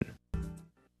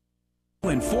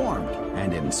Informed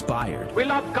and inspired. We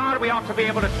love God. We ought to be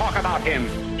able to talk about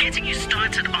Him. Getting you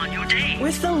started on your day.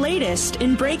 With the latest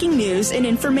in breaking news and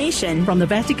information. From the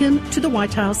Vatican to the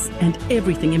White House and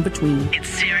everything in between. It's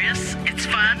serious. It's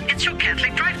fun. It's your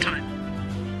Catholic Drive Time.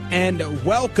 And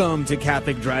welcome to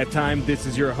Catholic Drive Time. This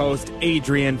is your host,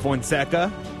 Adrian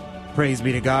Fonseca. Praise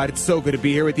be to God. It's so good to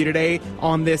be here with you today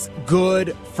on this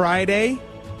Good Friday.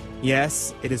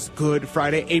 Yes, it is Good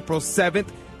Friday, April 7th.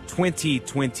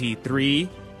 2023.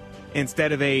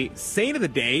 Instead of a saint of the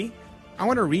day, I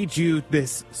want to read you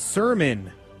this sermon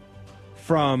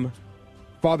from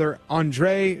Father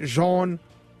André Jean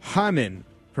Hamin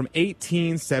from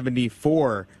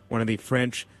 1874, one of the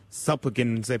French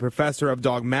supplicants, a professor of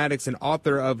dogmatics and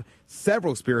author of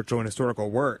several spiritual and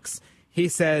historical works. He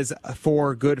says,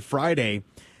 for Good Friday,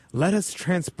 let us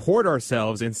transport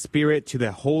ourselves in spirit to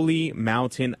the holy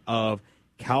mountain of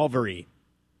Calvary.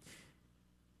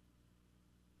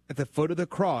 At the foot of the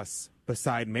cross,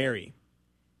 beside Mary.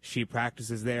 She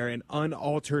practices there in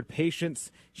unaltered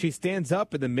patience. She stands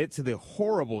up in the midst of the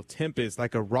horrible tempest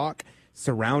like a rock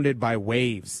surrounded by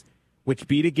waves, which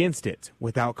beat against it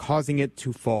without causing it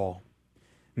to fall.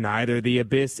 Neither the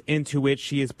abyss into which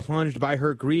she is plunged by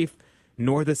her grief,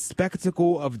 nor the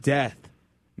spectacle of death,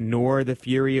 nor the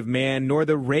fury of man, nor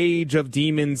the rage of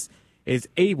demons is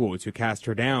able to cast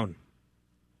her down.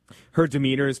 Her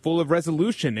demeanor is full of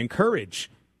resolution and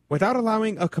courage, without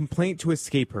allowing a complaint to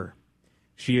escape her.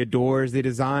 She adores the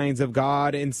designs of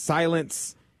God in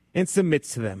silence and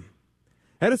submits to them.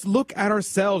 Let us look at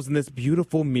ourselves in this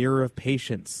beautiful mirror of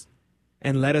patience,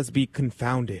 and let us be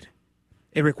confounded.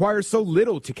 It requires so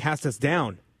little to cast us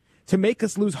down, to make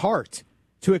us lose heart,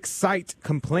 to excite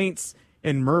complaints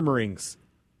and murmurings.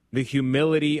 The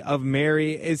humility of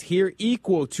Mary is here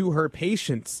equal to her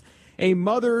patience. A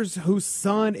mother whose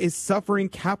son is suffering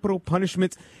capital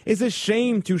punishment is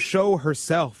ashamed to show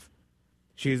herself.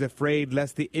 She is afraid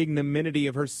lest the ignominy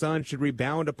of her son should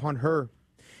rebound upon her,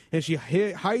 and she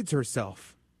hides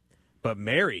herself. But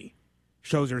Mary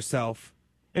shows herself,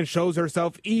 and shows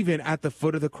herself even at the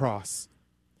foot of the cross.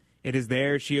 It is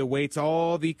there she awaits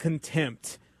all the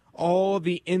contempt, all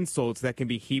the insults that can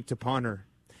be heaped upon her,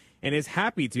 and is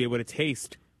happy to be able to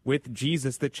taste with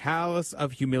Jesus the chalice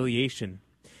of humiliation,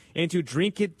 and to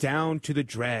drink it down to the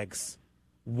dregs.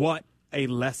 What a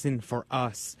lesson for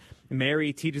us.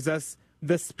 Mary teaches us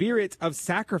the spirit of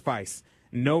sacrifice,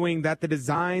 knowing that the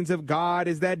designs of God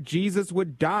is that Jesus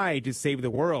would die to save the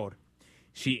world.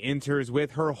 She enters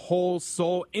with her whole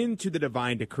soul into the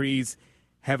divine decrees.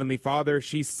 Heavenly Father,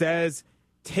 she says,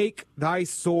 take thy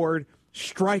sword,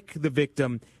 strike the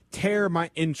victim, tear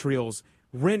my entrails,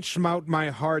 wrench out my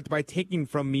heart by taking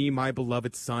from me my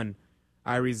beloved son.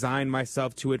 I resign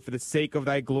myself to it for the sake of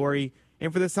thy glory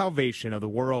and for the salvation of the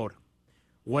world.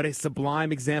 What a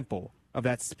sublime example of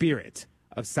that spirit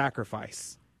of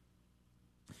sacrifice.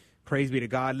 Praise be to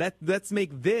God. Let's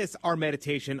make this our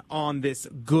meditation on this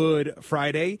Good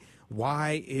Friday.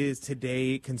 Why is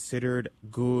today considered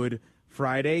Good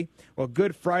Friday? Well,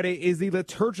 Good Friday is the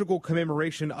liturgical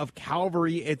commemoration of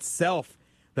Calvary itself,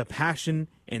 the passion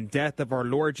and death of our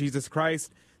Lord Jesus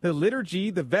Christ. The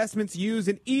liturgy, the vestments used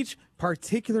in each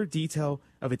particular detail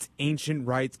of its ancient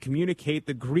rites communicate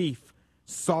the grief,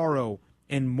 sorrow,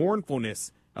 and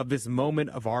mournfulness of this moment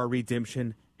of our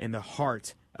redemption in the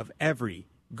heart of every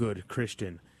good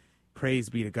Christian. Praise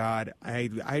be to God.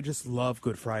 I just love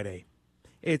Good Friday.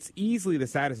 It's easily the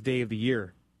saddest day of the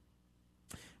year.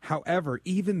 However,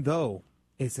 even though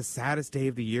it's the saddest day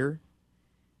of the year,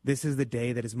 this is the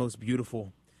day that is most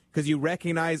beautiful, because you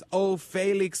recognize, oh,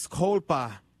 Felix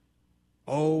culpa,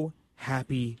 oh,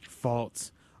 happy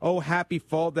fault. Oh, happy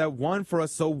fault that won for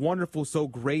us so wonderful, so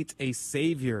great a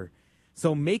Savior.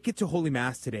 So make it to Holy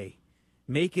Mass today.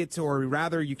 Make it, or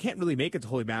rather, you can't really make it to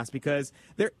Holy Mass because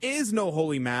there is no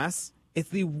Holy Mass. It's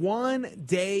the one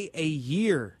day a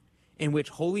year in which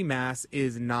Holy Mass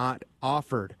is not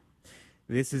offered.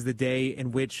 This is the day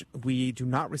in which we do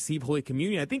not receive Holy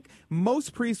Communion. I think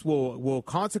most priests will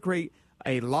consecrate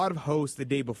a lot of hosts the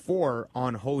day before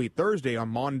on Holy Thursday, on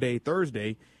Maundy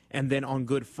Thursday, and then on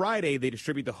Good Friday, they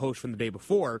distribute the host from the day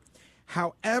before.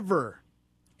 However,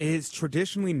 it has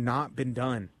traditionally not been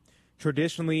done.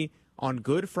 Traditionally, on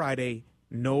Good Friday,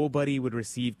 nobody would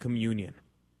receive communion.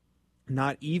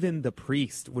 Not even the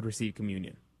priest would receive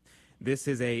communion. This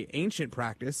is an ancient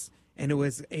practice, and it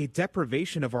was a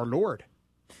deprivation of our Lord,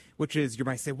 which is, you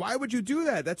might say, why would you do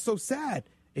that? That's so sad.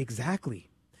 Exactly.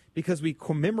 Because we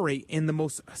commemorate in the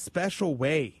most special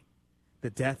way the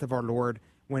death of our Lord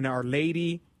when Our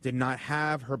Lady did not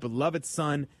have her beloved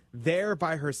Son there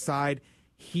by her side,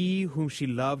 he whom she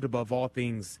loved above all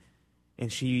things.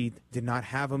 and she did not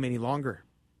have him any longer.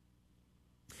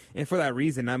 And for that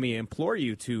reason, I may implore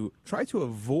you to try to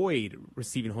avoid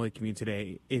receiving Holy Communion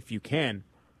today if you can,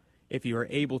 if you are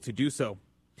able to do so.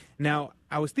 Now,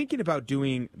 I was thinking about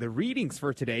doing the readings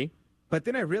for today, but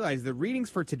then I realized the readings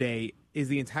for today is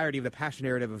the entirety of the Passion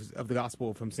narrative of the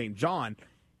Gospel from St. John.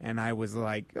 And I was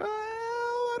like,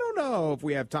 I don't know if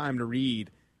we have time to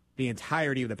read the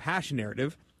entirety of the Passion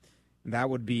narrative. That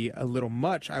would be a little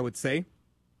much, I would say.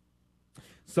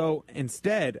 So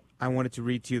instead, I wanted to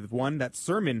read to you, one, that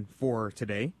sermon for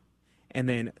today. And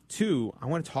then two, I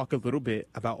want to talk a little bit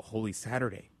about Holy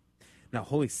Saturday. Now,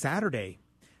 Holy Saturday,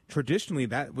 traditionally,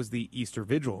 that was the Easter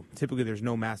Vigil. Typically, there's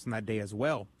no Mass on that day as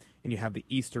well. And you have the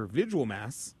Easter Vigil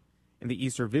Mass. And the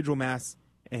Easter Vigil Mass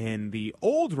in the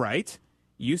old rite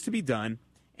used to be done,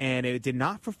 and it did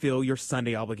not fulfill your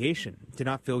Sunday obligation, did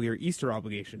not fill your Easter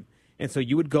obligation. And so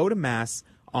you would go to Mass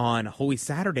on Holy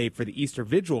Saturday for the Easter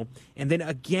Vigil, and then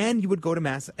again you would go to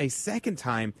Mass a second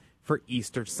time for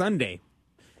Easter Sunday.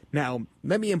 Now,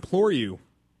 let me implore you,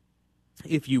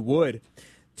 if you would,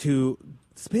 to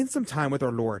spend some time with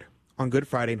our Lord on Good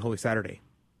Friday and Holy Saturday.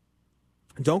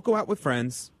 Don't go out with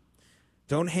friends.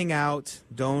 Don't hang out.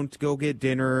 Don't go get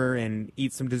dinner and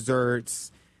eat some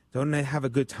desserts. Don't have a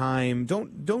good time.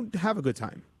 Don't have a good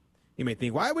time. You may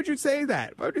think, why would you say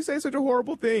that? Why would you say such a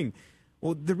horrible thing?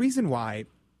 Well, the reason why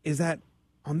is that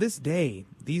on this day,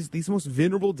 these most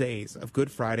venerable days of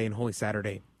Good Friday and Holy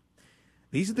Saturday,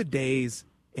 these are the days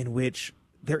in which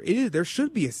there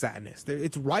should be a sadness.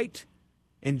 It's right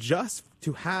and just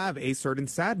to have a certain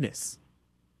sadness.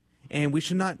 And we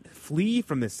should not flee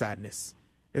from this sadness.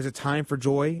 There's a time for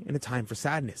joy and a time for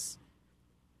sadness.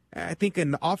 I think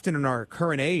often in our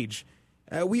current age,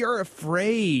 we are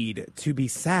afraid to be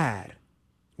sad.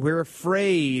 We're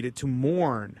afraid to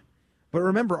mourn. But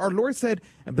remember, our Lord said,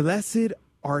 "Blessed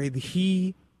are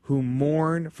he who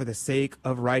mourn for the sake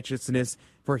of righteousness,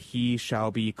 for he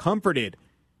shall be comforted."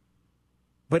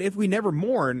 But if we never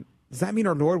mourn, does that mean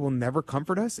our Lord will never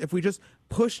comfort us? If we just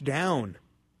push down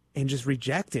and just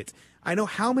reject it? I know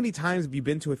how many times have you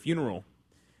been to a funeral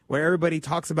where everybody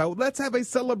talks about, let's have a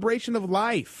celebration of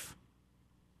life.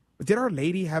 Did Our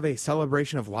Lady have a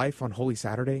celebration of life on Holy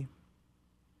Saturday?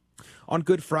 On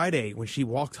Good Friday, when she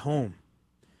walked home,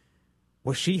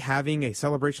 was she having a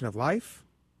celebration of life?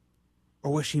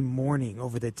 Or was she mourning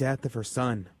over the death of her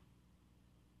son?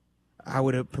 I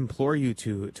would implore you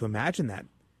to imagine that.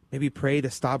 Maybe pray the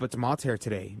Stabat Mater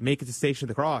today. Make it to Station of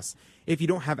the Cross. If you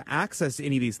don't have access to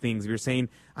any of these things, if you're saying,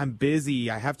 I'm busy,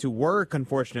 I have to work,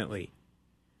 unfortunately.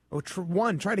 Well,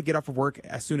 try to get off of work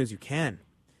as soon as you can.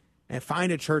 And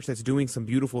find a church that's doing some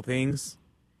beautiful things.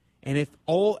 And if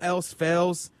all else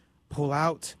fails, pull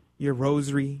out your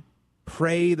rosary.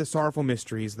 Pray the sorrowful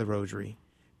mysteries of the rosary.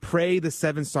 Pray the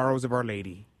 7 sorrows of Our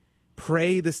Lady.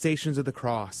 Pray the Stations of the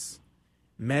Cross.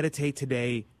 Meditate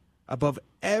today above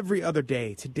every other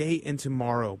day, today and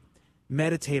tomorrow.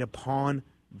 Meditate upon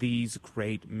these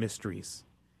great mysteries.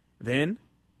 Then,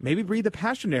 maybe read the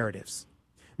Passion narratives.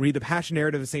 Read the Passion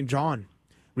narrative of St. John.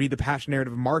 Read the Passion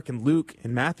narrative of Mark and Luke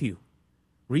and Matthew.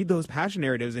 Read those Passion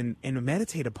narratives and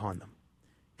meditate upon them.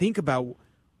 Think about,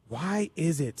 why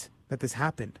is it that this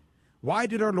happened? Why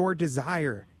did our Lord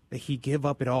desire that he give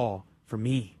up it all for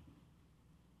me?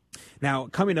 Now,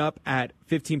 coming up at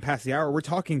 15 past the hour, we're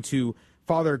talking to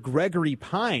Father Gregory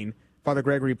Pine. Father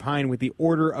Gregory Pine with the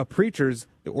Order of Preachers,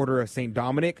 the Order of St.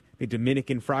 Dominic, the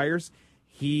Dominican Friars.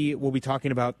 He will be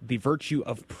talking about the virtue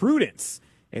of prudence.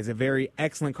 It's a very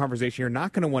excellent conversation. You're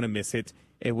not going to want to miss it.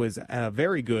 It was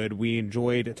very good. We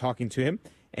enjoyed talking to him.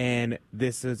 And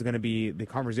this is going to be the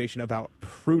conversation about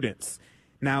prudence.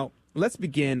 Now, let's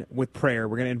begin with prayer.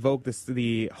 We're going to invoke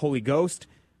the Holy Ghost,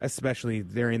 especially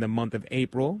during the month of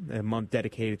April, a month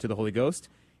dedicated to the Holy Ghost.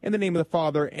 In the name of the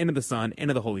Father, and of the Son, and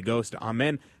of the Holy Ghost.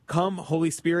 Amen. Come, Holy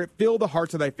Spirit, fill the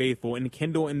hearts of thy faithful, and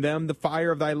kindle in them the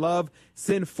fire of thy love.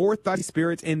 Send forth thy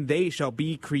Spirit, and they shall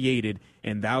be created,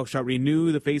 and thou shalt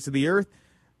renew the face of the earth.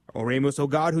 Oremus, O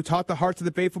God, who taught the hearts of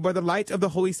the faithful by the light of the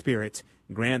Holy Spirit,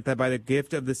 grant that by the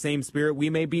gift of the same Spirit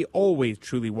we may be always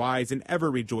truly wise and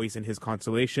ever rejoice in his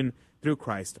consolation, through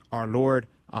Christ our Lord.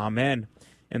 Amen.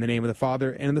 In the name of the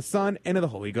Father, and of the Son, and of the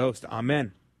Holy Ghost.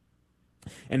 Amen.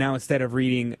 And now, instead of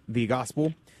reading the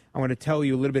Gospel, I want to tell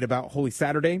you a little bit about Holy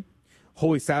Saturday.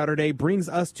 Holy Saturday brings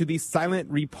us to the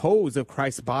silent repose of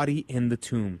Christ's body in the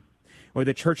tomb, where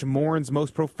the Church mourns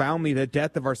most profoundly the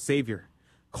death of our Savior,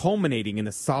 culminating in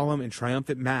the solemn and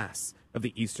triumphant Mass of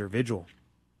the Easter Vigil.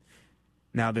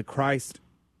 Now, the Christ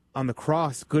on the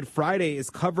cross, Good Friday,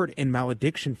 is covered in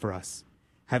malediction for us,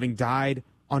 having died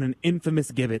on an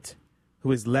infamous gibbet,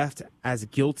 who is left as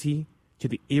guilty to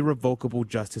the irrevocable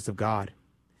justice of God,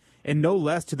 and no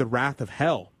less to the wrath of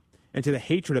hell and to the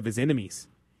hatred of his enemies.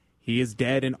 He is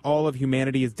dead, and all of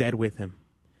humanity is dead with him,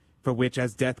 for which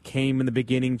as death came in the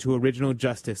beginning to original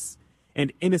justice,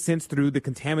 and innocence through the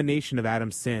contamination of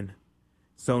Adam's sin,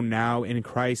 so now in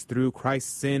Christ, through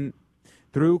Christ, sin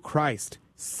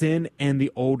and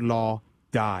the old law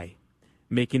die,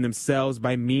 making themselves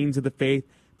by means of the faith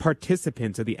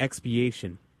participants of the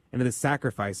expiation and of the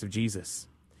sacrifice of Jesus.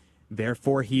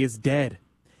 Therefore he is dead,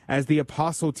 as the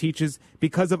apostle teaches,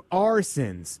 because of our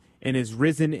sins, and is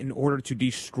risen in order to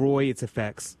destroy its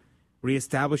effects,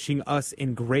 reestablishing us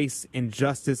in grace and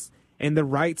justice and the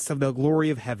rights of the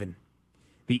glory of heaven.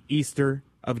 The Easter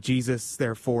of Jesus,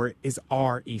 therefore, is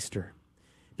our Easter,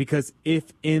 because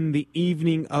if in the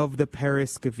evening of the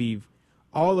Paris Gaviv,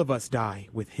 all of us die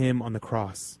with him on the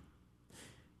cross,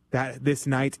 that this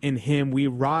night in him we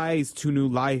rise to new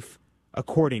life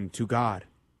according to God.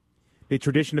 The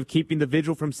tradition of keeping the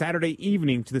vigil from Saturday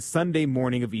evening to the Sunday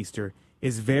morning of Easter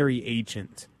is very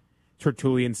ancient.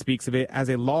 Tertullian speaks of it as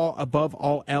a law above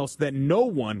all else, that no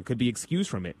one could be excused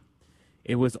from it.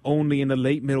 It was only in the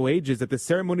late Middle Ages that the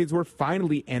ceremonies were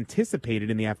finally anticipated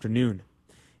in the afternoon,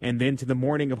 and then to the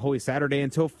morning of Holy Saturday,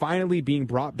 until finally being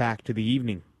brought back to the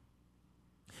evening.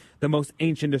 The most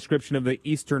ancient description of the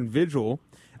Eastern Vigil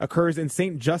occurs in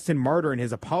St. Justin Martyr in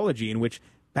his Apology, in which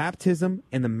baptism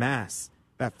and the Mass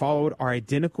that followed are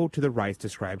identical to the rites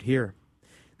described here.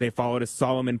 They followed a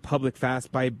solemn and public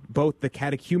fast by both the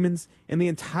catechumens and the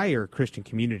entire Christian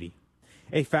community.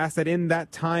 A fast that in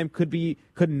that time could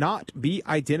not be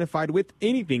identified with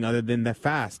anything other than the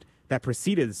fast that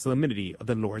preceded the solemnity of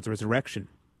the Lord's resurrection.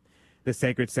 The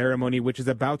sacred ceremony which is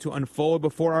about to unfold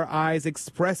before our eyes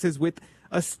expresses with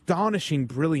astonishing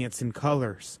brilliance and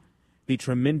colors the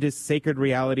tremendous sacred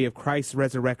reality of Christ's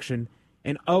resurrection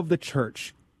and of the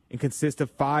Church, and consists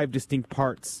of 5 distinct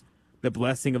parts: the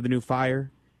blessing of the new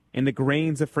fire, and the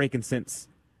grains of frankincense,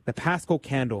 the paschal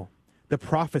candle, the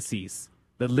prophecies,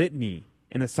 the litany,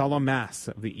 and the solemn Mass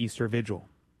of the Easter Vigil.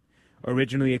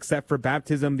 Originally, except for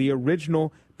baptism, the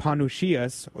original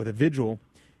panuchias, or the vigil,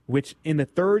 which in the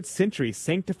 3rd century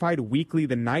sanctified weekly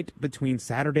the night between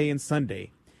Saturday and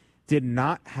Sunday, did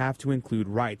not have to include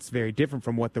rites very different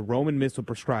from what the Roman Missal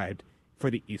prescribed for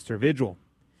the Easter Vigil.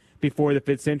 Before the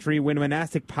 5th century, when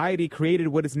monastic piety created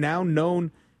what is now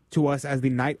known to us as the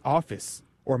night office,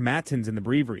 or matins in the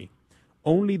breviary,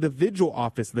 only the vigil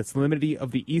office, the solemnity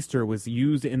of the Easter, was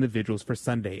used in the vigils for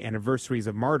Sunday anniversaries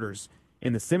of martyrs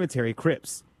in the cemetery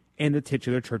crypts and the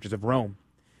titular churches of Rome.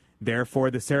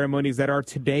 Therefore, the ceremonies that are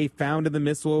today found in the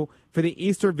Missal for the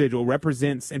Easter Vigil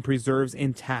represents and preserves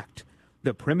intact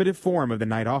the primitive form of the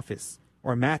night office,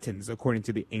 or matins, according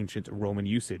to the ancient Roman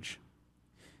usage.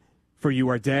 For you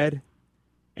are dead,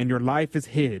 and your life is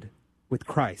hid with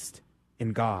Christ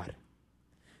in God.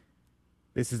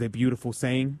 This is a beautiful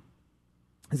saying.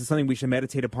 This is something we should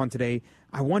meditate upon today.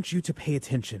 I want you to pay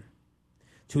attention,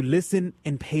 to listen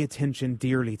and pay attention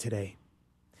dearly today.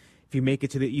 If you make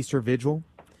it to the Easter Vigil,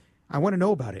 I want to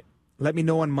know about it. Let me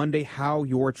know on Monday how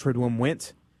your Triduum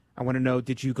went. I want to know,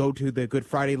 did you go to the Good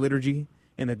Friday liturgy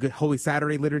and the Good Holy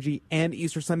Saturday liturgy and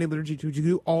Easter Sunday liturgy? Did you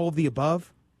do all of the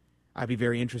above? I'd be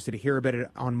very interested to hear about it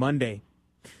on Monday.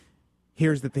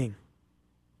 Here's the thing.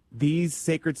 These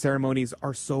sacred ceremonies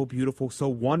are so beautiful, so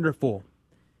wonderful,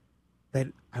 that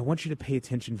I want you to pay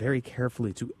attention very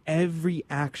carefully to every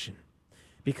action,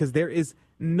 because there is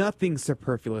nothing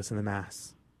superfluous in the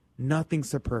Mass. Nothing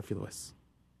superfluous.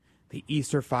 The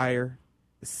Easter fire,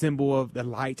 the symbol of the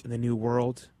light in the new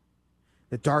world,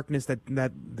 the darkness that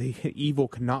the evil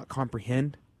cannot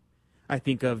comprehend. I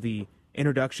think of the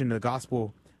introduction to the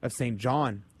Gospel of St.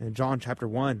 John in John chapter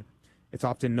 1. It's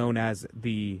often known as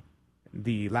the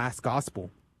last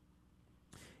gospel.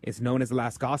 It's known as the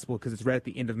last gospel because it's read at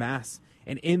the end of Mass.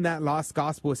 And in that last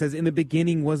gospel, it says, in the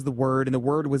beginning was the Word, and the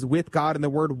Word was with God, and the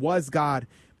Word was God.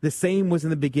 The same was in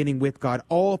the beginning with God.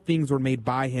 All things were made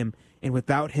by him, and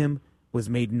without him was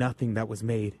made nothing that was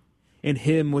made. In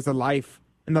him was a life,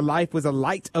 and the life was a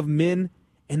light of men,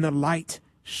 and the light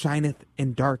shineth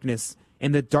in darkness,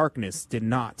 and the darkness did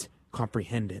not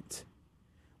comprehend it.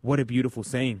 What a beautiful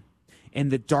saying. And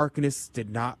the darkness did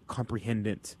not comprehend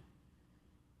it.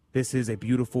 This is a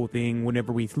beautiful thing.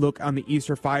 Whenever we look on the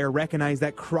Easter fire, recognize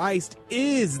that Christ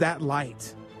is that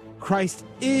light. Christ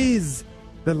is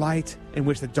the light in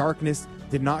which the darkness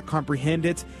did not comprehend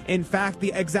it. In fact,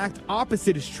 the exact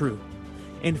opposite is true.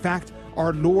 In fact,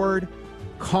 our Lord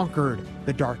conquered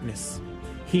the darkness.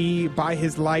 He, by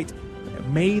his light,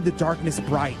 made the darkness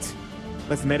bright.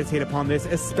 Let's meditate upon this,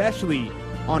 especially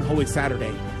on Holy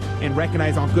Saturday, and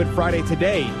recognize on Good Friday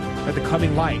today that the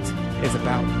coming light is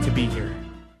about to be here.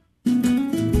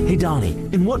 Hey, Donnie,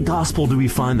 in what gospel do we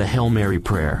find the Hail Mary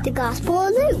prayer? The Gospel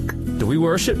of Luke. Do we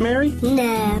worship Mary?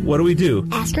 No. What do we do?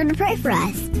 Ask her to pray for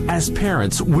us. As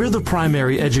parents, we're the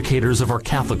primary educators of our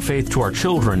Catholic faith to our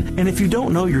children, and if you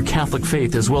don't know your Catholic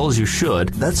faith as well as you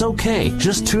should, that's okay.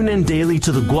 Just tune in daily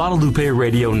to the Guadalupe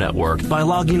Radio Network by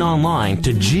logging online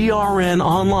to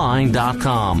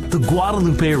grnonline.com. The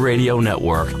Guadalupe Radio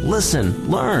Network. Listen,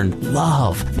 learn,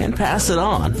 love, and pass it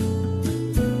on.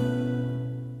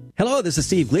 Hello, this is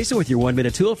Steve Gleason with your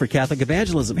one-minute tool for Catholic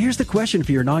evangelism. Here's the question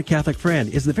for your non-Catholic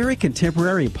friend. Is the very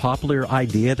contemporary and popular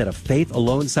idea that a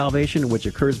faith-alone salvation, which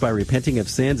occurs by repenting of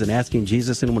sins and asking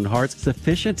Jesus in one's heart,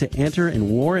 sufficient to enter and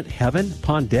warrant heaven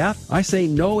upon death? I say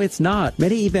no, it's not.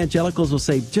 Many evangelicals will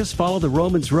say, just follow the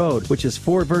Romans road, which is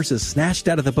 4 verses snatched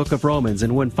out of the book of Romans,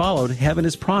 and when followed, heaven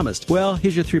is promised. Well,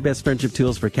 here's your 3 best friendship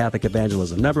tools for Catholic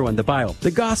evangelism. Number 1, the Bible.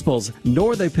 The Gospels,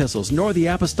 nor the epistles, nor the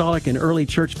apostolic and early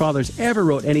church fathers ever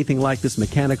wrote anything like this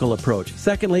mechanical approach.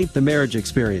 Secondly, the marriage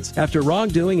experience. After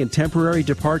wrongdoing and temporary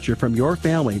departure from your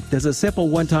family, does a simple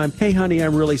one-time, hey honey,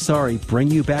 I'm really sorry, bring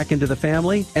you back into the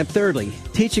family? And thirdly,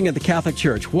 teaching of the Catholic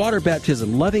Church, water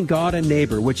baptism, loving God and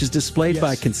neighbor, which is displayed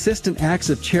by consistent acts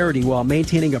of charity while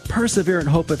maintaining a perseverant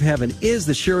hope of heaven, is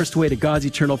the surest way to God's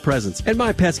eternal presence. And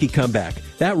my pesky comeback,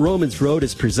 that Romans road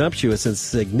is presumptuous and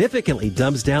significantly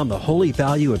dumbs down the holy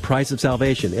value and price of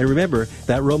salvation. And remember,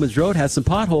 that Romans road has some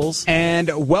potholes.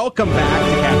 And welcome back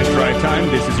to Catholic Drive Time.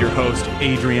 This is your host,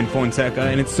 Adrian Fonseca,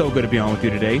 and it's so good to be on with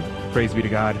you today. Praise be to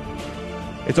God.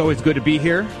 It's always good to be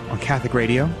here on Catholic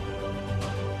Radio.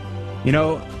 You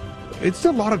know, it's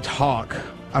a lot of talk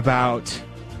about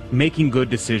making good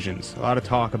decisions, a lot of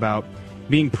talk about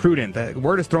being prudent. That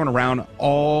word is thrown around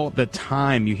all the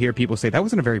time. You hear people say that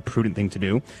wasn't a very prudent thing to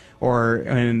do,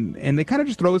 and they kind of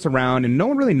just throw this around, and no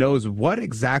one really knows what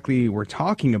exactly we're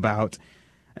talking about.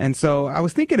 And so I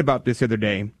was thinking about this the other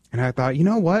day, and I thought, you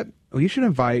know what? Well, you should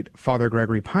invite Father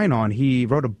Gregory Pine on. He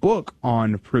wrote a book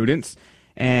on prudence,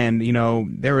 and you know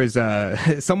there was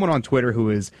someone on Twitter who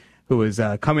was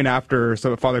coming after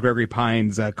some of Father Gregory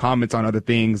Pine's comments on other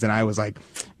things, and I was like,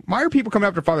 why are people coming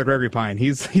after Father Gregory Pine?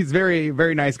 He's very,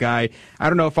 very nice guy. I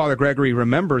don't know if Father Gregory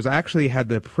remembers. I actually had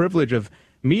the privilege of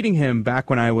meeting him back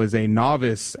when I was a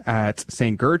novice at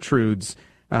St. Gertrude's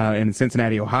in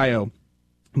Cincinnati, Ohio.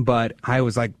 But I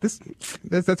was like,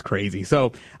 that's crazy.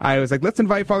 So I was like, let's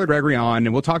invite Father Gregory on,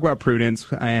 and we'll talk about prudence,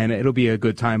 and it'll be a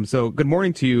good time. So good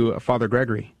morning to you, Father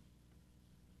Gregory.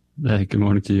 Hey, good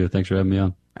morning to you. Thanks for having me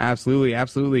on. Absolutely,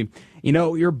 absolutely. You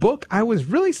know, your book, I was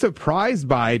really surprised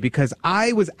by, because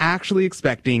I was actually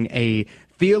expecting a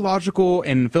theological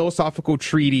and philosophical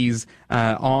treatise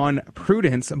on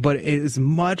prudence, but it is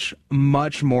much,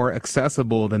 much more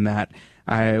accessible than that.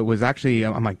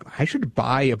 I'm like, I should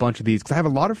buy a bunch of these, because I have a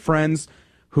lot of friends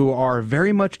who are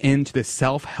very much into the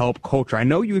self-help culture. I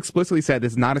know you explicitly said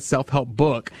this is not a self-help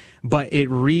book, but it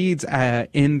reads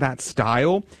in that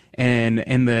style and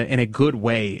in a good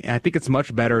way. And I think it's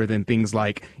much better than things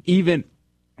like even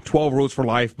 12 Rules for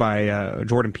Life by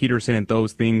Jordan Peterson and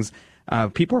those things.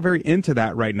 People are very into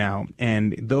that right now,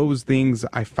 and those things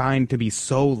I find to be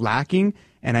so lacking,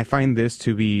 and I find this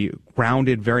to be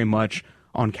grounded very much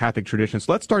on Catholic tradition.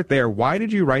 So let's start there. Why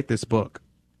did you write this book?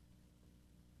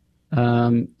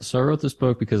 So I wrote this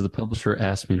book because the publisher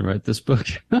asked me to write this book.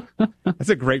 That's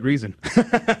a great reason.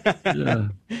 Yeah.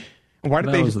 Why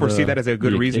did they foresee that as a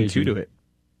good reason to do it?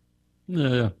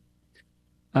 Yeah.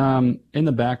 In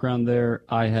the background there,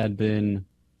 I had been,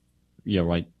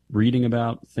 reading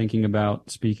about, thinking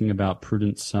about, speaking about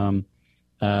prudence some,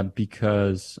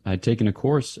 because I had taken a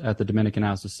course at the Dominican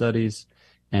House of Studies,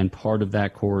 and part of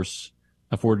that course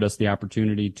afforded us the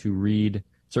opportunity to read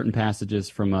certain passages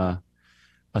from a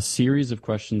series of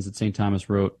questions that St. Thomas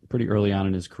wrote pretty early on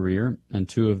in his career, and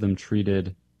 2 of them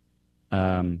treated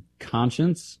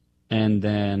conscience and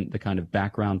then the kind of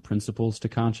background principles to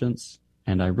conscience.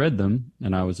 And I read them,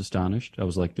 and I was astonished. I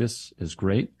was like, this is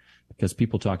great, because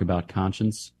people talk about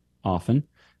conscience often,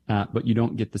 but you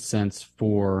don't get the sense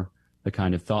for the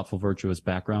kind of thoughtful, virtuous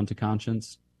background to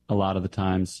conscience. A lot of the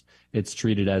times it's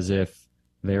treated as if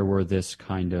there were this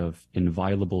kind of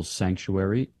inviolable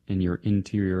sanctuary in your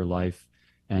interior life,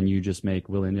 and you just make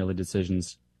willy-nilly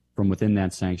decisions from within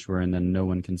that sanctuary, and then no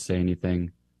one can say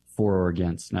anything for or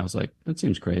against. And I was like, that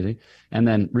seems crazy. And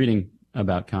then reading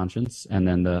about conscience and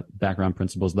then the background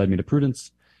principles led me to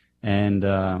prudence, and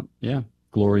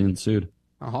glory ensued.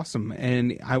 Awesome.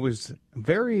 And I was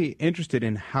very interested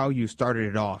in how you started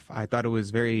it off. I thought it was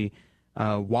very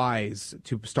wise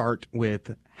to start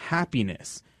with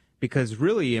happiness, because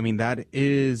really, I mean, that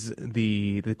is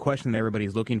the question that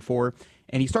everybody's looking for.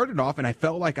 And you started off, and I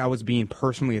felt like I was being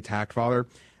personally attacked, Father.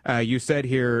 You said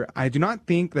here, I do not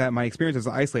think that my experience is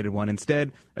an isolated one.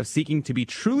 Instead of seeking to be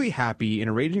truly happy and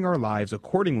arranging our lives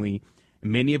accordingly,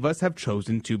 many of us have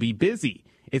chosen to be busy.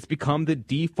 It's become the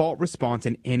default response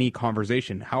in any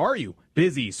conversation. How are you?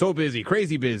 Busy, so busy,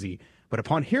 crazy busy. But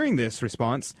upon hearing this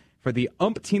response for the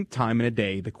umpteenth time in a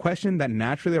day, the question that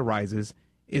naturally arises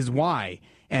is why?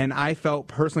 And I felt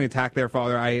personally attacked there,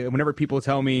 Father. Whenever people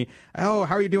tell me, "Oh,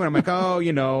 how are you doing?" I'm like, "Oh,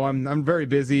 I'm very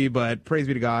busy, but praise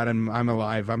be to God, I'm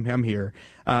alive. I'm here."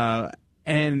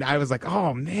 And I was like,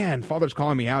 "Oh man, Father's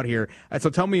calling me out here." So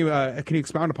tell me, can you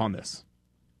expound upon this?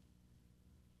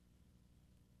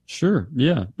 Sure.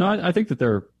 Yeah. No, I think that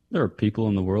there are people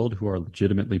in the world who are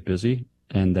legitimately busy,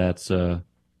 and that's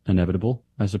inevitable,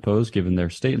 I suppose, given their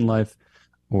state in life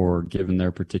or given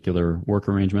their particular work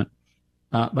arrangement.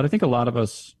 But I think a lot of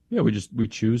us, we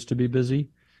choose to be busy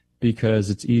because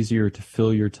it's easier to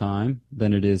fill your time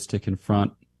than it is to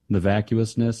confront the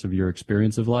vacuousness of your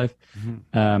experience of life.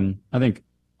 Mm-hmm. I think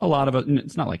a lot of us,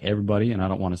 it's not like everybody, and I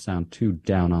don't want to sound too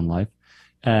down on life,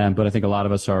 but I think a lot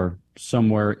of us are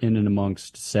somewhere in and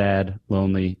amongst sad,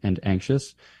 lonely, and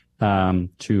anxious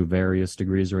to various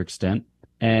degrees or extent.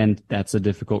 And that's a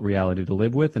difficult reality to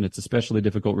live with, and it's especially a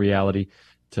difficult reality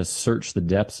to search the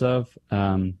depths of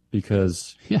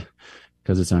because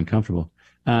it's uncomfortable.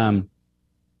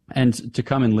 And to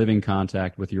come in living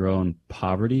contact with your own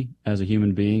poverty as a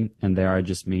human being, and there I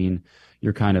just mean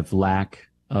your kind of lack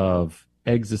of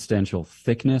existential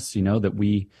thickness, that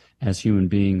we as human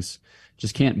beings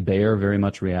just can't bear very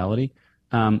much reality.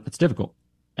 It's difficult.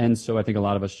 And so I think a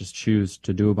lot of us just choose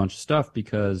to do a bunch of stuff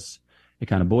because it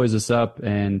kind of buoys us up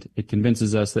and it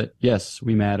convinces us that, yes,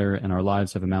 we matter and our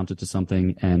lives have amounted to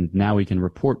something. And now we can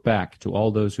report back to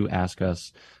all those who ask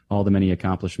us all the many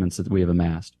accomplishments that we have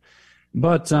amassed.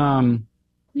 But, I'm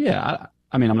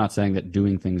not saying that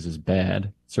doing things is bad.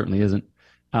 It certainly isn't.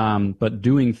 But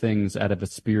doing things out of a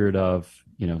spirit of,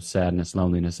 sadness,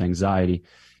 loneliness, anxiety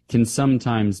can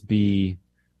sometimes be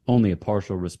only a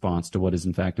partial response to what is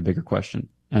in fact a bigger question.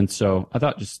 And so I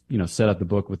thought just, set up the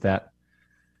book with that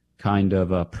kind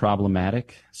of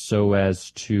problematic so as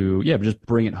to, just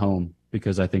bring it home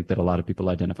because I think that a lot of people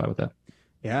identify with that.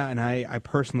 Yeah, and I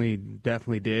personally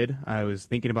definitely did. I was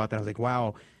thinking about that. I was like,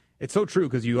 wow, it's so true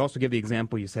because you also give the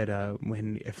example. You said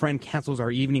when a friend cancels our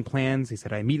evening plans, he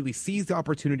said, I immediately seize the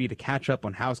opportunity to catch up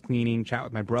on house cleaning, chat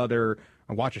with my brother,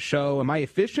 or watch a show. Am I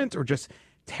efficient or just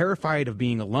terrified of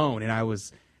being alone? And I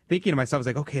was thinking to myself, I was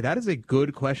like, okay, that is a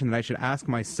good question that I should ask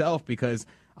myself because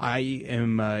I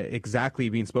am exactly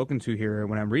being spoken to here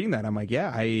when I'm reading that. I'm like,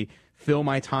 yeah, I fill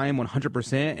my time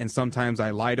 100%, and sometimes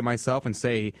I lie to myself and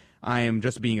say I am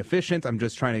just being efficient. I'm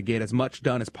just trying to get as much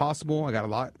done as possible. I got a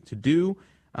lot to do,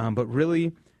 but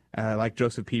really, like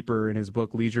Joseph Pieper in his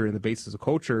book Leisure and the Basis of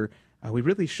Culture, we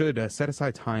really should set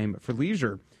aside time for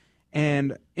leisure.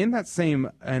 And in that same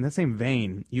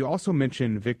vein, you also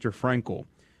mentioned Viktor Frankl,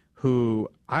 who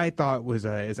I thought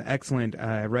is excellent.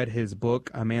 I read his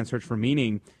book, A Man's Search for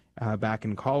Meaning, back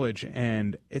in college,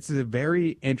 and it's a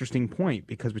very interesting point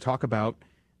because we talk about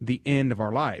the end of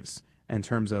our lives in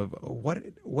terms of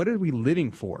what are we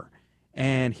living for,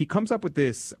 and he comes up with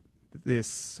this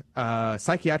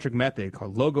psychiatric method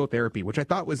called logotherapy, which I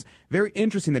thought was very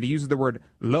interesting that he uses the word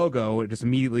logo. Just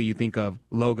immediately you think of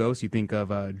logos, you think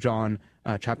of John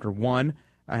chapter 1.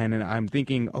 And I'm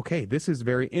thinking, okay, this is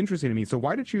very interesting to me. So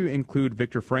why did you include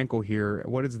Viktor Frankl here?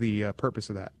 What is the purpose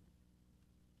of that?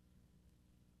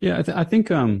 Yeah, I think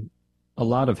a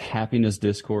lot of happiness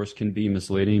discourse can be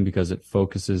misleading because it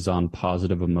focuses on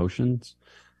positive emotions.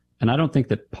 And I don't think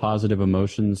that positive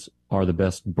emotions are the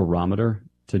best barometer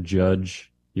to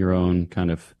judge your own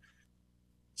kind of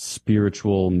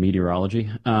spiritual meteorology.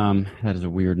 That is a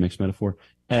weird mixed metaphor.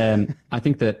 And I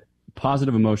think that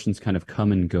positive emotions kind of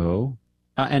come and go.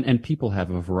 And people have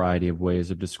a variety of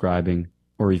ways of describing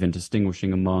or even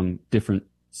distinguishing among different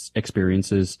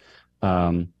experiences,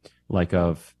 like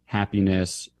of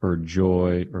happiness or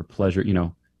joy or pleasure.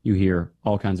 You hear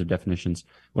all kinds of definitions.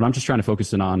 What I'm just trying to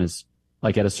focus in on is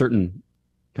like at a certain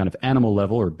kind of animal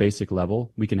level or basic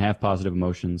level, we can have positive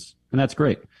emotions, and that's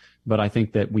great. But I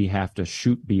think that we have to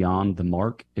shoot beyond the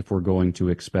mark if we're going to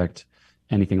expect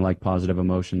anything like positive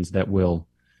emotions that will,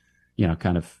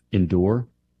 kind of endure.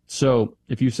 So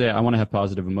if you say, I want to have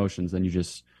positive emotions, then you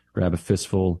just grab a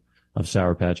fistful of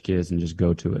Sour Patch Kids and just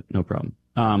go to it. No problem.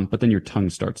 But then your tongue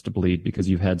starts to bleed because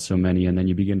you've had so many, and then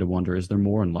you begin to wonder, is there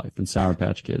more in life than Sour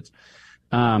Patch Kids?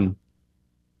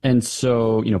 And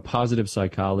so, positive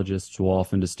psychologists will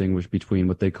often distinguish between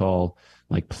what they call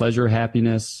like pleasure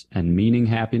happiness and meaning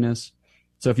happiness.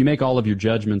 So if you make all of your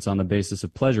judgments on the basis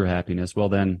of pleasure happiness, well,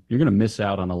 then you're going to miss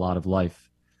out on a lot of life.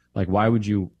 Like, why would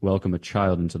you welcome a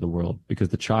child into the world? Because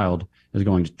the child is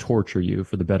going to torture you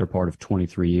for the better part of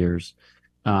 23 years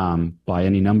by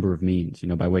any number of means,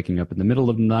 by waking up in the middle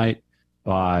of the night,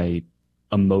 by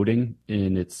emoting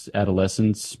in its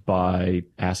adolescence, by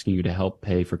asking you to help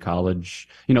pay for college,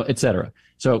 et cetera.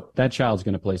 So that child's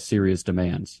going to place serious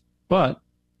demands. But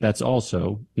that's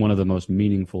also one of the most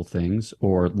meaningful things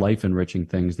or life-enriching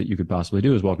things that you could possibly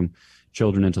do is welcome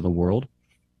children into the world.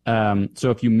 So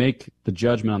if you make the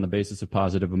judgment on the basis of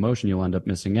positive emotion, you'll end up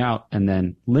missing out and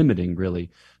then limiting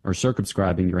really or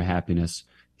circumscribing your happiness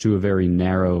to a very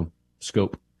narrow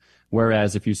scope.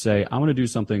 Whereas if you say, I want to do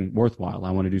something worthwhile,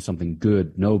 I want to do something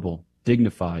good, noble,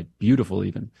 dignified, beautiful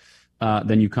even,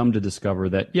 then you come to discover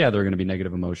that, there are going to be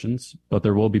negative emotions, but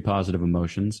there will be positive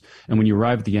emotions. And when you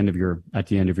arrive at the end of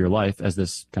your life, as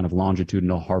this kind of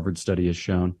longitudinal Harvard study has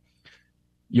shown,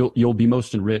 you'll be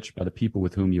most enriched by the people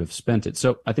with whom you have spent it.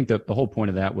 So I think that the whole point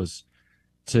of that was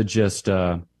to just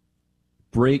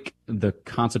break the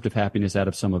concept of happiness out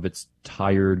of some of its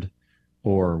tired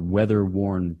or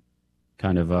weather-worn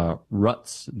kind of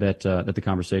ruts that the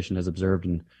conversation has observed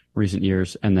in recent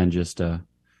years, and then just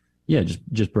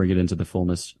bring it into the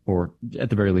fullness, or at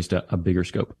the very least a bigger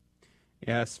scope.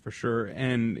 Yes, for sure.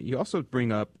 And you also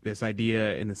bring up this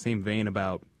idea in the same vein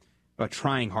about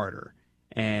trying harder.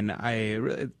 And I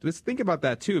really, let's think about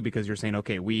that too, because you're saying,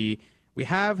 okay, we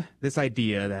have this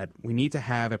idea that we need to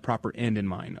have a proper end in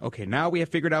mind. Okay, now we have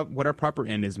figured out what our proper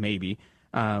end is, maybe.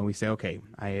 We say, okay,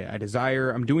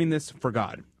 I'm doing this for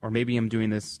God, or maybe I'm doing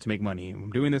this to make money.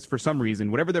 I'm doing this for some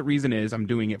reason. Whatever that reason is, I'm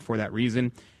doing it for that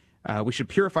reason. We should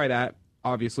purify that,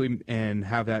 obviously, and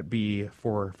have that be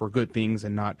for good things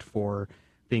and not for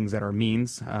things that are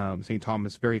means. St.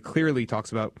 Thomas very clearly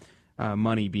talks about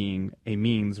money being a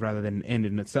means rather than an end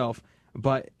in itself.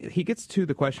 But you get to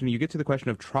the question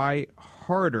of try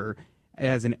harder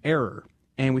as an error.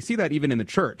 And we see that even in the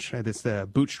church, this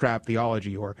bootstrap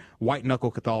theology or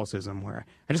white-knuckle Catholicism, where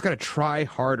I just got to try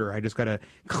harder. I just got to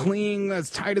cling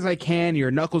as tight as I can. Your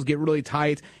knuckles get really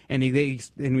tight. And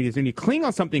when you cling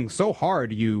on something so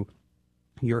hard,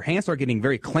 your hands start getting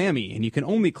very clammy. And you can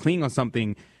only cling on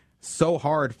something so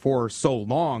hard for so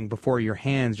long before your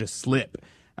hands just slip.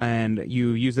 And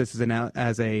you use this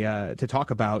to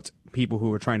talk about people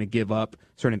who are trying to give up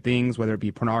certain things, whether it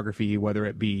be pornography, whether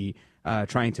it be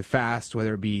trying to fast,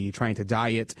 whether it be trying to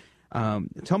diet.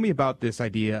 Tell me about this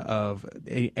idea of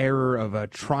an error of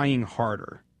trying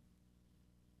harder.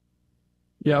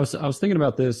 Yeah, I was thinking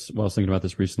about this. Well, I was thinking about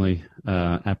this recently,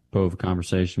 apropos of a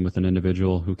conversation with an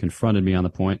individual who confronted me on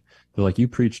the point. They're like, "You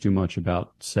preach too much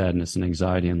about sadness and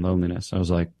anxiety and loneliness." I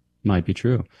was like, "Might be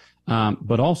true,"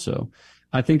 but also,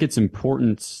 I think it's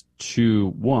important to,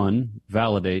 one,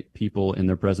 validate people in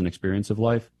their present experience of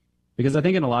life, because I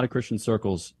think in a lot of Christian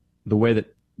circles, the way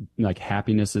that like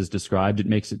happiness is described, it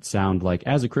makes it sound like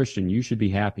as a Christian, you should be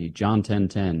happy. John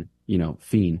 10:10,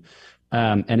 fiend.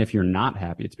 And if you're not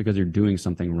happy, it's because you're doing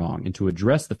something wrong. And to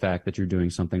address the fact that you're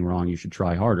doing something wrong, you should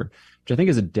try harder, which I think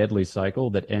is a deadly cycle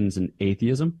that ends in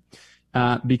atheism.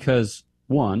 Because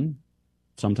one,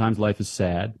 sometimes life is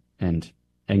sad and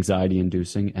anxiety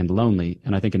inducing and lonely.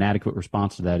 And I think an adequate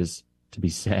response to that is to be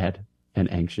sad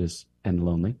and anxious and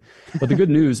lonely. But the good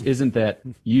news isn't that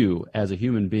you as a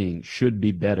human being should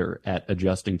be better at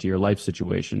adjusting to your life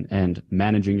situation and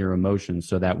managing your emotions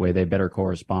so that way they better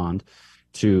correspond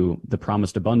to the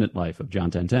promised abundant life of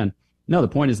John 10:10. No, the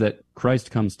point is that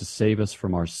Christ comes to save us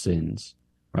from our sins,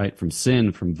 right? From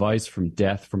sin, from vice, from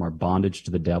death, from our bondage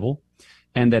to the devil.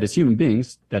 And that as human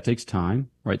beings, that takes time,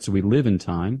 right? So we live in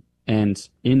time. And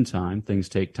in time, things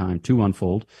take time to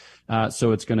unfold.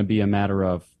 So it's going to be a matter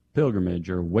of pilgrimage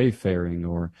or wayfaring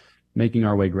or making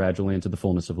our way gradually into the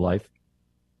fullness of life.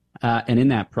 And in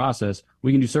that process,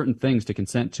 we can do certain things to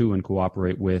consent to and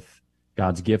cooperate with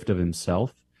God's gift of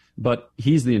himself. But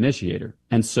he's the initiator.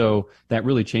 And so that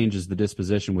really changes the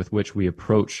disposition with which we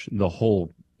approach the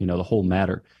whole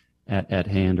matter at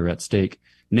hand or at stake.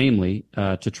 Namely,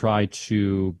 to try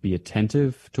to be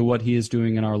attentive to what he is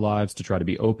doing in our lives, to try to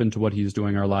be open to what he is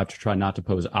doing in our lives, to try not to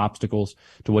pose obstacles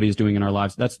to what he is doing in our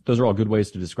lives. Those are all good ways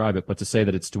to describe it. But to say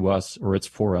that it's to us or it's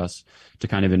for us to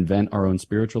kind of invent our own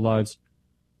spiritual lives,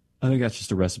 I think that's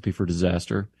just a recipe for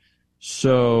disaster.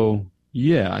 So,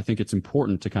 yeah, I think it's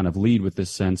important to kind of lead with this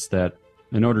sense that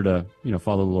in order to,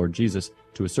 follow the Lord Jesus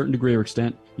to a certain degree or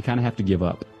extent, you kind of have to give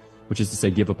up, which is to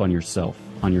say give up on yourself,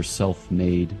 on your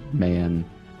self-made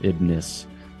man-idness.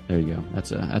 There you go.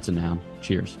 That's a noun.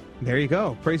 Cheers. There you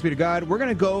go. Praise be to God. We're going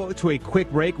to go to a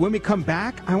quick break. When we come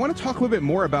back, I want to talk a little bit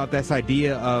more about this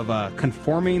idea of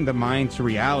conforming the mind to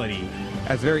reality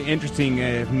That's very interesting,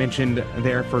 mentioned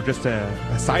there for just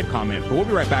a side comment. But we'll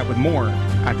be right back with more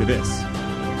after this.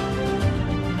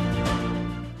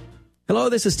 Hello,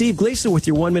 this is Steve Gleason with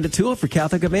your 1-minute tool for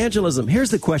Catholic evangelism.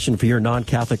 Here's the question for your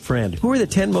non-Catholic friend. Who are the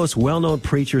 10 most well-known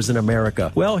preachers in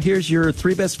America? Well, here's your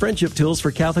 3 best friendship tools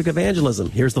for Catholic evangelism.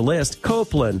 Here's the list.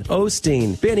 Copeland,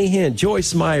 Osteen, Benny Hinn,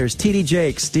 Joyce Myers, T.D.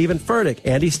 Jakes, Stephen Furtick,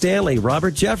 Andy Stanley,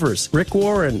 Robert Jeffers, Rick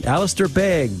Warren, Alistair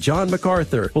Begg, John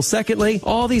MacArthur. Well, secondly,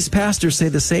 all these pastors say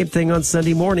the same thing on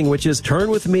Sunday morning, which is, turn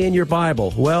with me in your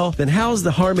Bible. Well, then how's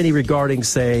the harmony regarding,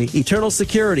 say, eternal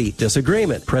security?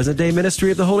 Disagreement. Present-day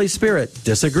ministry of the Holy Spirit?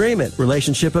 Disagreement.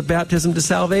 Relationship of baptism to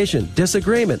salvation?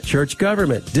 Disagreement. Church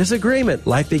government? Disagreement.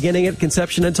 Life beginning at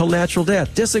conception until natural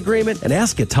death? Disagreement. And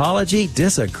eschatology?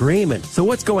 Disagreement. So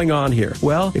what's going on here?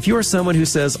 Well, if you are someone who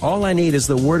says, all I need is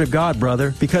the Word of God,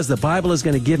 brother, because the Bible is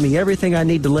going to give me everything I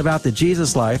need to live out the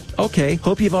Jesus life, okay,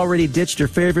 hope you've already ditched your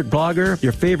favorite blogger,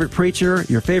 your favorite preacher,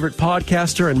 your favorite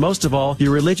podcaster, and most of all,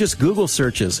 your religious Google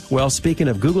searches. Well, speaking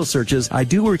of Google searches, I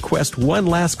do request one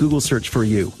last Google search for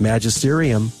you.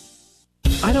 Magisterium.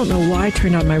 I don't know why I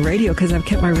turned on my radio, because I've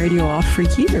kept my radio off for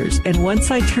years. And once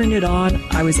I turned it on,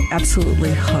 I was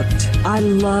absolutely hooked. I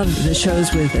love the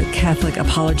shows with the Catholic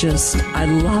apologist. I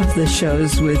love the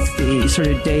shows with the sort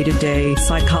of day-to-day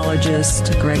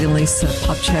psychologist, Greg and Lisa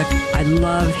Popchak. I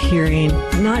love hearing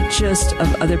not just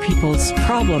of other people's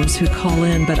problems who call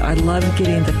in, but I love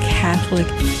getting the Catholic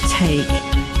take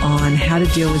on how to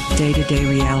deal with day-to-day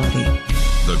reality.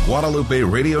 The Guadalupe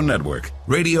Radio Network,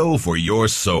 radio for your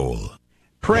soul.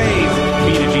 Praise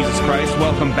be to Jesus Christ.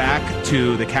 Welcome back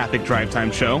to the Catholic Drive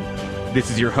Time Show. This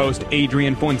is your host,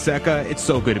 Adrian Fonseca. It's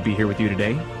so good to be here with you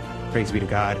today. Praise be to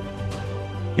God.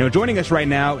 You know, joining us right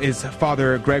now is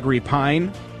Father Gregory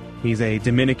Pine. He's a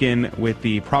Dominican with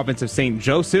the province of St.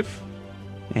 Joseph,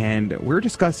 and we're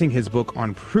discussing his book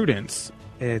on Prudence.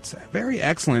 It's very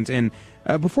excellent, and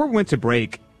before we went to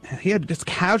break, he had just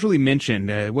casually mentioned,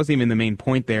 it wasn't even the main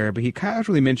point there, but he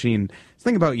casually mentioned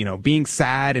something about, you know, being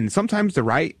sad, and sometimes the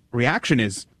right reaction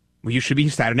is, well, you should be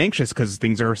sad and anxious because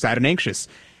things are sad and anxious.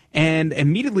 And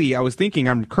immediately I was thinking,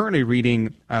 I'm currently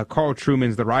reading Carl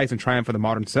Trueman's The Rise and Triumph of the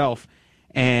Modern Self,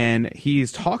 and he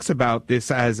talks about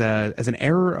this as an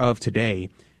error of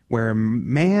today, where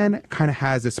man kind of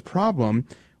has this problem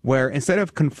where instead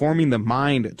of conforming the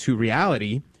mind to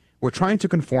reality, we're trying to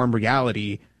conform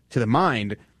reality to the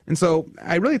mind. And so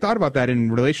I really thought about that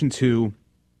in relation to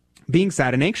being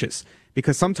sad and anxious,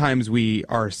 because sometimes we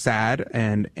are sad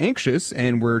and anxious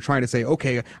and we're trying to say,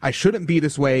 okay, I shouldn't be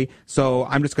this way, so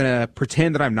I'm just going to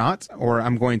pretend that I'm not, or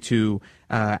I'm going to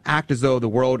act as though the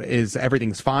world is,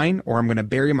 everything's fine, or I'm going to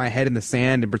bury my head in the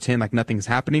sand and pretend like nothing's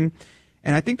happening.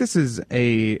 And I think this is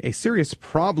a serious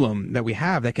problem that we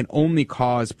have that can only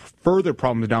cause further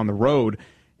problems down the road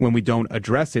when we don't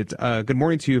address it. Good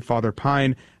morning to you, Father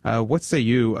Pine. What say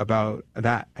you about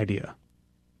that idea?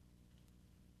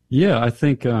 Yeah, I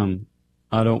think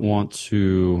I don't want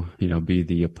to, be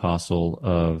the apostle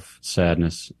of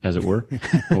sadness, as it were,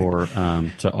 or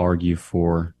to argue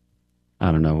for,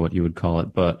 I don't know what you would call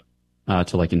it, but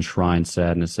to like enshrine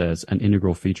sadness as an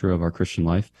integral feature of our Christian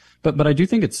life. But I do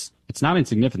think it's not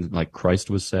insignificant. Like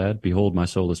Christ was sad. Behold, my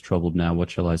soul is troubled now.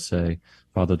 What shall I say?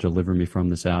 Father, deliver me from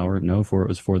this hour. No, for it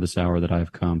was for this hour that I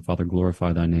have come. Father,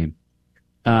 glorify thy name.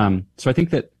 So I think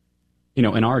that, in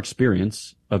our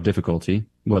experience of difficulty,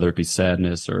 whether it be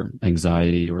sadness or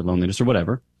anxiety or loneliness or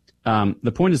whatever,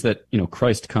 the point is that,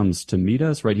 Christ comes to meet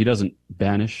us, right? He doesn't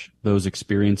banish those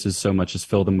experiences so much as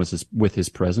fill them with his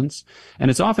presence.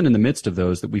 And it's often in the midst of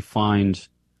those that we find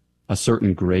a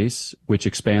certain grace which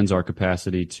expands our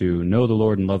capacity to know the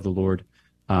Lord and love the Lord,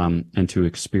 and to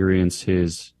experience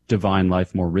his divine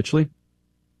life more richly.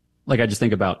 Like I just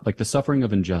think about like the suffering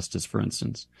of injustice, for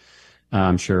instance.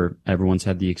 I'm sure everyone's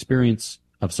had the experience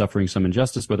of suffering some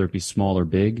injustice, whether it be small or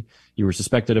big. You were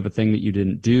suspected of a thing that you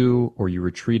didn't do, or you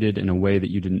were treated in a way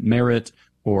that you didn't merit,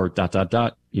 or ...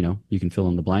 you can fill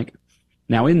in the blank.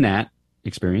 Now, in that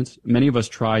experience, many of us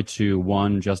try to,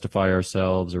 one, justify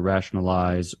ourselves or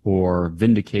rationalize or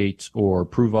vindicate or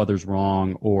prove others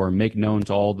wrong or make known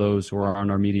to all those who are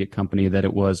in our immediate company that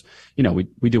it was,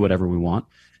 we do whatever we want.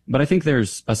 But I think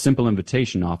there's a simple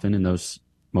invitation often in those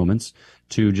moments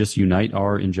to just unite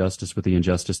our injustice with the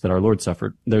injustice that our Lord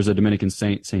suffered. There's a Dominican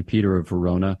saint, St. Peter of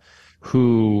Verona,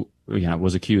 who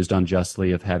was accused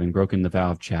unjustly of having broken the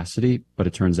vow of chastity, but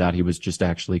it turns out he was just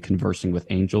actually conversing with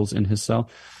angels in his cell.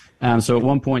 So at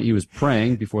one point he was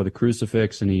praying before the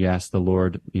crucifix, and he asked the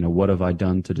Lord, what have I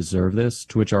done to deserve this?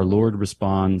 To which our Lord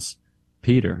responds,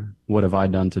 Peter, what have I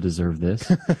done to deserve this?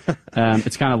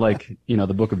 It's kind of like,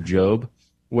 the book of Job,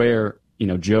 where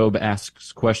Job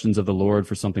asks questions of the Lord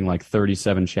for something like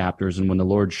 37 chapters. And when the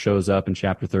Lord shows up in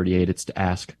chapter 38, it's to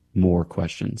ask more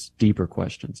questions, deeper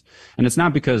questions. And it's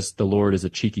not because the Lord is a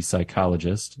cheeky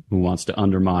psychologist who wants to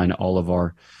undermine all of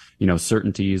our,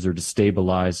 certainties or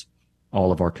destabilize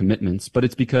all of our commitments, but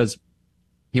it's because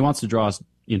he wants to draw us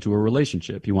into a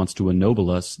relationship. He wants to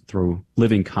ennoble us through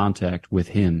living contact with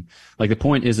him. Like, the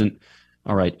point isn't,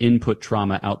 all right, input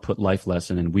trauma, output life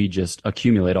lesson, and we just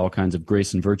accumulate all kinds of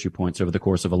grace and virtue points over the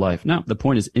course of a life. No, the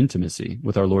point is intimacy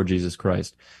with our Lord Jesus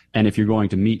Christ. And if you're going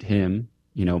to meet him,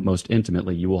 most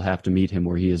intimately, you will have to meet him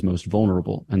where he is most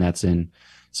vulnerable, and that's in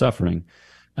suffering.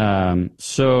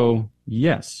 So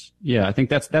yes, yeah, I think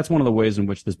that's one of the ways in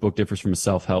which this book differs from a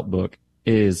self-help book.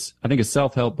 I think a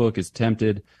self-help book is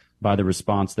tempted by the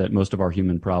response that most of our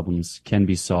human problems can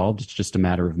be solved. It's just a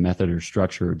matter of method or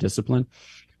structure or discipline.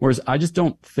 Whereas I just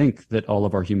don't think that all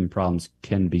of our human problems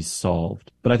can be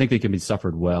solved, but I think they can be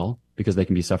suffered well because they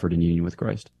can be suffered in union with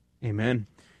Christ. Amen.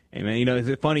 Amen. Is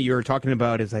it funny you were talking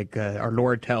about is like our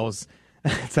Lord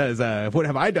says, what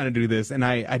have I done to do this? And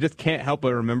I just can't help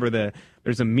but remember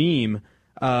there's a meme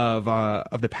of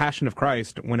the Passion of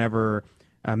Christ whenever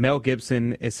Mel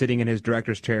Gibson is sitting in his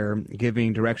director's chair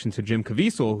giving direction to Jim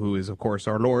Caviezel, who is, of course,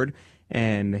 our Lord.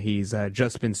 And he's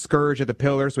just been scourged at the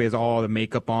pillar, so he has all the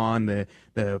makeup on,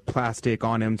 the plastic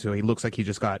on him, so he looks like he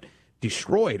just got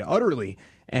destroyed utterly.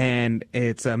 And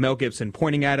it's Mel Gibson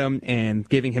pointing at him and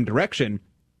giving him direction.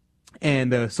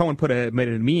 And someone made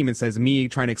a meme and says, me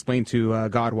trying to explain to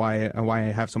God why I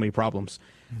have so many problems.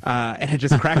 And it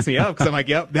just cracks me up because I'm like,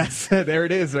 yep, there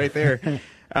it is right there.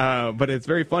 But it's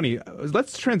very funny.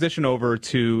 Let's transition over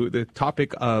to the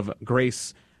topic of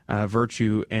grace,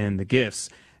 virtue, and the gifts,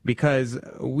 because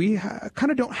we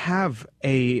kind of don't have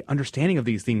a understanding of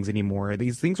these things anymore.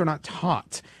 These things are not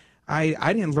taught.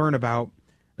 I didn't learn about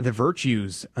the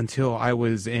virtues until I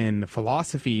was in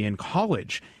philosophy in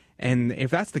college. And if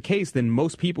that's the case, then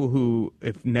most people who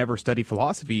have never studied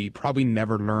philosophy probably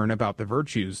never learn about the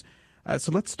virtues.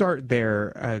 So let's start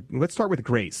there. Let's start with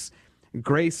grace.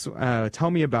 Grace,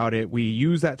 tell me about it. We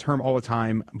use that term all the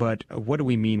time, but what do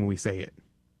we mean when we say it?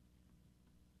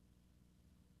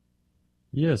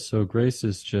 Yeah, so grace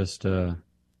is just a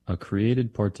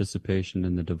created participation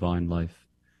in the divine life.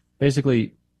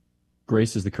 Basically,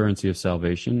 grace is the currency of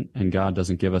salvation, and God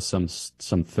doesn't give us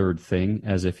some third thing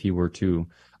as if he were to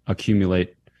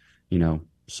accumulate,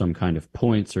 some kind of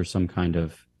points or some kind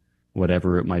of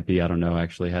whatever it might be. I don't know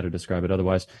actually how to describe it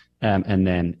otherwise. And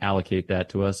then allocate that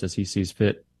to us as he sees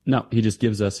fit. No, he just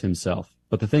gives us himself.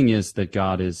 But the thing is that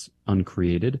God is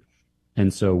uncreated.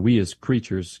 And so we as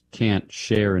creatures can't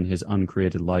share in his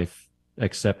uncreated life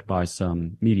except by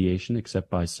some mediation, except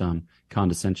by some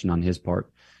condescension on his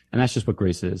part. And that's just what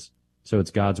grace is. So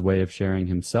it's God's way of sharing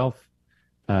himself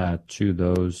to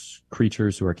those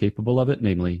creatures who are capable of it,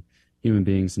 namely human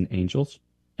beings and angels.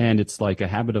 And it's like a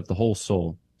habit of the whole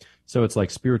soul. So it's like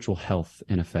spiritual health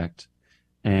in effect.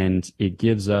 And it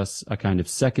gives us a kind of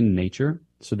second nature.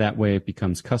 So that way it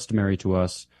becomes customary to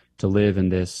us to live in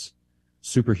this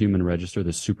superhuman register,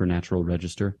 this supernatural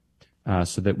register,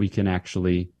 so that we can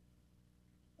actually,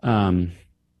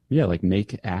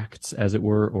 make acts, as it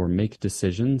were, or make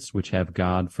decisions which have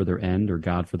God for their end, or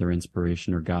God for their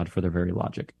inspiration, or God for their very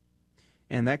logic.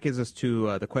 And that gives us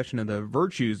to the question of the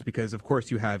virtues, because, of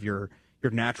course, you have your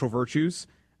natural virtues,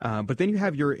 but then you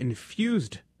have your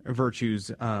infused virtues,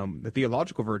 the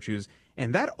theological virtues,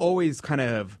 and that always kind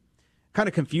of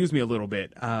confused me a little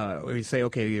bit. We say,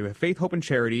 okay, you have faith, hope, and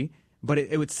charity, but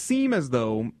it would seem as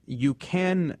though you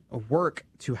can work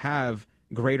to have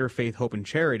greater faith, hope, and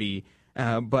charity,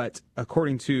 but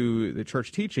according to the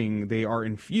church teaching, they are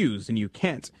infused, and you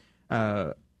can't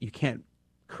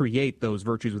create those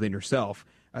virtues within yourself.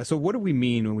 So what do we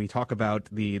mean when we talk about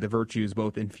the virtues,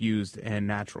 both infused and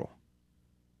natural?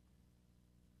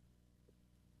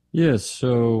 Yes,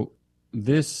 so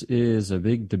this is a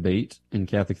big debate in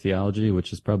Catholic theology,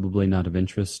 which is probably not of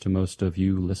interest to most of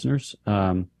you listeners.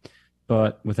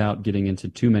 But without getting into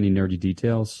too many nerdy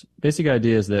details, basic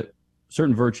idea is that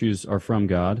certain virtues are from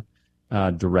God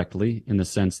directly, in the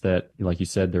sense that, like you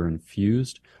said, they're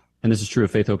infused. And this is true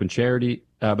of faith, hope, and charity,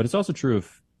 but it's also true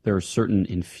of there are certain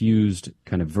infused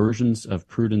kind of versions of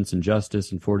prudence and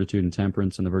justice and fortitude and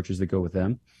temperance and the virtues that go with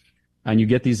them. And you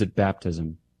get these at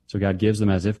baptism. So God gives them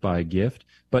as if by a gift,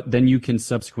 but then you can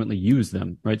subsequently use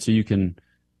them, right? So you can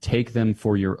take them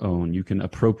for your own. You can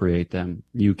appropriate them.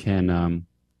 You can,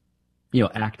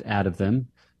 act out of them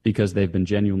because they've been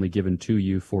genuinely given to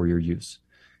you for your use.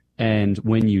 And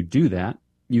when you do that,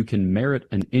 you can merit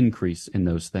an increase in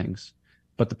those things.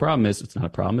 But the problem is, it's not a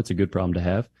problem. It's a good problem to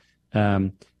have.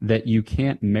 that you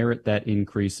can't merit that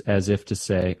increase as if to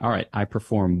say, all right, I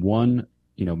perform one,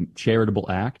 charitable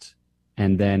act,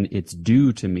 and then it's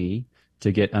due to me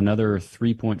to get another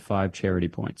 3.5 charity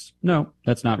points. No,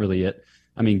 that's not really it.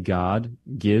 I mean, God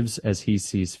gives as he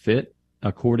sees fit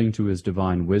according to his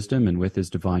divine wisdom and with his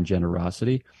divine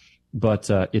generosity. But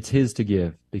it's his to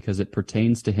give because it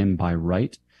pertains to him by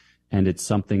right. And it's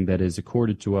something that is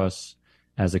accorded to us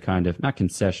as a kind of, not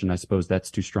concession, I suppose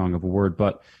that's too strong of a word,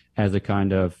 but as a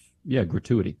kind of,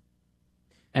 gratuity.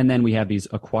 And then we have these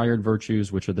acquired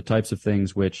virtues, which are the types of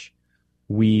things which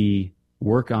we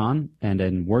work on, and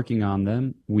in working on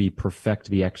them, we perfect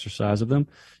the exercise of them.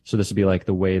 So this would be like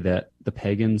the way that the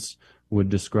pagans would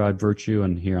describe virtue.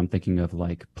 And here I'm thinking of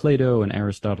like Plato and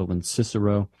Aristotle and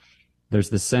Cicero. There's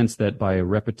the sense that by a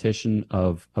repetition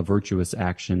of a virtuous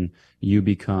action, you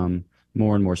become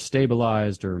more and more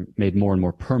stabilized or made more and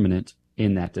more permanent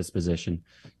in that disposition,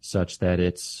 such that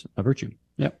it's a virtue.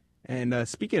 Yep. And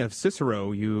speaking of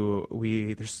Cicero,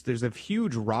 there's a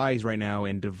huge rise right now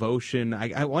in devotion.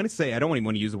 I want to say, I don't even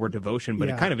want to use the word devotion, but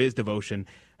it kind of is devotion.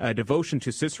 Devotion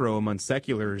to Cicero among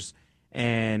seculars,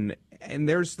 and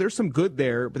there's some good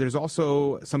there, but there's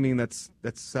also something that's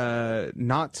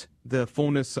not the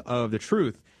fullness of the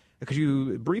truth. Could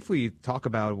you briefly talk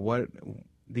about what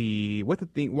the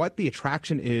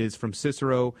attraction is from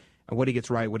Cicero and what he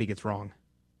gets right, what he gets wrong?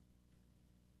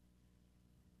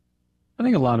 I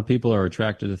think a lot of people are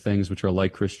attracted to things which are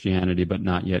like Christianity, but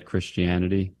not yet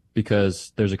Christianity,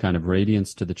 because there's a kind of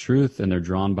radiance to the truth, and they're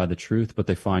drawn by the truth, but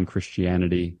they find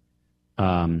Christianity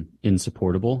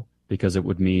insupportable, because it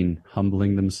would mean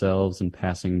humbling themselves and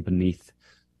passing beneath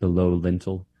the low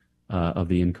lintel of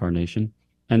the incarnation.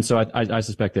 And so I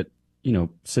suspect that,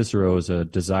 Cicero is a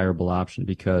desirable option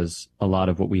because a lot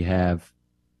of what we have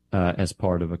as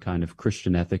part of a kind of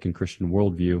Christian ethic and Christian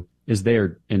worldview is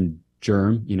there in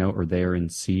germ, or there in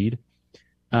seed.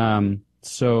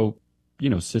 So,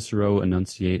 Cicero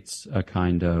enunciates a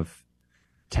kind of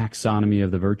taxonomy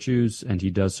of the virtues, and he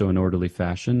does so in orderly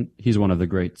fashion. He's one of the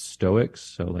great Stoics,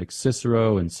 so like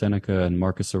Cicero and Seneca and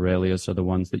Marcus Aurelius are the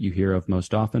ones that you hear of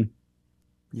most often.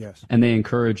 Yes. And they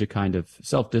encourage a kind of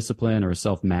self-discipline or a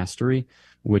self-mastery,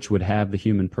 which would have the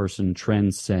human person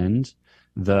transcend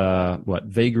the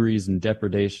vagaries and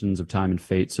depredations of time and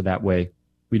fate, so that way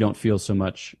we don't feel so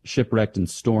much shipwrecked and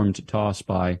stormed, tossed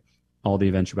by all the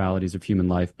eventualities of human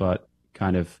life, but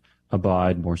kind of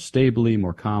abide more stably,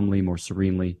 more calmly, more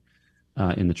serenely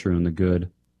in the true and the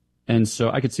good. And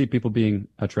so I could see people being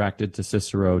attracted to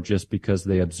Cicero just because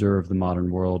they observe the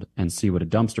modern world and see what a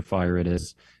dumpster fire it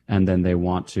is, and then they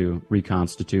want to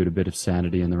reconstitute a bit of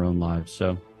sanity in their own lives.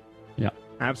 So, yeah.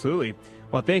 Absolutely.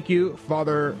 Well, thank you,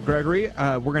 Father Gregory.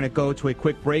 We're going to go to a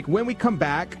quick break. When we come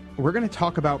back, we're going to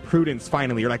talk about prudence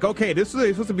finally. You're like, okay, this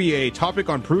is supposed to be a topic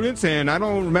on prudence, and I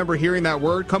don't remember hearing that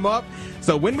word come up.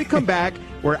 So when we come back,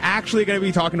 we're actually going to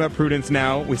be talking about prudence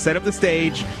now. We set up the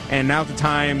stage, and now's the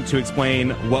time to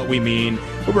explain what we mean.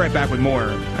 We'll be right back with more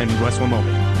in just one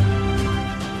moment.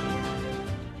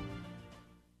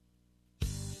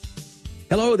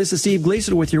 Hello, this is Steve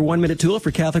Gleason with your 1-minute tool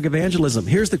for Catholic evangelism.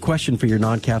 Here's the question for your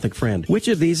non-Catholic friend. Which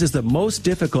of these is the most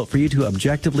difficult for you to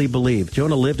objectively believe?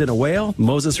 Jonah lived in a whale?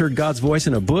 Moses heard God's voice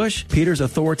in a bush? Peter's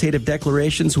authoritative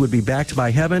declarations would be backed by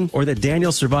heaven? Or that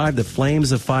Daniel survived the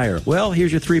flames of fire? Well,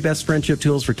 here's your 3 best friendship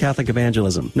tools for Catholic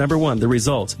evangelism. Number 1, the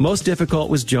results. Most difficult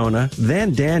was Jonah,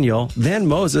 then Daniel, then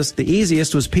Moses. The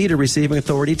easiest was Peter receiving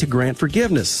authority to grant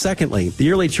forgiveness. Secondly,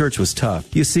 the early church was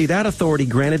tough. You see, that authority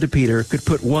granted to Peter could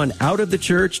put one out of the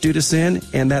church due to sin,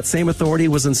 and that same authority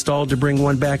was installed to bring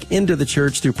one back into the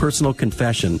church through personal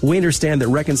confession. We understand that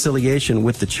reconciliation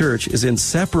with the church is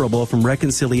inseparable from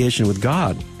reconciliation with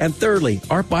God. And thirdly,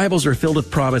 our Bibles are filled with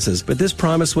promises, but this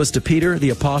promise was to Peter, the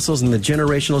apostles, and the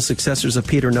generational successors of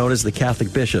Peter known as the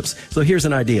Catholic bishops. So here's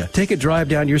an idea. Take a drive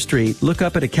down your street, look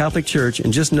up at a Catholic church,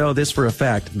 and just know this for a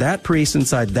fact. That priest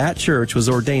inside that church was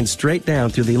ordained straight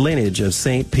down through the lineage of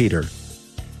St. Peter.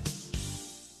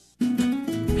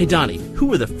 Hey, Donnie, who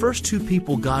were the first 2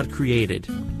 people God created?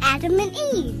 Adam and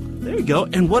Eve. There you go.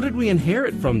 And what did we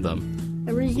inherit from them?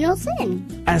 Original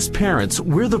sin. As parents,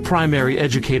 we're the primary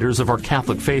educators of our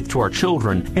Catholic faith to our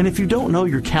children. And if you don't know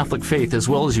your Catholic faith as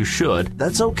well as you should,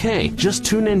 that's okay. Just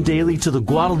tune in daily to the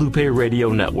Guadalupe Radio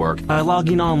Network by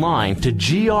logging online to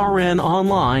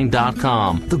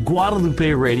grnonline.com. The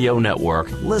Guadalupe Radio Network.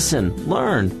 Listen,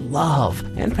 learn, love,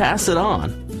 and pass it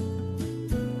on.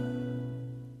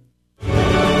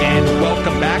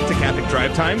 Welcome back to Catholic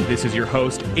Drive Time. This is your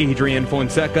host, Adrian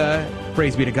Fonseca.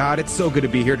 Praise be to God. It's so good to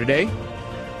be here today.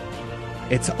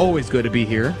 It's always good to be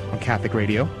here on Catholic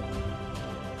Radio.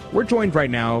 We're joined right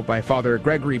now by Father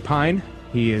Gregory Pine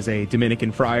He is a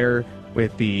Dominican friar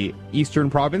with the Eastern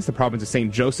Province, the province of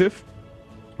St. Joseph.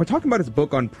 We're talking about his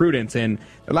book on Prudence, and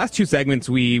the last two segments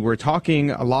we were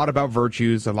talking a lot about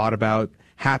virtues, a lot about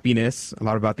happiness, a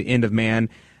lot about the end of man,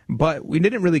 but we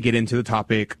didn't really get into the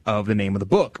topic of the name of the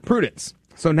book, Prudence.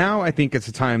 So now I think it's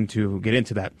the time to get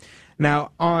into that.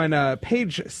 Now, on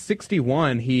page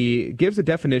 61, he gives a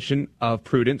definition of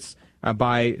prudence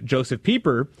by Joseph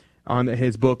Pieper on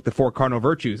his book, The Four Cardinal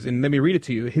Virtues. And let me read it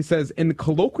to you. He says, in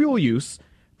colloquial use,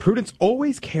 prudence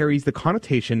always carries the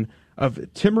connotation of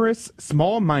timorous,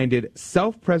 small-minded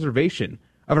self-preservation,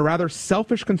 of a rather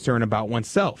selfish concern about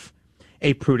oneself.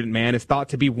 A prudent man is thought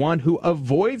to be one who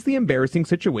avoids the embarrassing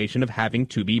situation of having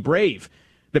to be brave.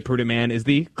 The prudent man is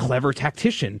the clever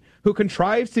tactician who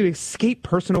contrives to escape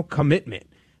personal commitment.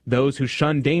 Those who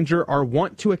shun danger are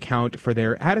wont to account for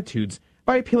their attitudes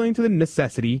by appealing to the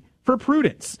necessity for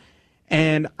prudence.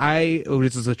 And I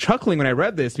was a chuckling when I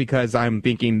read this because I'm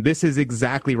thinking this is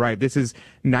exactly right. This is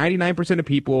 99% of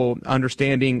people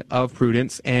understanding of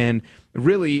prudence. And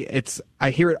really,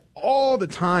 I hear it all the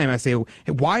time. I say,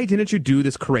 why didn't you do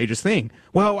this courageous thing?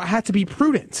 Well, I had to be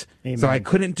prudent. Amen. So I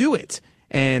couldn't do it.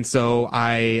 And so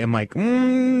I am like, I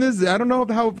don't know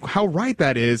how right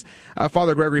that is.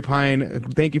 Father Gregory Pine,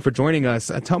 thank you for joining us.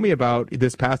 Tell me about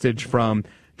this passage from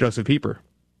Joseph Pieper.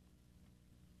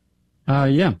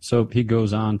 So he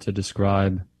goes on to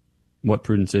describe what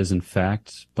prudence is, in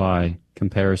fact, by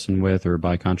comparison with or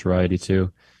by contrariety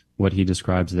to what he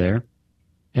describes there.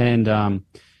 And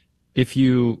if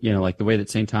like the way that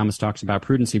St. Thomas talks about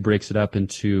prudence, he breaks it up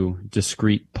into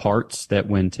discrete parts that,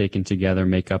 when taken together,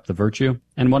 make up the virtue.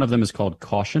 And one of them is called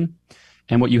caution.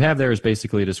 And what you have there is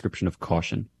basically a description of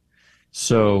caution.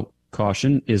 So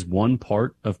caution is one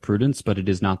part of prudence, but it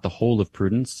is not the whole of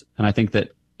prudence. And I think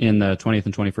that in the 20th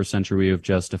and 21st century, we have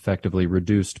just effectively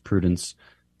reduced prudence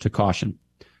to caution.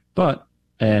 But,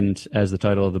 and as the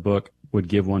title of the book would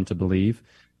give one to believe,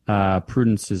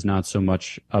 prudence is not so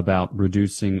much about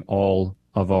reducing all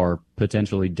of our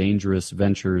potentially dangerous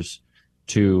ventures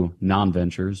to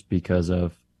non-ventures because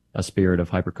of a spirit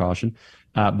of hypercaution,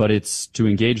 but it's to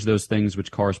engage those things which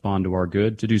correspond to our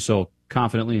good, to do so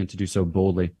confidently and to do so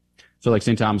boldly. So like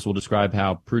St. Thomas will describe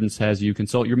how prudence has you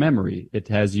consult your memory. It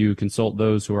has you consult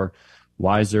those who are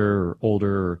wiser or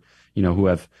older or, who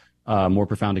have more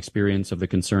profound experience of the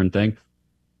concerned thing.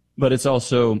 But it's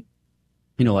also,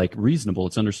 like reasonable.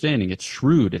 It's understanding. It's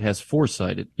shrewd. It has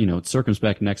foresight. It's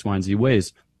circumspect in X, Y, and Z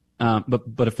ways.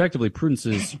 But effectively, prudence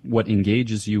is what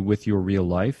engages you with your real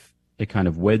life. It kind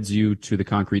of weds you to the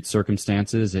concrete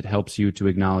circumstances. It helps you to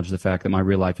acknowledge the fact that my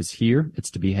real life is here. It's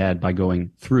to be had by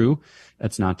going through.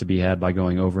 It's not to be had by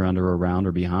going over, under, around,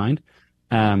 or behind.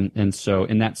 And so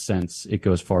in that sense, it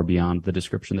goes far beyond the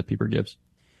description that Pieper gives.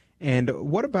 And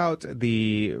what about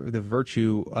the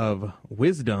virtue of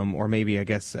wisdom, or maybe I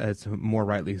guess as more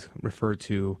rightly referred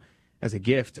to as a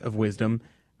gift of wisdom?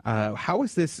 How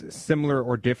is this similar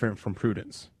or different from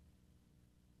prudence?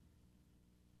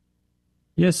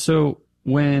 Yes, so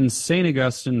when St.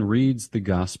 Augustine reads the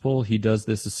Gospel, he does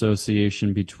this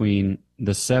association between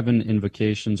the 7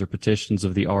 invocations or petitions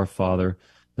of the Our Father,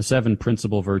 the 7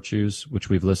 principal virtues, which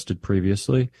we've listed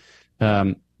previously,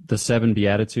 the 7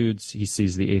 Beatitudes. He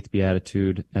sees the 8th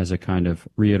Beatitude as a kind of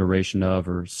reiteration of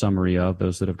or summary of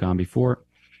those that have gone before.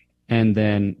 And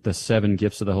then the 7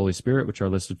 gifts of the Holy Spirit, which are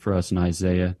listed for us in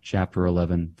Isaiah chapter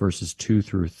 11, verses 2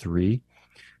 through 3.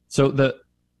 So the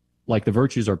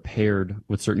virtues are paired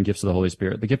with certain gifts of the Holy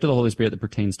Spirit. The gift of the Holy Spirit that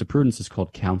pertains to prudence is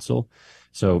called counsel.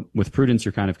 So with prudence,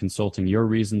 you're kind of consulting your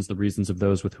reasons, the reasons of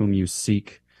those with whom you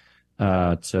seek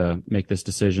to make this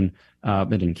decision.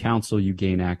 But in counsel, you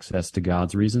gain access to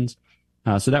God's reasons.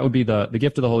 So that would be the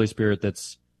gift of the Holy Spirit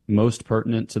that's most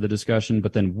pertinent to the discussion.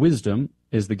 But then wisdom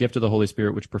is the gift of the Holy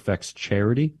Spirit which perfects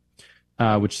charity,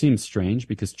 which seems strange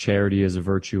because charity is a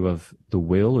virtue of the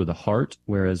will or the heart,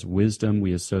 whereas wisdom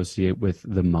we associate with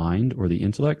the mind or the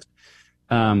intellect.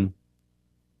 And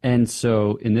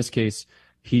so in this case,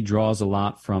 he draws a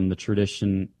lot from the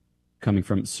tradition coming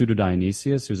from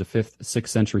Pseudo-Dionysius, who's a 5th, 6th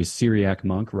century Syriac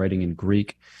monk writing in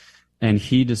Greek. And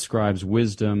he describes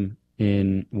wisdom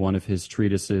in one of his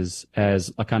treatises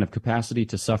as a kind of capacity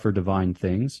to suffer divine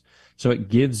things. So it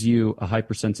gives you a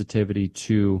hypersensitivity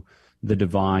to the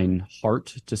divine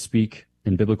heart, to speak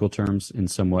in biblical terms, in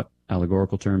somewhat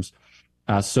allegorical terms.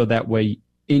 So that way,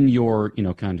 in your,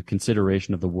 kind of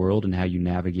consideration of the world and how you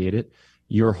navigate it,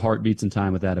 your heart beats in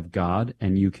time with that of God,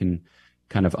 and you can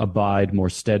kind of abide more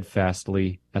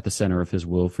steadfastly at the center of his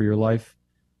will for your life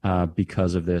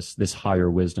because of this higher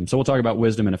wisdom. So we'll talk about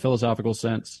wisdom in a philosophical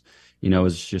sense,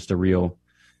 as just a real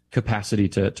capacity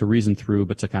to reason through,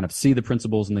 but to kind of see the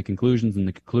principles and the conclusions and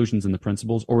the conclusions and the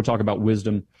principles. Or we'll talk about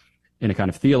wisdom in a kind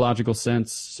of theological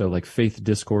sense. So like faith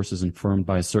discourse is informed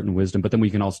by a certain wisdom, but then we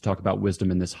can also talk about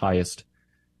wisdom in this highest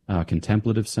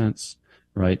contemplative sense,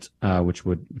 right? Which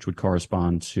would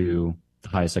correspond to the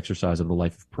highest exercise of the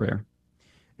life of prayer.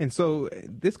 And so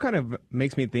this kind of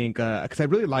makes me think, because I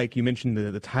really like, you mentioned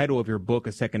the title of your book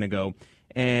a second ago.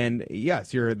 And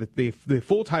yes, the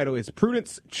full title is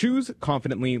Prudence, Choose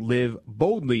Confidently, Live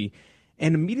Boldly.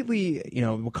 And immediately,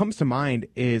 what comes to mind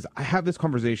is I have this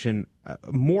conversation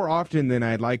more often than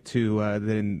I'd like to,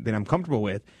 than I'm comfortable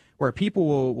with, where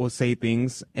people will say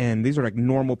things, and these are like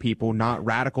normal people, not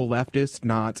radical leftists,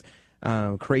 not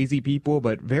crazy people,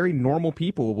 but very normal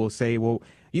people will say, well,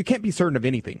 you can't be certain of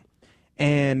anything.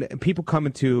 And people come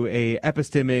into a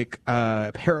epistemic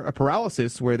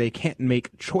paralysis where they can't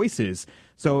make choices.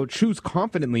 So choose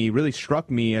confidently really struck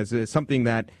me as something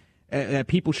that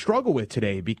people struggle with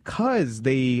today, because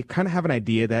they kind of have an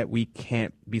idea that we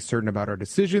can't be certain about our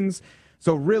decisions.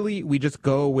 So really, we just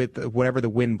go with whatever the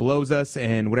wind blows us,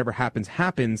 and whatever happens,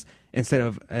 happens, instead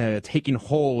of taking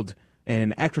hold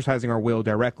and exercising our will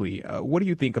directly. What do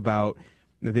you think about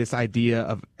this idea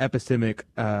of epistemic,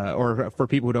 or for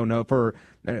people who don't know, for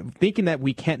thinking that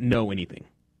we can't know anything?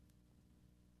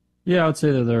 Yeah, I would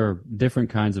say that there are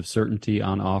different kinds of certainty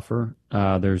on offer.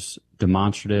 There's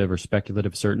demonstrative or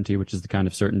speculative certainty, which is the kind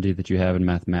of certainty that you have in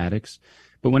mathematics.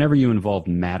 But whenever you involve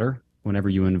matter, whenever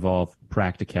you involve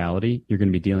practicality, you're going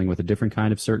to be dealing with a different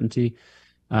kind of certainty,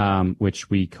 which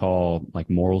we call like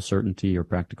moral certainty or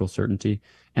practical certainty.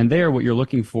 And there, what you're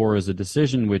looking for is a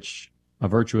decision which a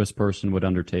virtuous person would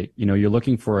undertake. You're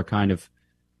looking for a kind of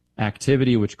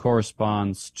activity which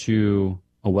corresponds to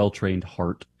a well-trained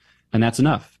heart. And that's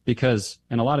enough, because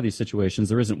in a lot of these situations,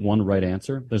 there isn't one right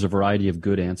answer. There's a variety of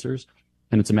good answers,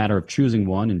 and it's a matter of choosing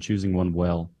one and choosing one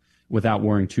well, without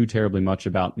worrying too terribly much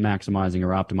about maximizing or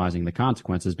optimizing the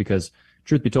consequences, because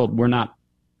truth be told, we're not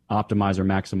optimizer,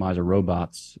 maximizer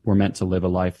robots. We're meant to live a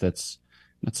life that's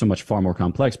not so much far more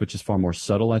complex, but just far more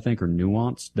subtle, I think, or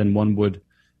nuanced than one would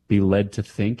be led to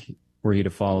think were he to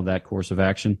follow that course of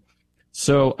action.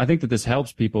 So I think that this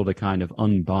helps people to kind of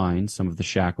unbind some of the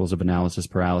shackles of analysis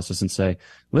paralysis and say,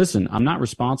 listen, I'm not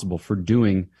responsible for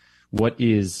doing what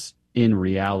is in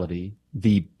reality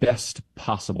the best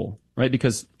possible, right?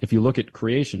 Because if you look at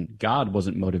creation, God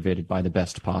wasn't motivated by the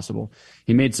best possible.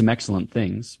 He made some excellent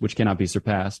things which cannot be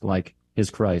surpassed, like his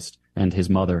Christ and his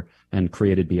mother and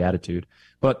created beatitude.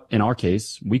 But in our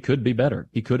case, we could be better.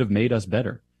 He could have made us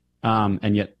better.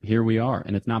 And yet here we are.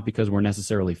 And it's not because we're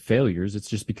necessarily failures. It's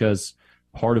just because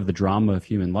part of the drama of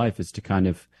human life is to kind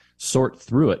of sort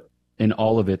through it in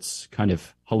all of its kind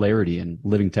of hilarity and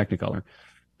living technicolor.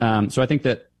 So I think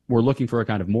that we're looking for a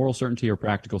kind of moral certainty or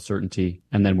practical certainty,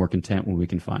 and then we're content when we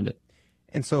can find it.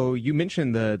 And so you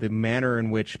mentioned the manner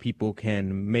in which people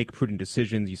can make prudent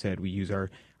decisions. You said we use our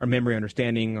memory,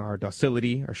 understanding, our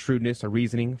docility, our shrewdness, our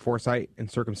reasoning, foresight, and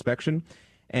circumspection.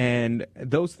 And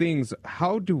those things,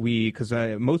 how do we, because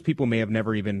most people may have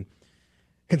never even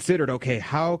considered, okay,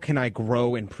 how can I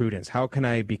grow in prudence? How can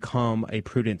I become a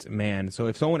prudent man? So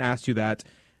if someone asked you that,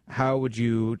 how would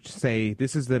you say,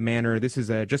 this is the manner, this is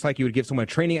just like you would give someone a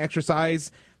training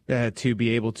exercise to be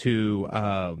able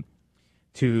to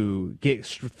get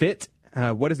fit?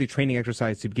 What is the training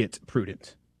exercise to get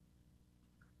prudent?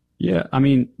 Yeah, I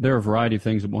mean, there are a variety of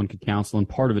things that one could counsel, and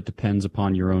part of it depends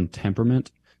upon your own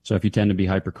temperament. So if you tend to be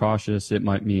hyper cautious, it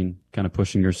might mean kind of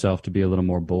pushing yourself to be a little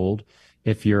more bold.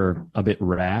 If you're a bit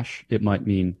rash, it might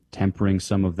mean tempering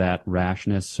some of that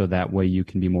rashness so that way you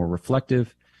can be more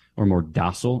reflective or more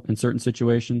docile in certain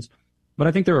situations. But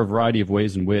I think there are a variety of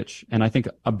ways in which, and I think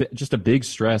just a big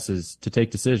stress is to take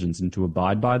decisions and to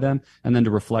abide by them and then to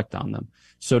reflect on them.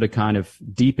 So to kind of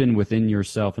deepen within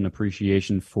yourself an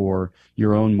appreciation for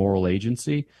your own moral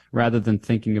agency rather than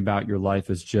thinking about your life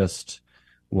as just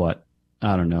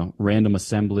random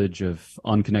assemblage of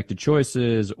unconnected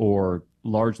choices or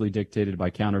largely dictated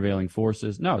by countervailing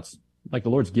forces. No, it's like the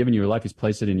Lord's given you your life. He's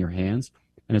placed it in your hands,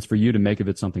 and it's for you to make of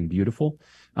it something beautiful.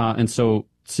 And so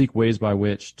seek ways by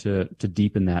which to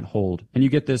deepen that hold. And you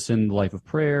get this in the life of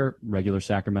prayer, regular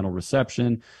sacramental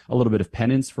reception, a little bit of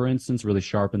penance, for instance, really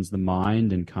sharpens the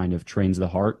mind and kind of trains the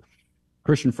heart.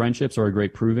 Christian friendships are a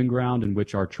great proving ground in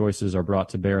which our choices are brought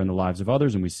to bear in the lives of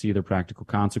others, and we see their practical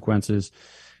consequences.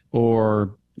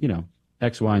 Or,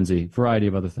 X, Y, and Z, variety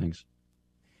of other things.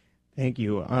 Thank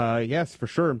you. Yes, for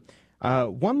sure.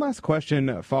 One last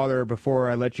question, Father, before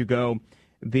I let you go.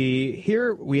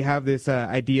 Here we have this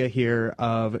idea here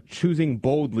of choosing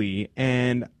boldly,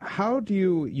 and how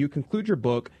do you conclude your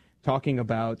book talking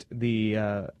about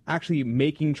the actually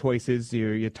making choices.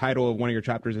 Your title of one of your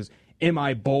chapters is "Am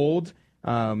I Bold?"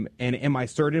 And "Am I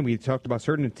Certain?" We talked about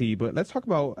certainty, but let's talk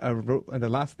about the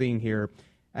last thing here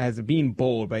as being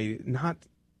bold by not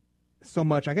so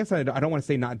much. I guess I don't want to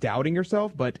say not doubting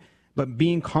yourself, but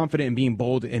being confident and being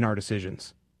bold in our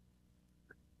decisions.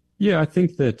 Yeah, I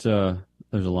think that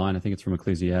there's a line, I think it's from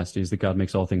Ecclesiastes, that God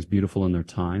makes all things beautiful in their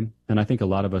time. And I think a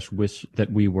lot of us wish that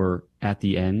we were at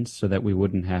the end so that we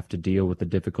wouldn't have to deal with the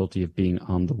difficulty of being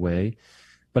on the way.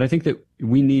 But I think that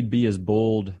we need be as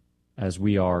bold as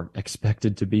we are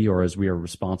expected to be, or as we are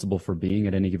responsible for being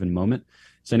at any given moment.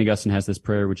 St. Augustine has this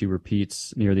prayer which he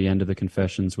repeats near the end of the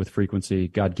Confessions with frequency: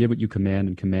 God, give what you command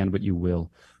and command what you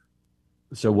will.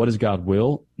 So what does God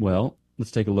will? Well,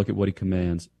 let's take a look at what he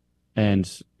commands. And,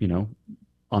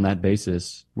 on that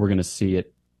basis, we're going to see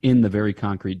it in the very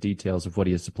concrete details of what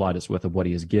he has supplied us with, of what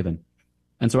he has given.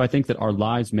 And so I think that our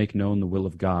lives make known the will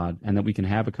of God, and that we can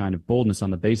have a kind of boldness on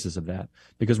the basis of that,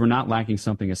 because we're not lacking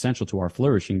something essential to our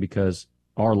flourishing, because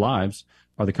our lives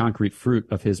are the concrete fruit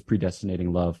of his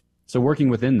predestinating love. So working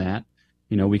within that,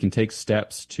 we can take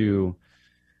steps to,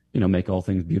 make all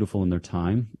things beautiful in their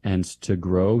time, and to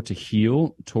grow, to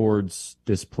heal towards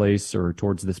this place, or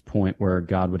towards this point where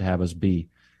God would have us be,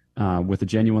 with a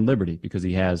genuine liberty, because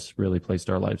he has really placed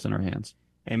our lives in our hands.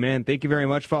 Amen. Thank you very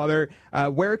much, Father.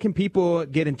 Where can people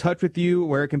get in touch with you?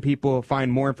 Where can people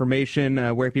find more information?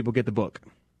 Where can people get the book?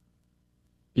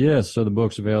 Yes, so the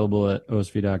book's available at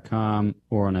osv.com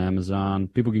or on Amazon.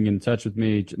 People can get in touch with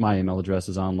me. My email address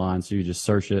is online, so you just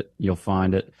search it. You'll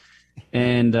find it.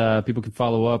 And people can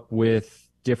follow up with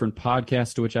different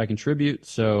podcasts to which I contribute.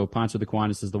 So Pints with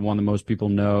Aquinas is the one that most people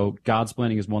know.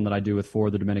 Godsplaining is one that I do with 4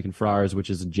 of the Dominican Friars, which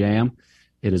is a jam.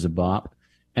 It is a bop.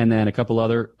 And then a couple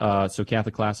other, so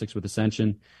Catholic Classics with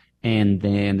Ascension. And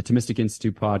then the Thomistic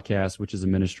Institute podcast, which is a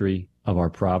ministry of our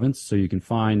province. So you can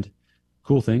find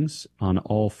cool things on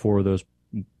all 4 of those,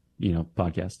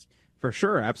 podcasts. For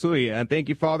sure. Absolutely. And thank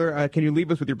you, Father. Can you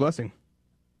leave us with your blessing?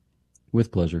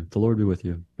 With pleasure. The Lord be with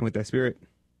you. And with thy spirit.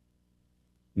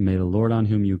 May the Lord, on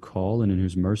whom you call and in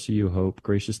whose mercy you hope,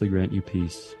 graciously grant you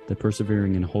peace, that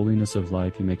persevering in holiness of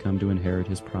life you may come to inherit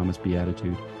his promised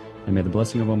beatitude. And may the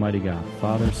blessing of Almighty God,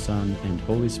 Father, Son, and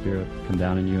Holy Spirit come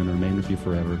down on you and remain with you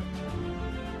forever.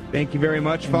 Thank you very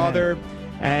much, Amen. Father.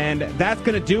 And that's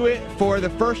going to do it for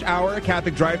the first hour of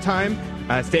Catholic Drive Time.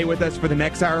 Stay with us for the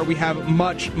next hour. We have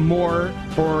much more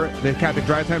for the Catholic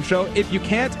Drive Time show. If you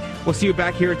can't, we'll see you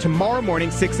back here tomorrow morning,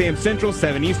 6 a.m. Central,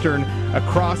 7 Eastern,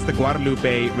 across the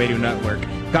Guadalupe Radio Network.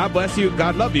 God bless you,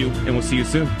 God love you, and we'll see you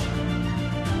soon.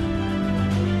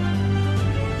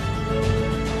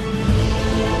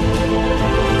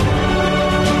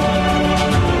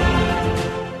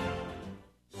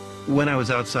 When I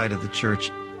was outside of the church,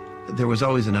 there was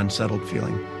always an unsettled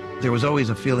feeling. There was always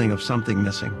a feeling of something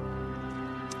missing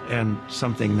and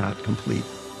something not complete.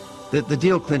 The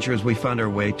deal clincher is we found our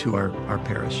way to our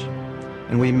parish,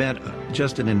 and we met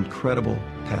just an incredible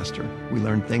pastor. We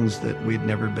learned things that we'd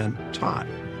never been taught.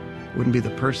 Wouldn't be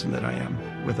the person that I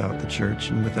am without the church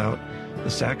and without the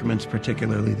sacraments,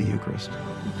 particularly the Eucharist.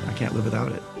 I can't live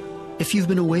without it. If you've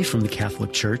been away from the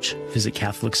Catholic Church, visit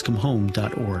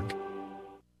CatholicsComeHome.org.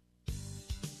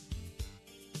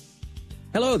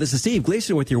 Hello, this is Steve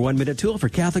Gleason with your 1-minute tool for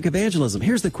Catholic evangelism.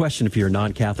 Here's the question for your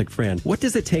non-Catholic friend. What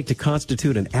does it take to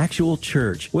constitute an actual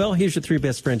church? Well, here's your 3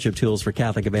 best friendship tools for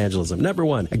Catholic evangelism. Number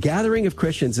 1, a gathering of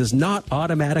Christians is not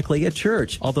automatically a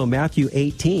church. Although Matthew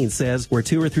 18 says, where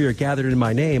 2 or 3 are gathered in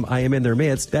my name, I am in their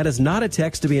midst, that is not a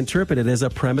text to be interpreted as a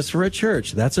premise for a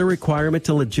church. That's a requirement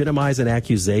to legitimize an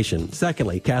accusation.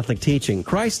 Secondly, Catholic teaching.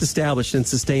 Christ established and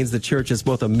sustains the church as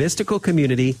both a mystical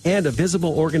community and a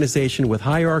visible organization with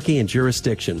hierarchy and jurisdiction.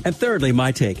 And thirdly,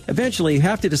 my take. Eventually, you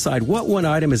have to decide what one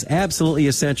item is absolutely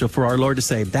essential for our Lord to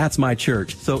say, that's my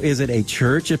church. So is it a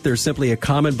church if there's simply a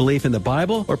common belief in the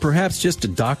Bible? Or perhaps just a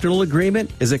doctrinal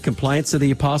agreement? Is it compliance to the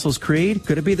Apostles' Creed?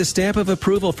 Could it be the stamp of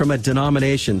approval from a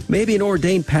denomination? Maybe an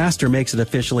ordained pastor makes it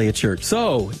officially a church.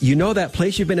 So, you know that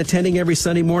place you've been attending every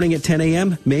Sunday morning at 10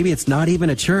 a.m.? Maybe it's not even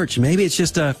a church. Maybe it's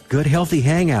just a good, healthy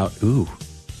hangout. Ooh.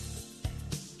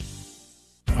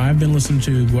 I've been listening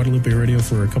to Guadalupe Radio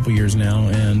for a couple years now,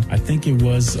 and I think it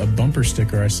was a bumper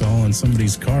sticker I saw in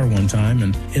somebody's car one time,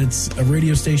 and it's a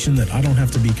radio station that I don't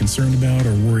have to be concerned about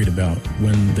or worried about.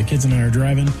 When the kids and I are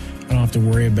driving, I don't have to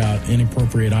worry about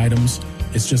inappropriate items.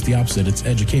 It's just the opposite. It's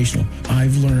educational.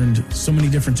 I've learned so many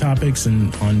different topics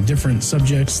and on different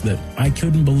subjects that I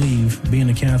couldn't believe being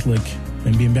a Catholic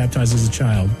and being baptized as a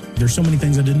child. There's so many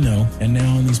things I didn't know, and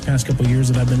now in these past couple of years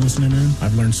that I've been listening in,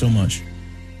 I've learned so much.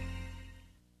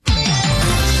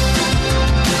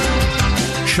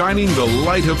 shining the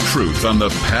light of truth on the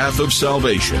path of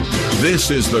salvation. This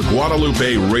is the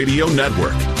Guadalupe Radio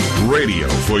Network, radio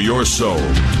for your soul.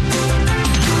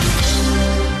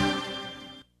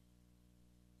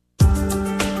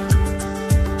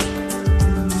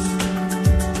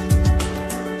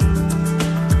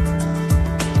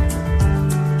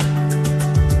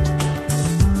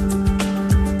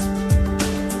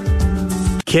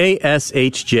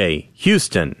 KSHJ,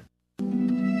 Houston.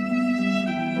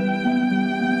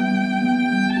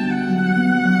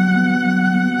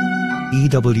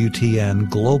 EWTN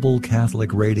Global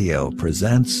Catholic Radio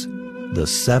presents The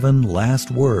 7 Last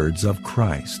Words of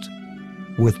Christ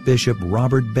with Bishop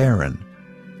Robert Barron,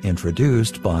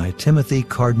 introduced by Timothy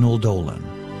Cardinal Dolan.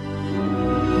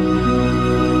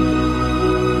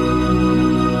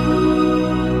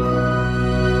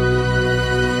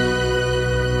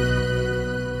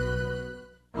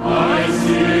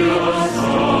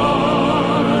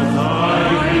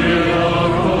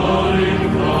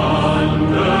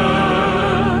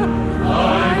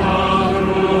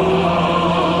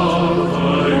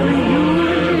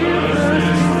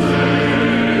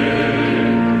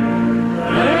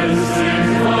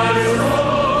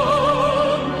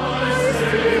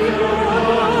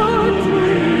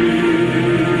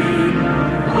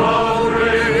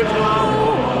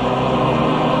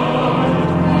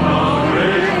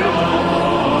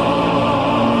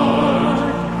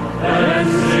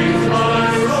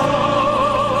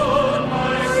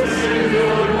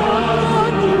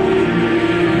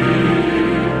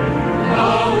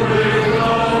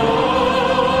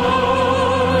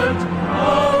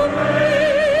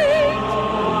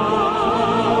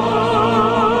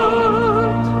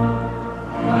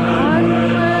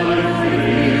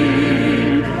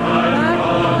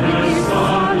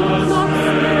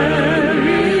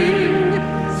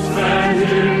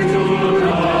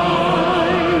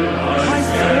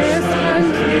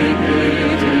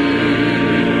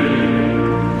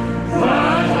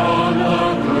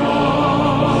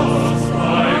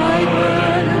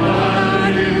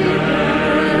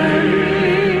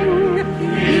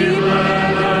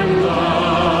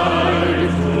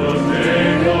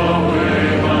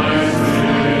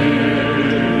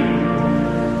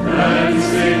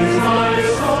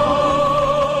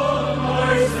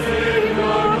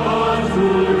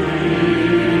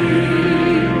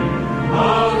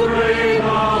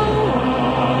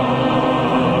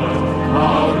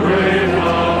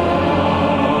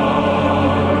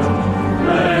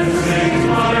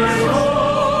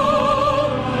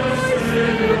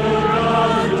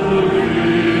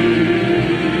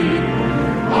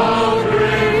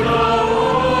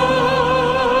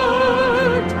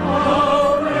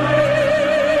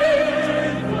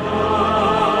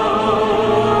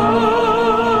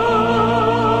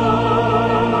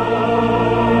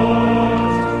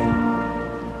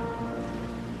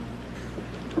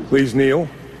 Please kneel.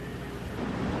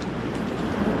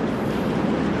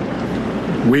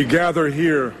 We gather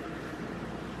here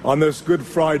on this Good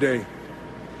Friday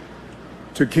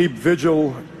to keep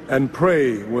vigil and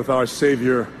pray with our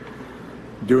Savior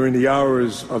during the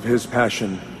hours of His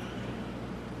Passion.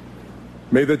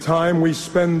 May the time we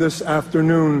spend this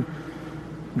afternoon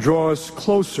draw us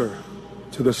closer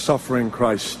to the suffering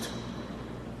Christ.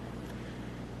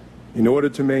 In order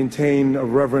to maintain a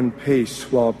reverent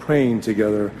pace while praying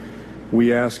together,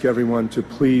 we ask everyone to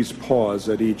please pause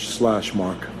at each slash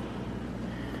mark.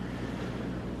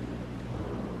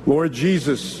 Lord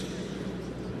Jesus,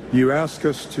 you ask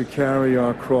us to carry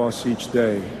our cross each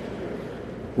day.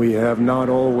 We have not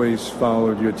always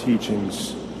followed your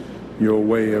teachings, your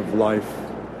way of life,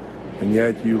 and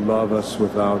yet you love us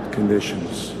without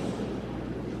conditions.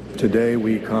 Today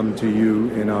we come to you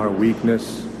in our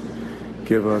weakness.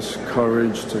 Give us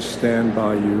courage to stand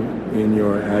by you in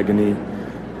your agony,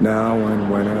 now and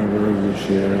whenever you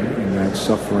share in that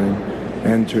suffering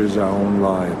enters our own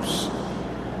lives.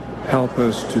 Help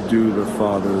us to do the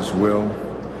Father's will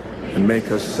and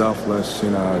make us selfless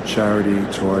in our charity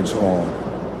towards all.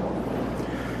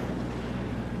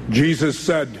 Jesus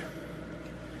said,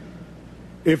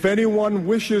 "If anyone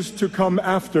wishes to come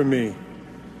after me,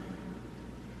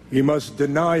 he must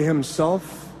deny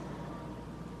himself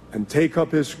and take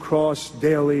up his cross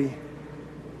daily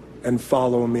and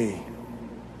follow me."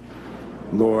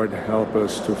 Lord, help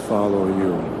us to follow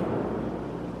you.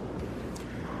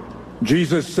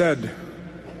 Jesus said,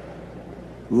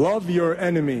 "Love your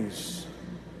enemies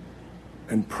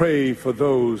and pray for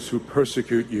those who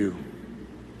persecute you."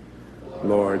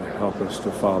 Lord, help us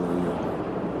to follow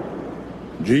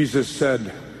you. Jesus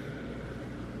said,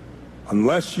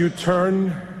 "Unless you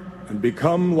turn and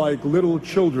become like little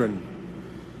children,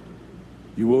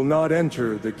 you will not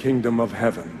enter the kingdom of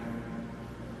heaven.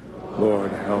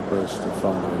 Lord, help us to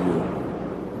follow you.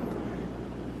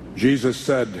 Jesus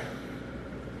said,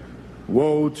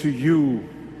 woe to you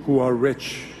who are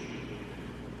rich,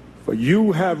 for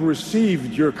you have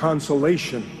received your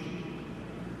consolation.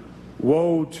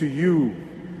 Woe to you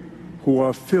who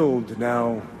are filled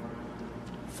now,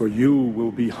 for you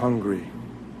will be hungry.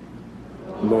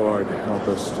 Lord, help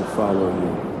us to follow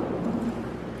you.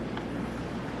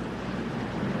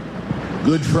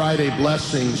 Good Friday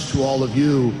blessings to all of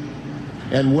you,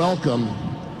 and welcome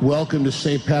to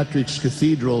St. Patrick's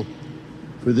Cathedral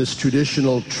for this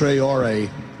traditional Tre Ore,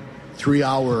 3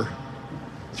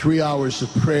 hours of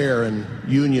prayer and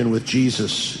union with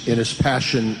Jesus in his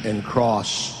passion and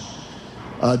cross.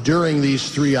 During these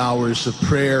 3 hours of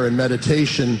prayer and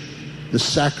meditation, the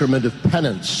sacrament of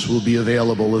penance will be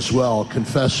available as well.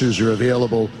 Confessors are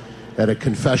available at a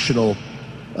confessional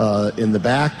in the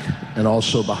back, and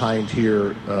also behind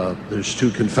here there's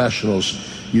 2 confessionals.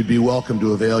 You'd be welcome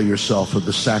to avail yourself of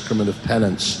the sacrament of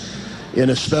penance. In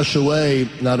a special way,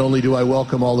 not only do I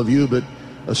welcome all of you, but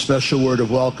a special word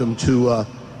of welcome to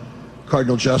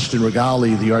Cardinal Justin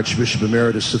Regali, the Archbishop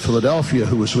Emeritus of Philadelphia,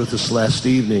 who was with us last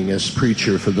evening as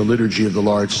preacher for the Liturgy of the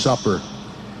Lord's Supper.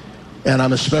 And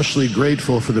I'm especially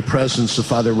grateful for the presence of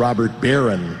Father Robert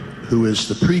Barron, who is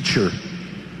the preacher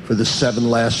for the 7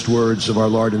 last words of our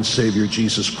Lord and Savior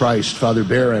Jesus Christ. Father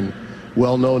Barron,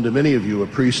 well known to many of you, a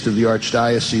priest of the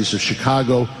Archdiocese of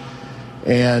Chicago,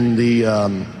 and the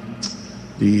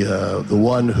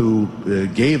one who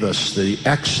gave us the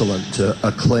excellent,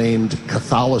 acclaimed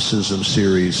Catholicism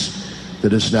series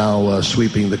that is now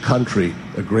sweeping the country,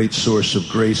 a great source of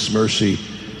grace, mercy,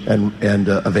 and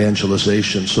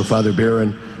evangelization. So, Father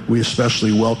Barron, we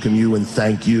especially welcome you and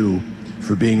thank you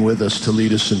for being with us to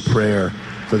lead us in prayer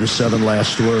for the 7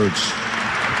 last words.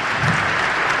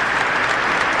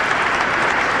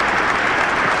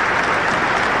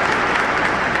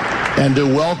 And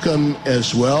to welcome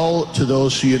as well to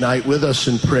those who unite with us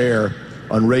in prayer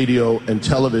on radio and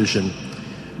television.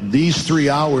 These 3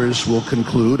 hours will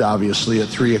conclude, obviously, at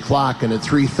 3 o'clock, and at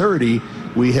 3:30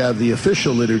 we have the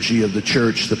official liturgy of the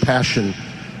Church, the Passion,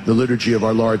 the Liturgy of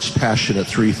our Lord's Passion at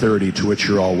 3:30, to which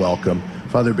you're all welcome.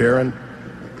 Father Barron.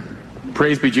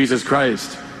 Praise be Jesus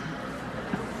Christ.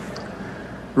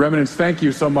 Your Eminence, thank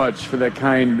you so much for that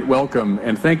kind welcome,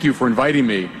 and thank you for inviting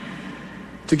me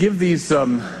to give these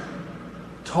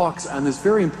talks on this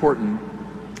very important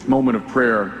moment of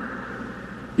prayer.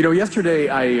 You know, yesterday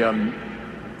I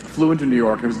flew into New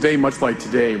York, and it was a day much like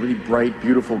today, really bright,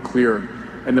 beautiful, clear,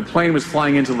 and the plane was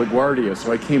flying into LaGuardia,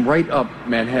 so I came right up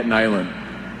Manhattan Island,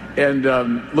 and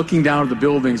looking down at the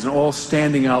buildings and all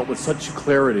standing out with such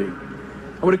clarity.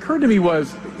 And what occurred to me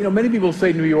was, you know, many people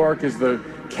say New York is the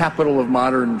capital of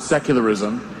modern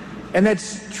secularism, and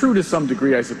that's true to some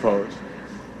degree, I suppose.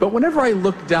 But whenever I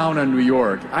look down on New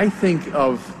York, I think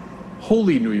of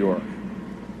holy New York.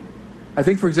 I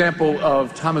think, for example,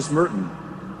 of Thomas Merton,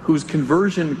 whose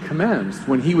conversion commenced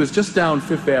when he was just down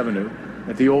Fifth Avenue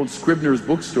at the old Scribner's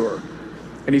bookstore,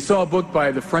 and he saw a book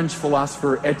by the French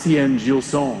philosopher Étienne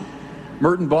Gilson.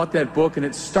 Merton bought that book, and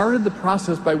it started the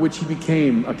process by which he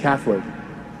became a Catholic.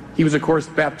 He was, of course,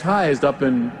 baptized up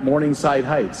in Morningside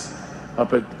Heights,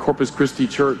 up at Corpus Christi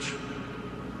Church.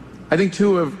 I think,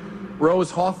 too, of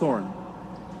Rose Hawthorne,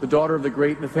 the daughter of the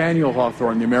great Nathaniel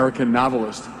Hawthorne, the American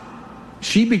novelist.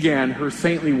 She began her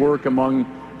saintly work among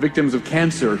victims of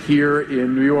cancer here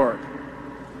in New York.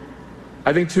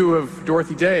 I think, too, of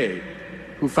Dorothy Day,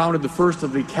 who founded the first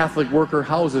of the Catholic worker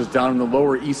houses down on the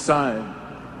Lower East Side.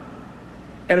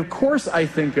 And, of course, I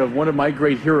think of one of my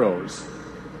great heroes.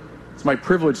 It's my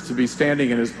privilege to be standing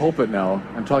in his pulpit now.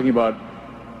 I'm talking about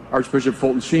Archbishop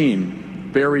Fulton Sheen,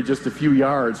 buried just a few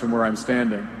yards from where I'm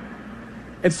standing.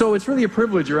 And so it's really a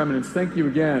privilege, Your Eminence. Thank you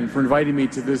again for inviting me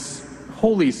to this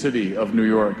holy city of New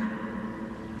York.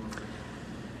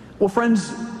 Well,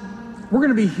 friends, we're going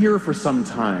to be here for some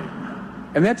time.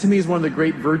 And that, to me, is one of the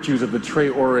great virtues of the Tre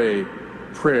Ore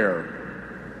prayer.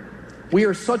 We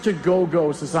are such a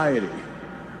go-go society.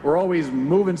 We're always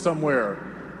moving somewhere,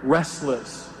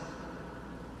 restless,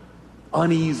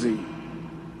 uneasy.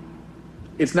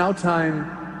 It's now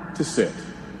time to sit.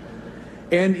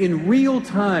 And in real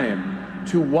time,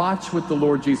 to watch with the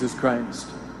Lord Jesus Christ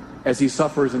as he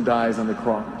suffers and dies on the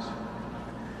cross.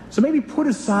 So maybe put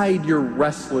aside your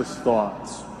restless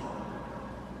thoughts.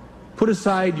 Put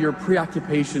aside your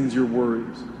preoccupations, your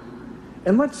worries.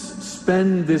 And let's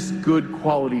spend this good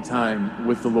quality time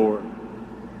with the Lord.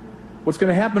 What's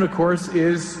going to happen, of course,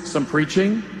 is some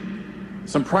preaching,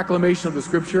 some proclamation of the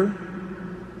Scripture,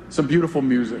 some beautiful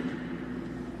music.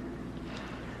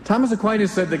 Thomas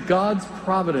Aquinas said that God's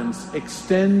providence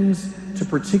extends to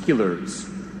particulars.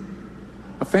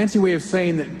 A fancy way of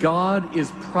saying that God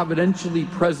is providentially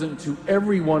present to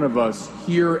every one of us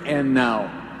here and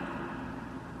now.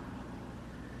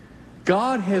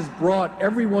 God has brought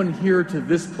everyone here to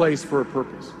this place for a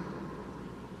purpose.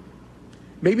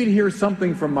 Maybe to hear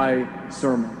something from my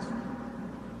sermons.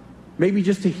 Maybe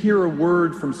just to hear a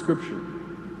word from Scripture.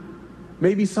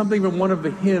 Maybe something from one of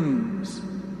the hymns.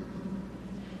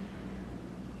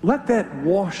 Let that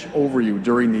wash over you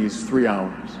during these 3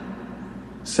 hours.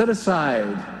 Set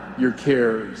aside your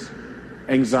cares,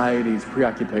 anxieties,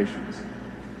 preoccupations.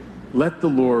 Let the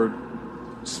Lord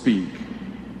speak.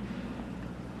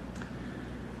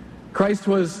 Christ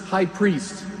was high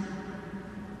priest.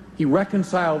 He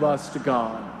reconciled us to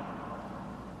God.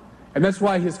 And that's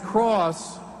why his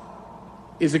cross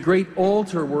is a great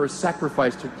altar where a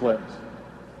sacrifice took place.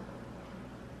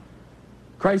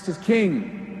 Christ is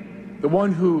King, the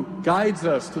one who guides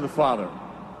us to the Father.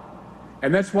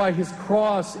 And that's why his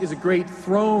cross is a great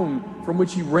throne from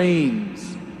which he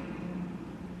reigns.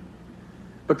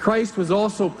 But Christ was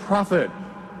also prophet,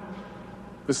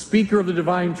 the speaker of the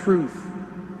divine truth.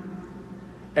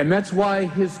 And that's why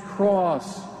his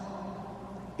cross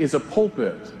is a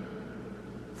pulpit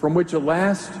from which a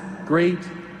last great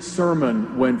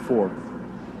sermon went forth.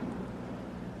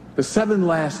 The 7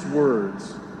 last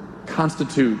words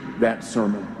constitute that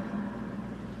sermon.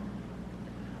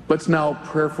 Let's now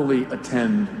prayerfully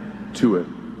attend to it.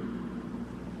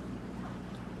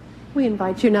 We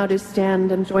invite you now to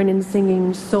stand and join in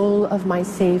singing "Soul of My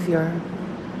Savior."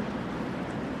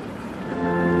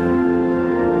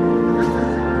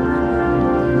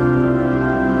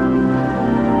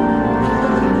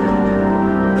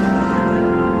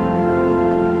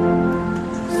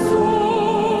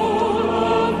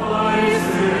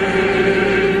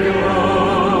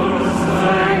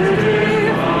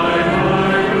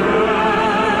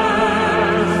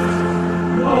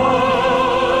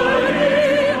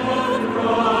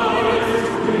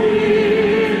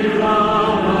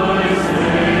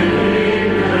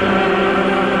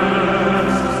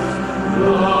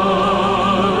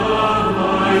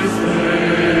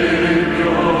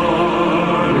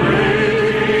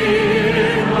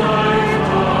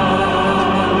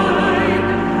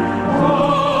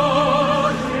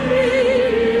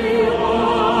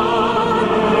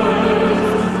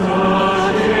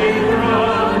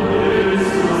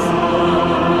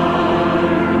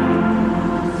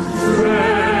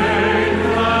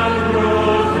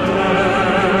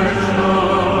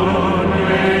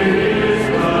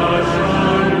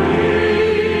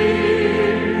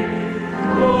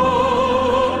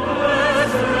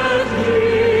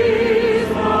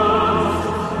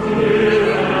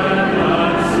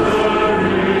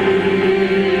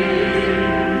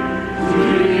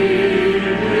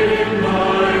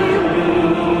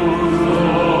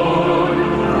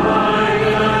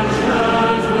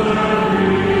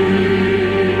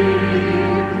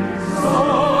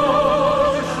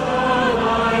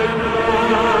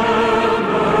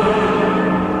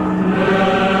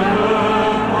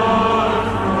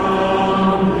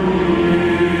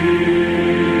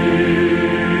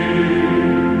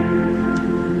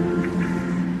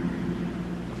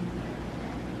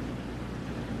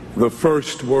 The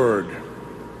first word.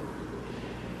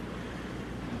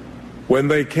 When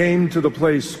they came to the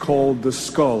place called the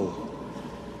Skull,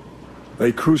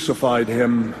 they crucified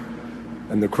him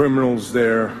and the criminals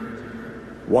there,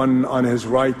 one on his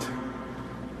right,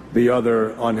 the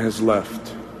other on his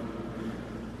left.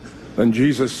 Then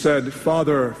Jesus said,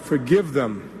 "Father, forgive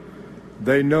them.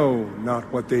 They know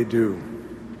not what they do."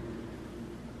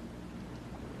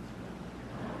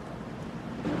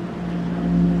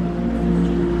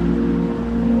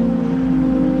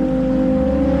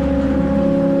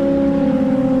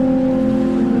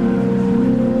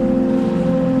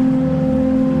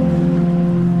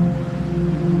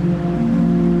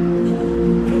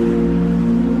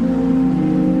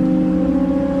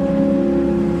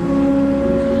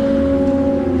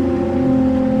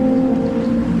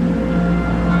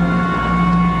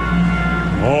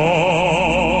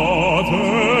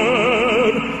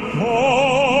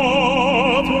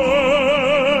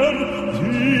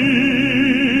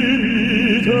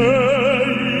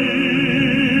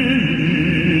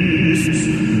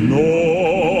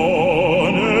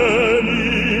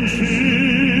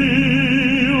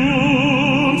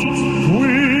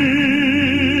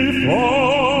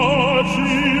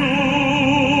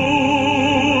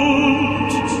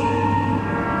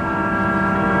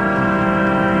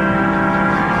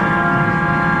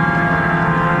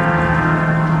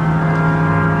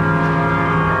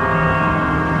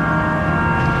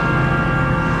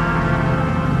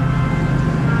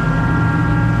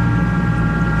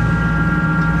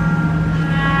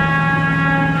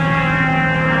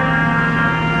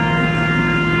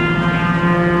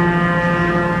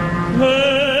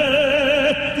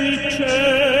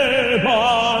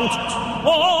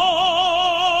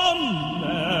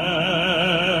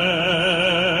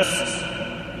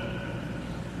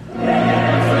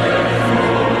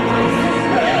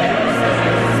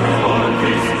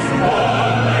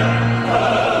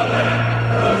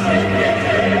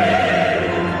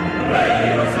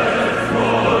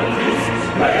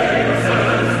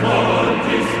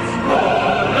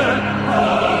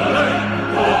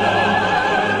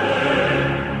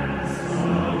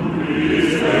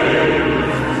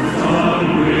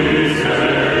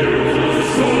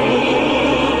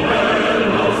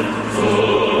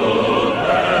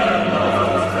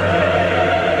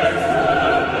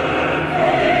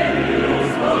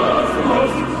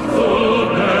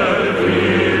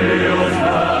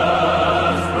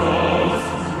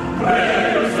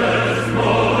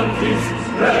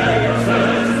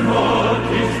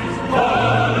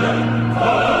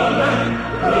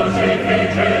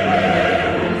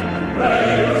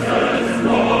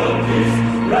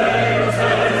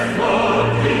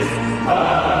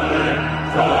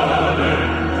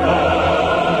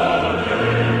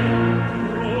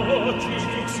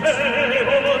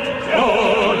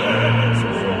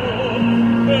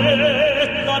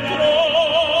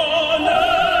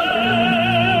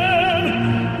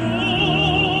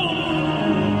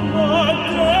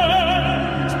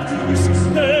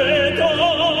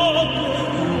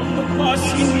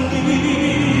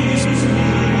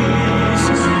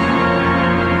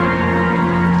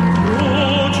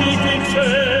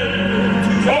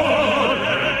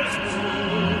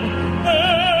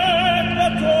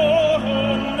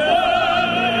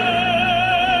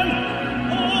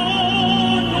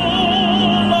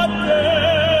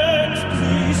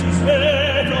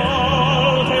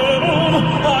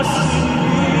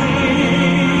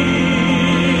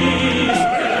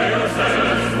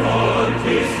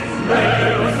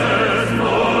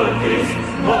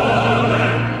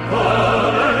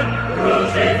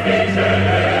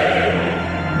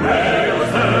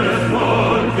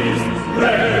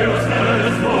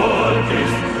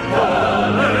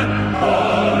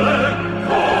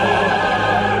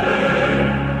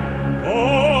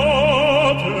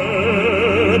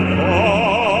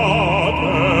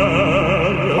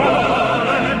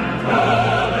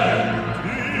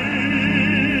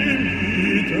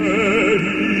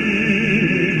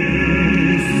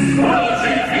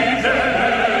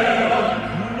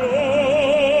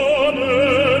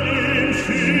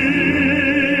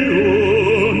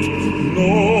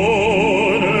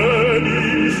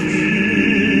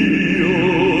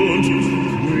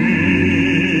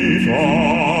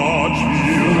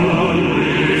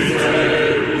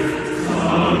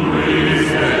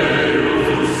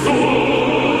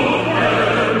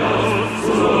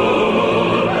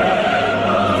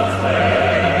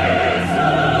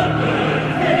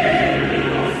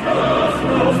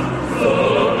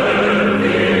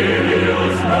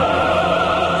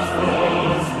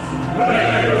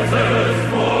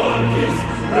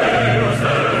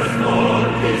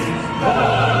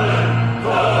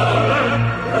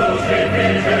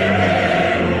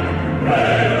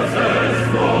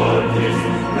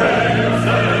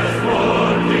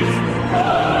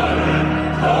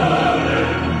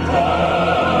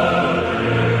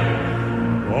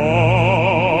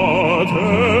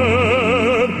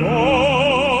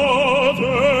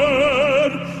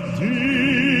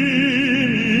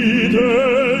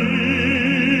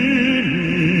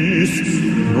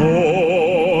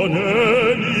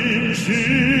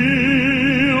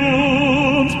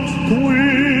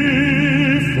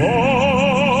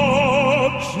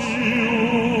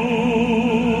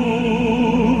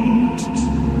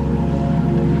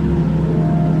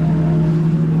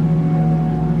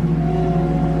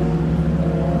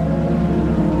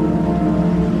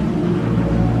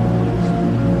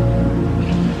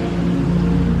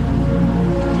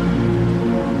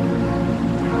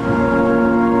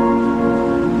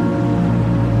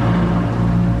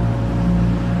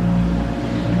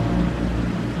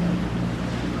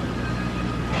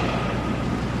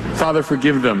 Father,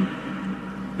 forgive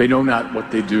them. They know not what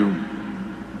they do.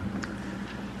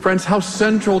 Friends, how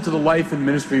central to the life and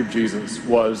ministry of Jesus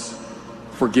was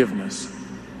forgiveness.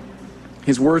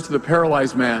 His words to the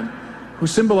paralyzed man, who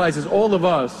symbolizes all of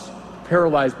us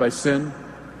paralyzed by sin: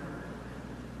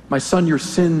 "My son, your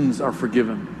sins are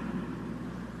forgiven."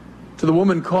 To the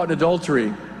woman caught in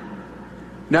adultery,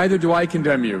 "Neither do I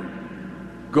condemn you.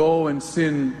 Go and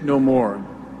sin no more."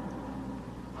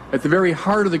 At the very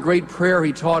heart of the great prayer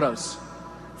he taught us,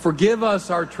 "Forgive us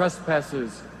our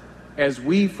trespasses as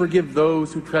we forgive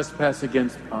those who trespass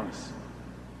against us."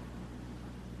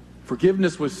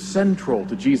 Forgiveness was central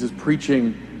to Jesus'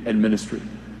 preaching and ministry.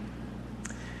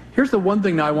 Here's the one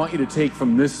thing now I want you to take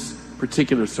from this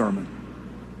particular sermon.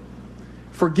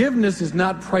 Forgiveness is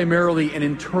not primarily an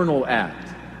internal act,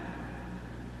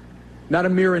 not a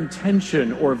mere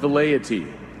intention or velleity.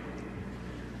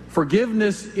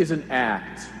 Forgiveness is an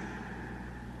act.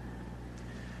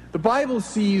 The Bible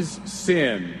sees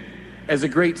sin as a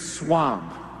great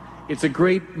swamp. It's a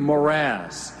great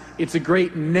morass. It's a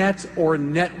great net or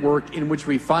network in which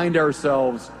we find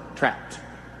ourselves trapped.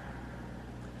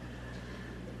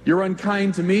 You're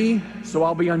unkind to me, so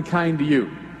I'll be unkind to you.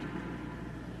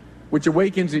 Which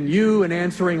awakens in you an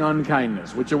answering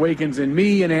unkindness, which awakens in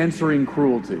me an answering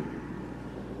cruelty.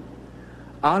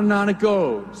 On and on it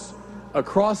goes,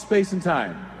 across space and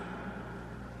time.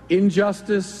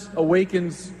 Injustice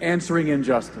awakens answering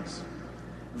injustice.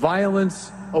 Violence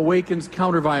awakens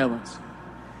counter-violence.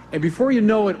 And before you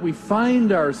know it, we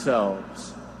find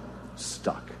ourselves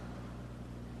stuck,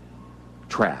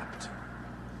 trapped.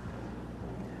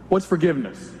 What's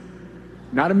forgiveness?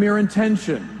 Not a mere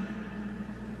intention.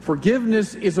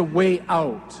 Forgiveness is a way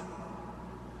out.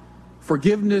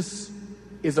 Forgiveness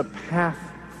is a path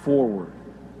forward.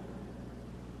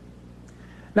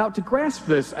 Now, to grasp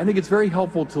this, I think it's very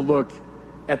helpful to look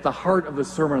at the heart of the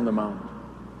Sermon on the Mount.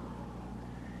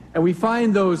 And we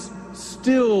find those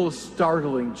still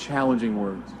startling, challenging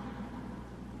words.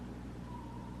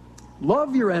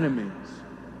 Love your enemies.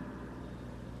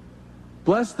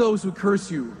 Bless those who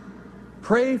curse you.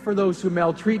 Pray for those who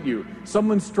maltreat you.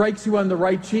 Someone strikes you on the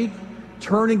right cheek,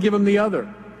 turn and give him the other.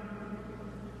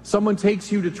 Someone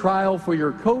takes you to trial for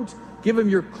your coat, give him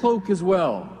your cloak as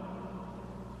well.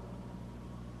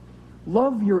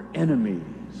 Love your enemies.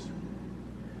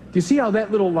 Do you see how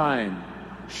that little line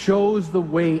shows the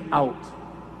way out?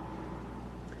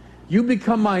 You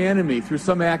become my enemy through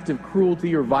some act of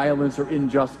cruelty or violence or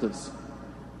injustice.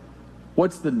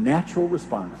 What's the natural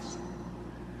response?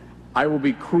 I will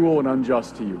be cruel and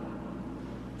unjust to you.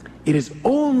 It is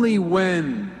only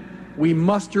when we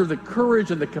muster the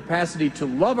courage and the capacity to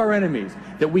love our enemies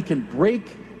that we can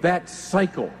break that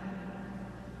cycle.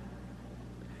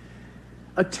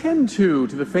 Attend to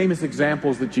the famous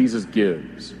examples that Jesus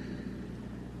gives.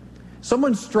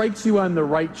 Someone strikes you on the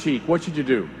right cheek. What should you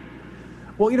do?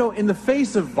 Well, in the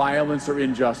face of violence or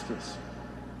injustice,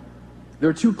 there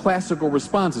are two classical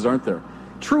responses, aren't there?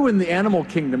 True in the animal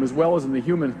kingdom as well as in the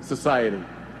human society.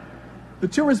 The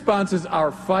two responses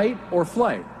are fight or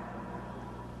flight.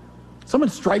 Someone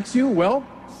strikes you, well,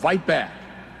 fight back.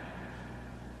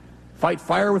 Fight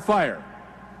fire with fire,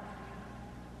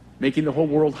 making the whole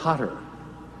world hotter.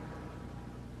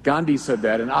 Gandhi said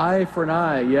that, an eye for an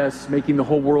eye, yes, making the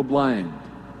whole world blind.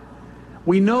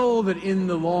 We know that in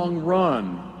the long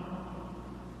run,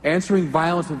 answering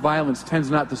violence with violence tends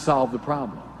not to solve the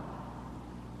problem.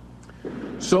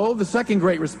 So the second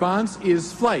great response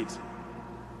is flight.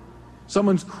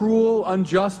 Someone's cruel,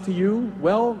 unjust to you,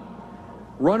 well,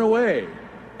 run away,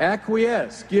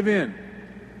 acquiesce, give in.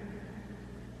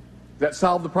 Does that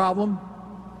solve the problem?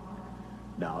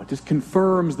 No, it just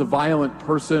confirms the violent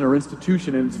person or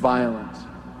institution in its violence.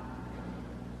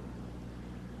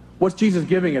 What's Jesus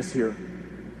giving us here?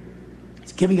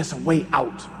 He's giving us a way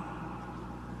out.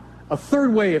 A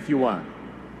third way, if you want.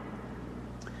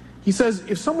 He says,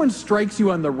 if someone strikes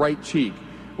you on the right cheek,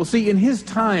 well, see, in his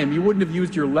time, you wouldn't have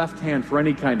used your left hand for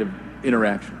any kind of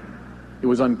interaction. It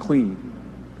was unclean.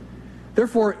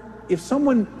 Therefore, if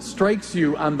someone strikes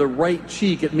you on the right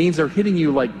cheek, it means they're hitting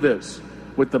you like this,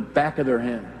 with the back of their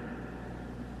hand.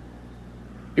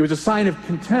 It was a sign of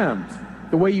contempt,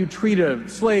 the way you treat a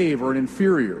slave or an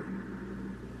inferior.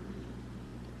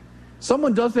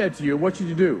 Someone does that to you, what should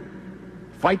you do?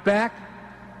 Fight back?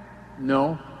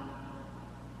 No.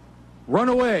 Run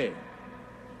away?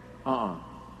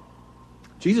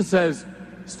 Jesus says,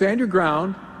 stand your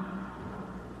ground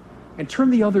and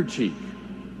turn the other cheek.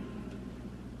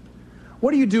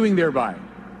 What are you doing thereby?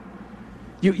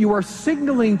 You are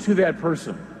signaling to that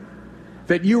person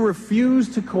that you refuse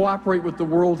to cooperate with the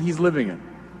world he's living in.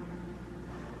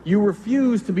 You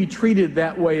refuse to be treated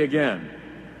that way again.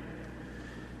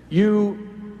 You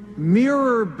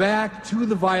mirror back to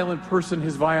the violent person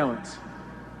his violence,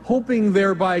 hoping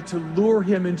thereby to lure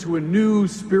him into a new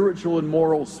spiritual and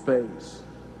moral space.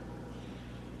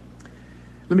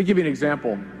 Let me give you an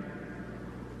example.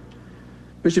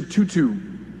 Bishop Tutu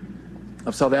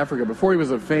of South Africa, before he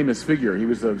was a famous figure, he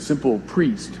was a simple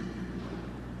priest,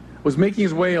 was making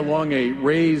his way along a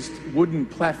raised wooden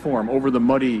platform over the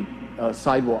muddy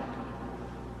sidewalk.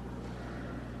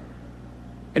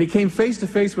 And he came face to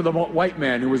face with a white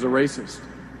man who was a racist.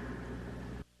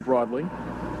 Broadly,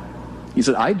 he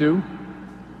said, "I do."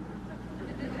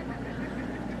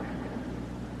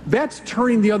 That's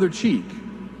turning the other cheek,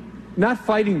 not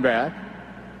fighting back,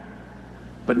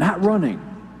 but not running,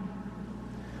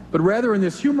 but rather in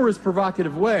this humorous,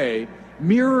 provocative way,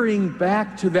 mirroring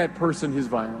back to that person his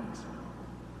violence.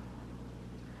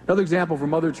 Another example from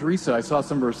Mother Teresa. I saw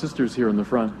some of her sisters here in the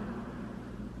front.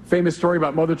 Famous story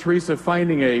about Mother Teresa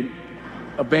finding a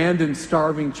abandoned,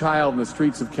 starving child in the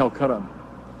streets of Calcutta.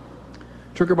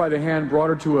 Took her by the hand, brought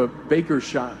her to a baker's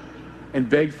shop, and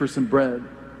begged for some bread.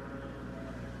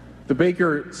 The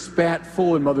baker spat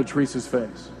full in Mother Teresa's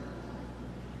face,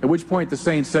 at which point the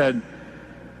saint said,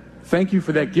 "Thank you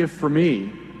for that gift for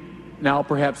me. Now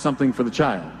perhaps something for the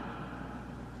child."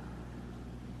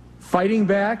 Fighting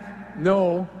back?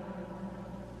 No.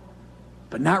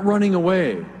 But not running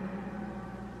away.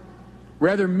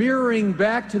 Rather mirroring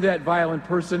back to that violent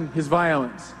person his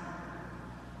violence,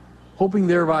 hoping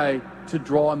thereby to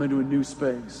draw him into a new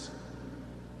space.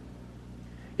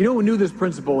 You know who knew this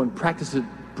principle and practiced it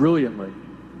brilliantly?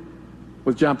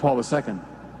 Was John Paul II.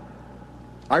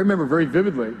 I remember very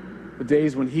vividly the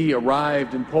days when he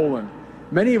arrived in Poland.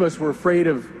 Many of us were afraid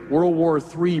of World War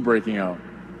III breaking out.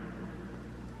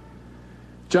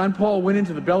 John Paul went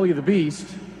into the belly of the beast,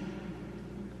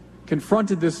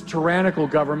 confronted this tyrannical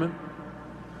government,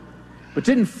 but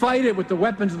didn't fight it with the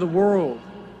weapons of the world.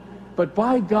 But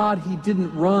by God, he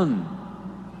didn't run.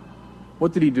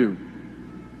 What did he do?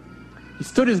 He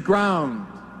stood his ground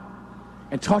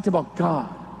and talked about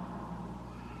God,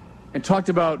 and talked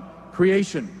about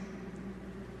creation,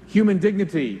 human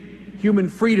dignity, human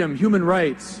freedom, human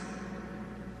rights.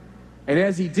 And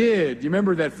as he did, you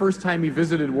remember that first time he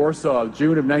visited Warsaw,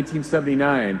 June of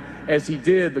 1979, as he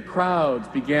did, the crowds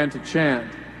began to chant,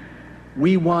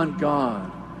 "We want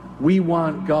God. We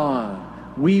want God.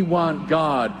 We want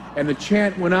God." And the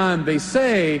chant went on, they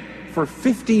say, for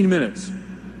 15 minutes.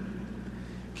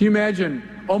 Can you imagine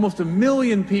almost 1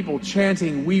 million people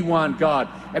chanting, "We want God"?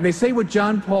 And they say what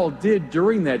John Paul did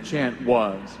during that chant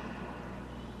was,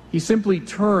 he simply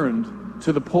turned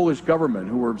to the Polish government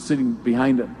who were sitting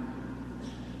behind him,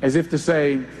 as if to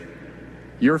say,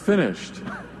 "You're finished."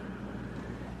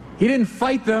 He didn't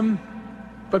fight them,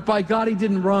 but by God, he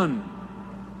didn't run.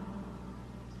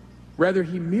 Rather,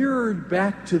 he mirrored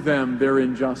back to them their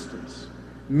injustice,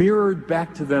 mirrored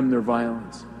back to them their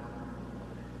violence.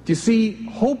 Do you see,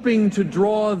 hoping to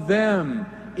draw them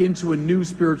into a new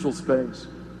spiritual space.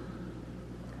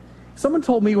 Someone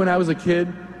told me when I was a kid,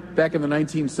 back in the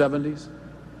 1970s,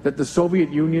 that the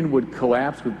Soviet Union would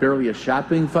collapse with barely a shot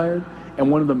being fired,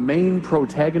 and one of the main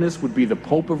protagonists would be the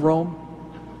Pope of Rome.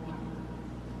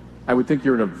 I would think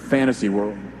you're in a fantasy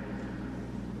world.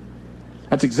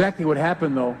 That's exactly what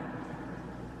happened, though.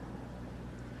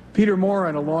 Peter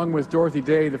Moran, along with Dorothy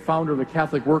Day, the founder of the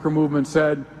Catholic Worker Movement,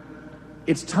 said,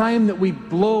 "It's time that we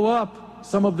blow up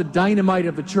some of the dynamite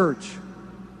of the church."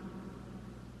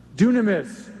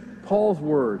 Dunamis, Paul's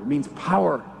word, means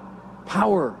power.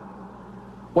 Power.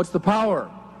 What's the power?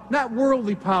 Not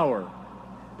worldly power,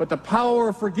 but the power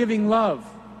of forgiving love,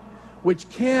 which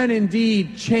can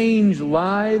indeed change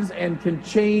lives and can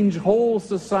change whole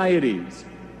societies.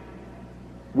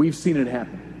 We've seen it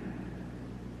happen.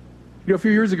 You know, a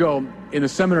few years ago, in the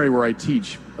seminary where I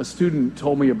teach, a student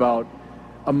told me about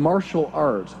a martial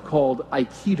art called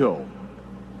Aikido.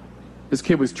 This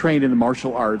kid was trained in the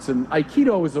martial arts, and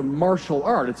Aikido is a martial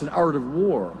art. It's an art of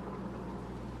war.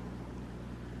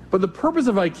 But the purpose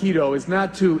of Aikido is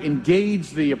not to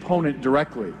engage the opponent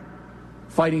directly,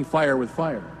 fighting fire with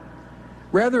fire.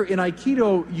 Rather, in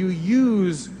Aikido, you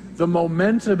use the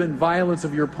momentum and violence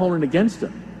of your opponent against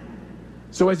him.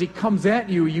 So as he comes at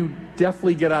you, you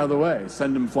deftly get out of the way,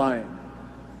 send him flying.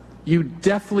 You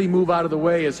deftly move out of the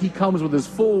way as he comes with his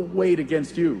full weight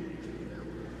against you.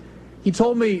 He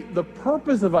told me the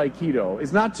purpose of Aikido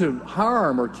is not to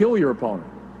harm or kill your opponent.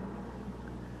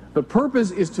 The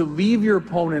purpose is to leave your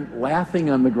opponent laughing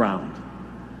on the ground,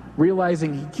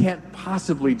 realizing he can't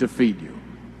possibly defeat you.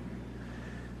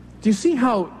 Do you see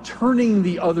how turning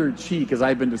the other cheek, as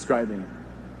I've been describing it,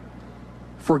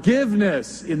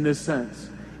 Forgiveness, in this sense,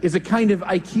 is a kind of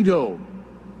aikido.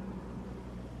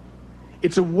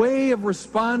 It's a way of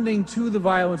responding to the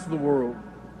violence of the world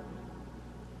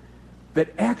that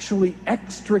actually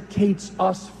extricates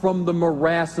us from the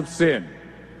morass of sin.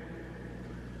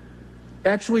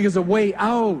 Actually is a way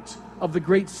out of the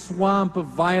great swamp of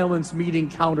violence meeting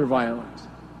counter-violence.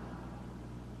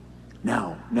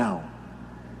 Now,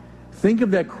 think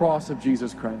of that cross of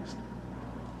Jesus Christ.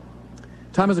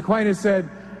 Thomas Aquinas said,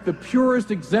 the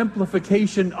purest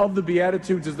exemplification of the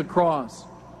Beatitudes is the cross.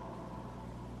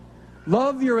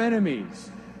 Love your enemies.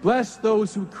 Bless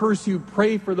those who curse you.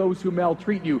 Pray for those who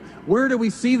maltreat you. Where do we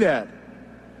see that?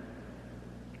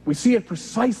 We see it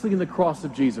precisely in the cross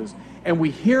of Jesus. And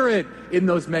we hear it in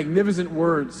those magnificent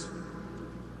words.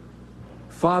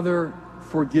 Father,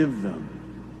 forgive them.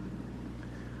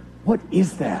 What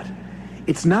is that?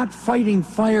 It's not fighting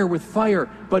fire with fire,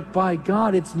 but by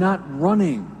God, it's not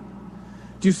running.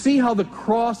 Do you see how the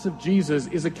cross of Jesus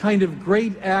is a kind of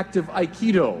great act of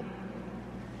aikido?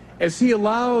 As he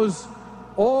allows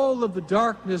all of the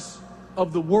darkness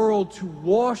of the world to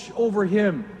wash over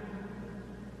him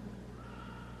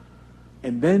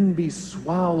and then be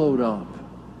swallowed up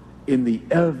in the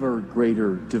ever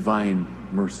greater divine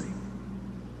mercy.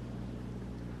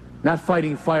 Not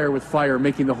fighting fire with fire,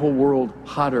 making the whole world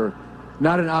hotter.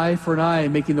 Not an eye for an eye,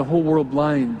 making the whole world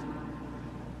blind.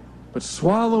 But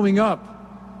swallowing up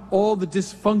all the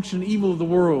dysfunction and evil of the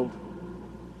world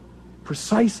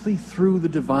precisely through the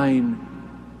divine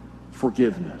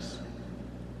forgiveness.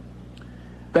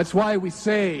 That's why we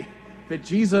say that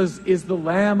Jesus is the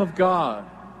Lamb of God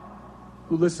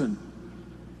who, listen,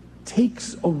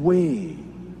 takes away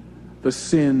the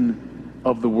sin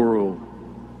of the world.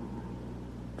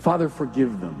 Father,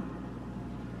 forgive them.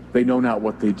 They know not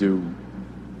what they do.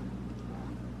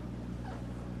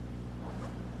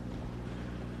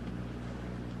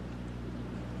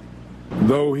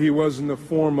 Though he was in the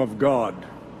form of God,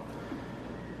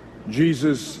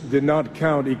 Jesus did not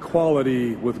count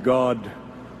equality with God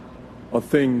a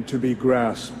thing to be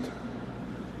grasped.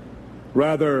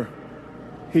 Rather,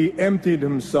 he emptied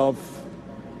himself,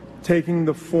 taking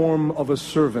the form of a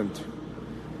servant,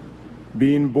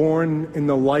 being born in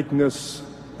the likeness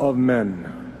of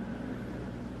men,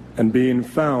 and being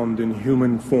found in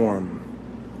human form.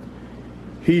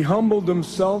 He humbled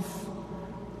himself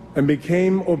and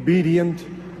became obedient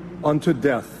unto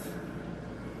death,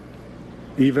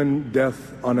 even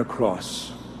death on a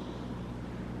cross.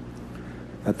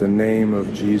 At the name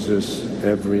of Jesus,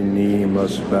 every knee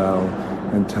must bow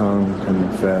and tongue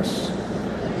confess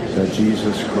that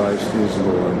Jesus Christ is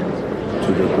Lord,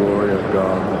 to the glory of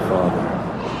God the Father.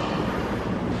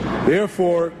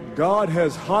 Therefore, God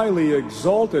has highly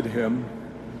exalted him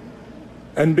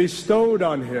and bestowed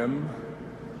on him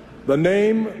the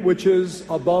name which is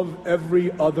above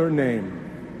every other name,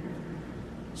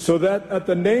 so that at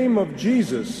the name of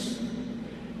Jesus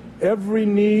every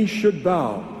knee should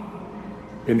bow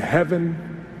in heaven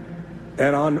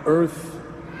and on earth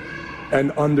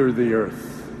and under the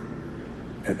earth,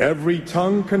 and every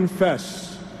tongue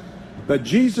confess that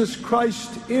Jesus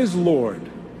Christ is Lord,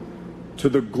 to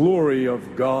the glory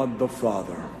of God the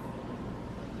Father.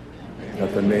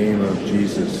 At the name of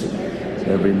Jesus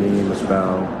every knee must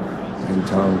bow and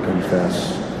tongue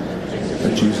confess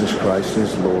that Jesus Christ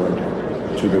is Lord,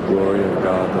 to the glory of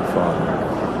God the Father.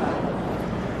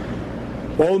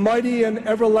 Almighty and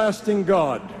everlasting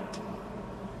God,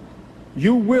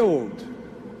 you willed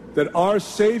that our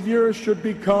Savior should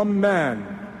become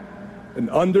man and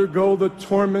undergo the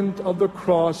torment of the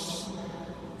cross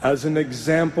as an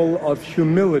example of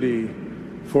humility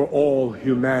for all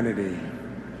humanity.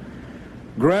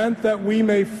 Grant that we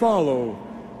may follow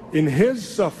in his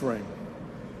suffering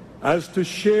as to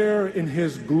share in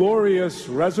his glorious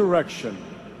resurrection.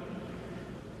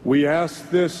 We ask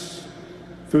this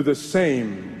through the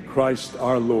same Christ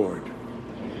our Lord.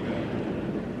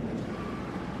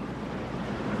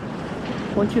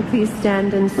 Won't you please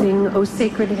stand and sing, O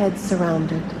Sacred Head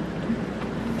Surrounded?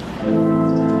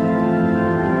 Oh,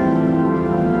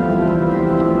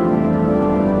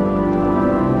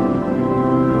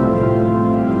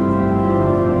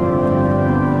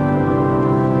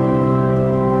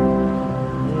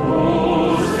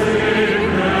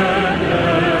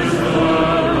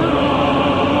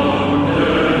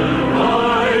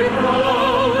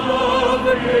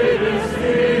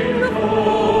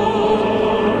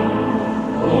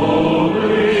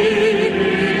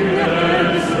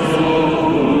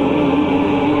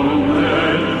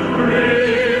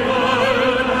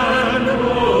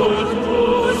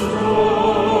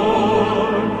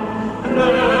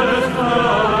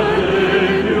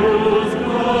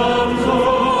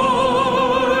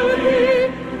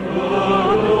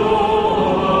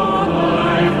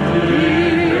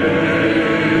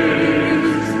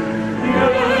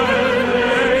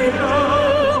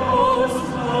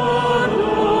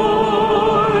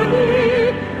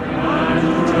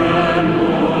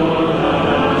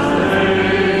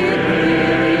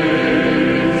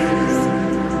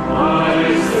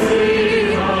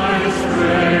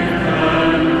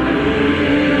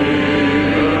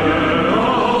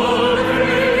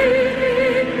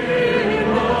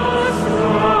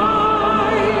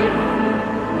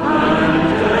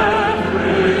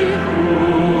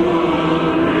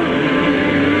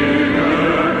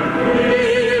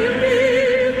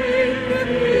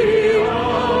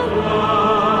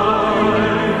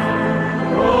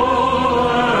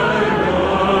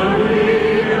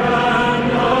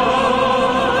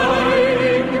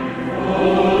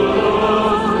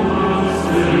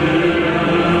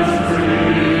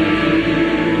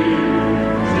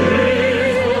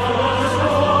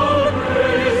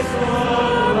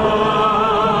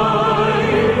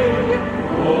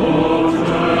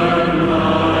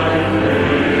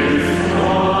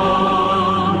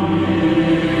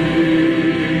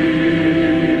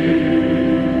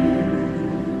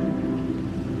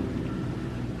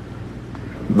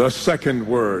 The second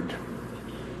word.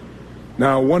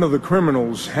 Now one of the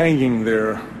criminals hanging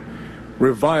there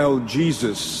reviled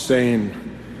Jesus, saying,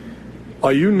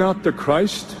 "Are you not the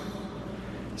Christ?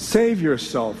 Save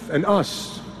yourself and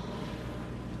us."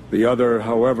 The other,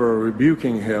 however,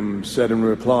 rebuking him, said in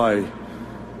reply,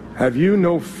 "Have you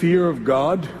no fear of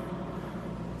God?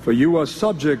 For you are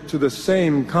subject to the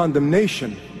same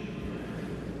condemnation.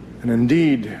 And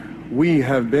indeed, we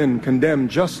have been condemned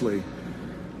justly,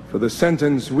 for the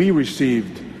sentence we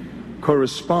received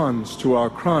corresponds to our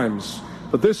crimes.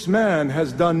 But this man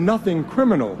has done nothing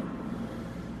criminal."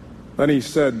 Then he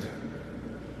said,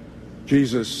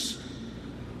 "Jesus,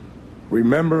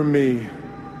 remember me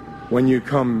when you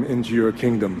come into your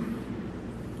kingdom."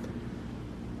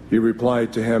 He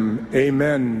replied to him,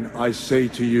 "Amen, I say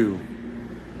to you,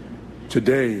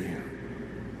 today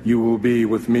you will be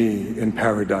with me in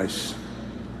paradise."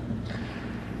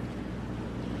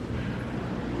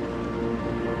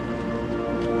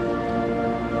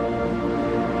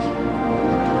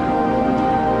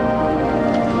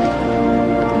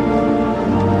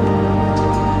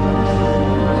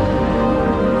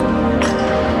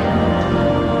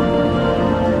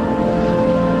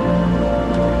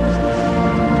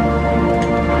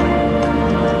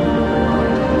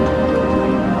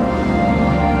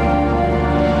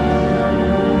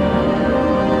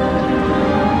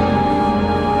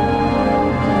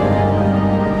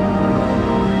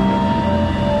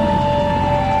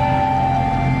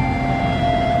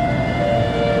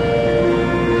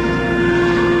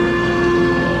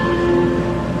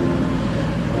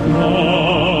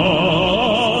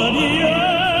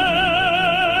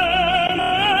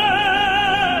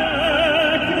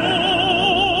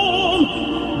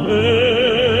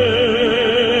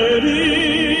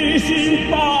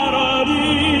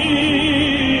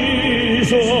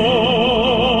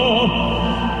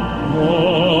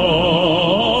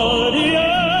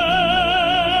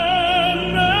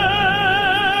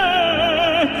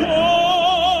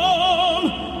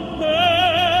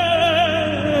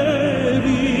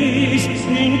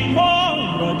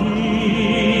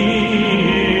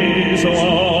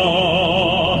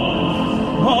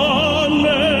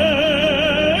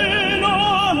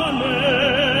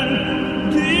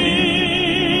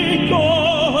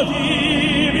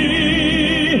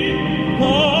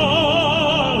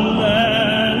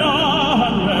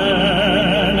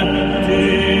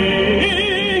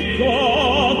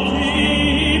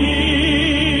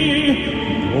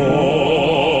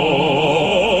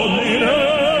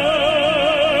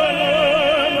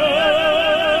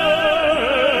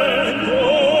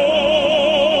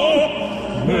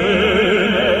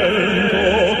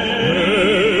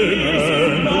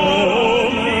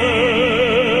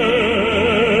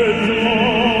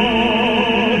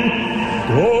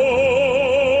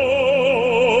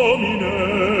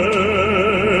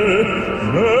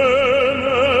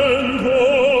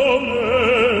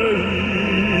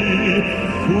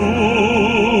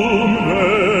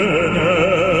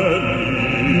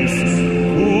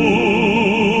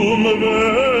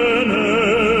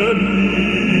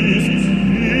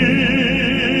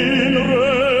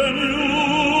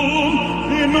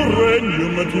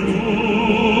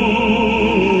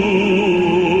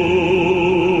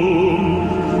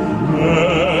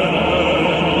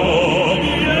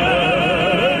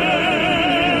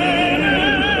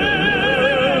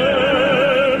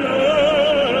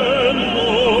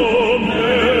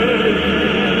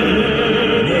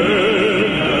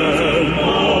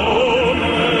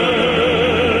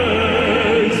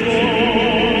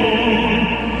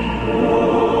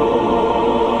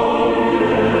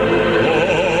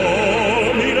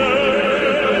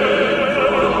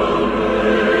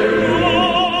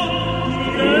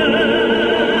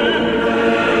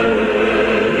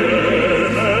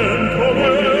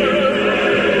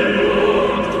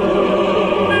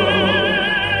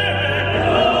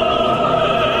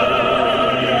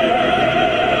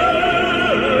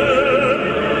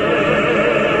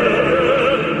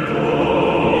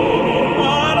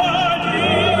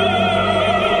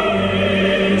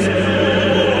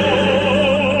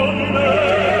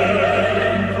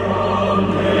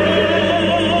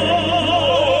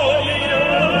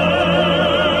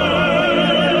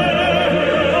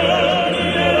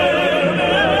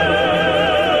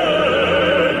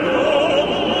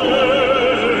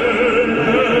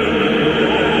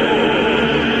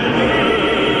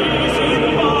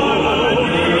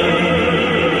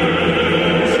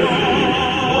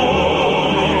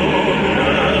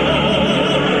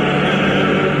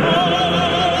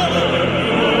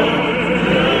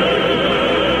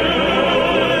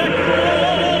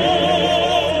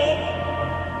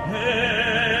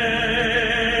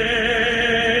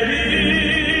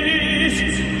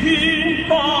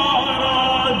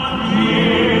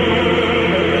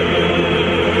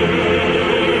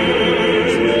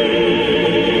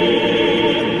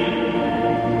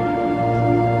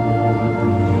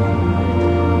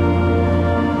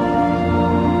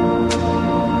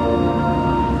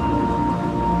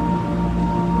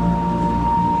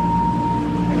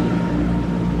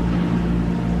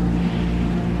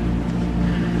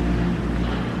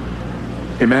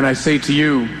 Amen, I say to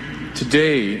you,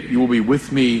 today you will be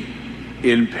with me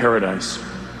in paradise.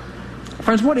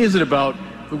 Friends, what is it about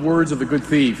the words of the good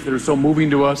thief that are so moving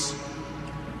to us?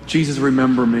 Jesus,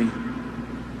 remember me.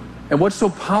 And what's so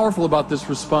powerful about this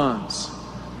response?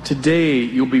 Today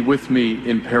you'll be with me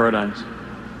in paradise.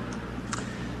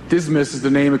 Dismas is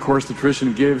the name, of course, the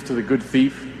tradition gives to the good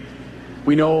thief.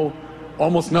 We know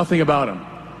almost nothing about him,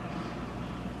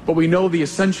 but we know the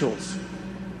essentials.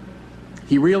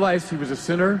 He realized he was a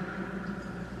sinner,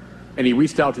 and he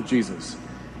reached out to Jesus.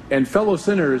 And fellow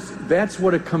sinners, that's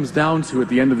what it comes down to at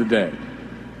the end of the day.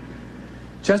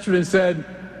 Chesterton said,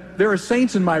 there are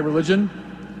saints in my religion.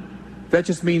 That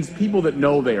just means people that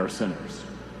know they are sinners.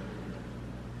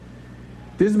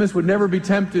 Dismas would never be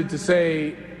tempted to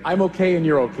say, I'm okay and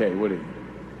you're okay, would he?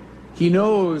 He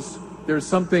knows there's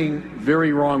something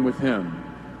very wrong with him.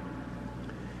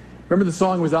 Remember the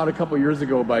song was out a couple years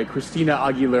ago by Christina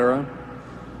Aguilera?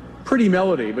 Pretty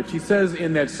melody, but she says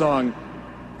in that song,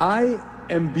 I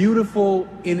am beautiful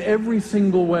in every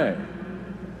single way,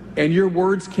 and your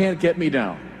words can't get me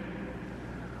down.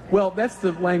 Well, that's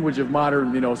the language of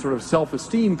modern, sort of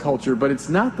self-esteem culture, but it's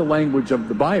not the language of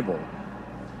the Bible.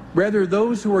 Rather,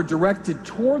 those who are directed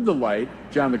toward the light,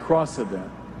 John the Cross said that,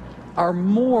 are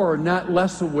more, not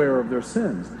less aware of their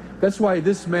sins. That's why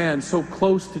this man, so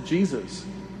close to Jesus,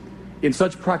 in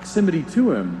such proximity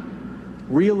to him,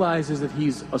 realizes that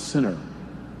he's a sinner.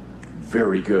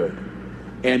 Very good.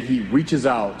 And he reaches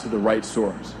out to the right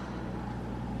source.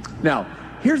 Now,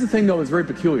 here's the thing, though, that's very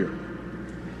peculiar.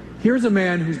 Here's a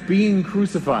man who's being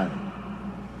crucified.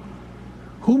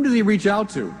 Whom does he reach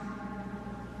out to?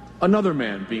 Another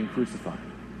man being crucified.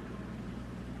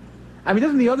 I mean,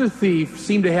 doesn't the other thief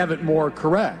seem to have it more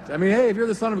correct? I mean, hey, if you're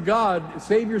the Son of God,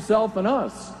 save yourself and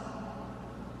us.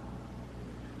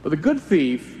 But the good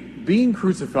thief, being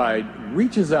crucified,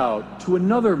 reaches out to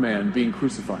another man being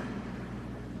crucified,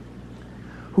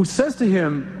 who says to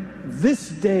him, this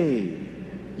day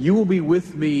you will be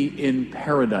with me in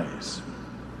paradise.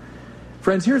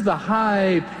 Friends, here's the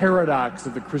high paradox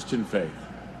of the Christian faith.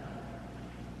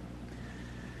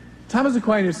 Thomas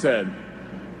Aquinas said,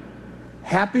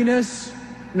 happiness,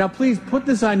 now please put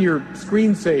this on your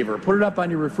screensaver, put it up on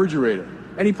your refrigerator,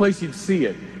 any place you'd see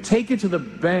it. Take it to the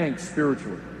bank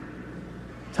spiritually.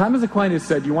 Thomas Aquinas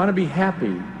said, you want to be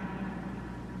happy?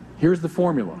 Here's the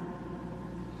formula.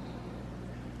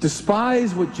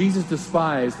 Despise what Jesus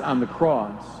despised on the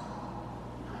cross,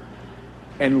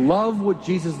 and love what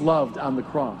Jesus loved on the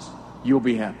cross. You'll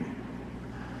be happy.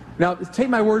 Now, take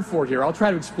my word for it here. I'll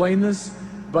try to explain this,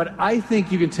 but I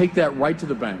think you can take that right to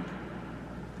the bank.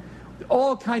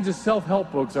 All kinds of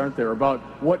self-help books, aren't there, about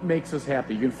what makes us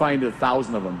happy? You can find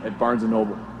 1,000 of them at Barnes &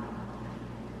 Noble.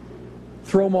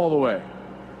 Throw them all away.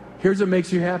 Here's what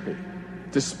makes you happy.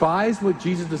 Despise what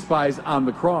Jesus despised on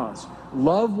the cross.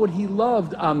 Love what he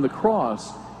loved on the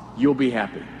cross. You'll be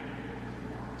happy.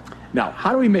 Now,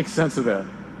 how do we make sense of that?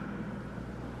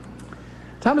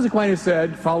 Thomas Aquinas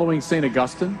said, following St.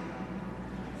 Augustine,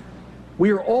 we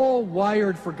are all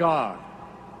wired for God.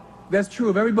 That's true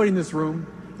of everybody in this room.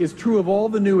 It's true of all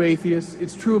the new atheists.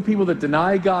 It's true of people that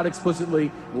deny God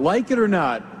explicitly. Like it or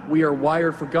not, we are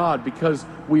wired for God because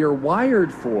we are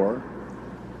wired for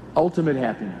ultimate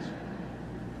happiness.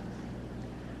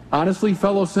 Honestly,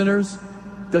 fellow sinners,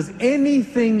 does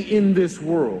anything in this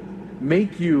world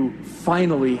make you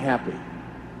finally happy?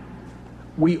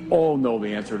 We all know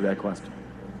the answer to that question.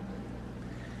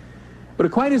 But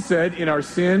Aquinas said, in our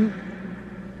sin,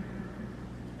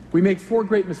 we make 4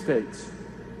 great mistakes.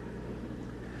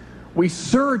 We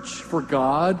search for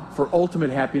God, for ultimate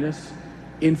happiness,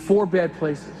 in 4 bad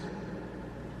places.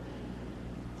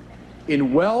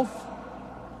 In wealth,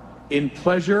 in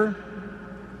pleasure,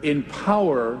 in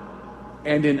power,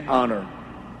 and in honor.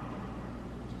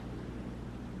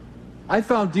 I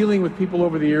found dealing with people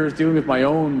over the years, dealing with my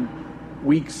own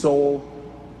weak soul,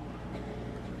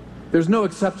 there's no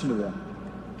exception to that.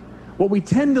 What we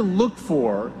tend to look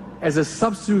for as a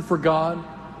substitute for God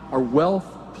are wealth,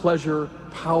 pleasure,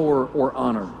 power, or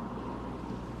honor.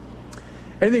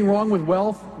 Anything wrong with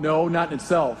wealth? No, not in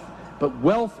itself. But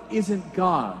wealth isn't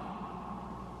God.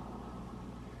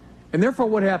 And therefore,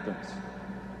 what happens?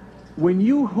 When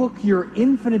you hook your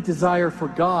infinite desire for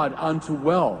God onto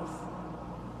wealth,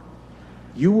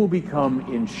 you will become,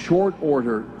 in short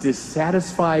order,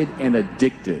 dissatisfied and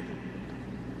addicted.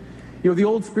 You know, the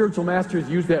old spiritual masters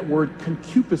use that word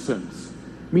concupiscence,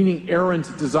 meaning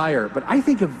errant desire. But I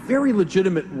think a very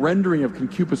legitimate rendering of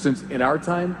concupiscence in our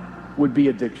time would be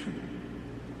addiction.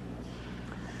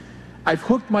 I've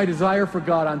hooked my desire for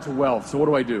God onto wealth, so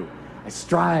what do? I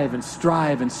strive and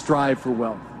strive and strive for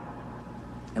wealth.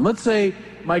 And let's say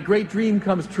my great dream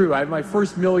comes true. I have my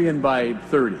first million by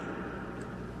 30.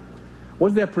 What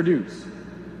does that produce?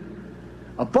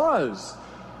 A buzz.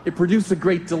 It produces a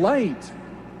great delight.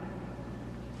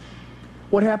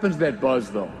 What happens to that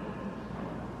buzz, though?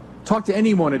 Talk to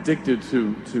anyone addicted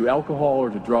to alcohol or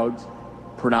to drugs,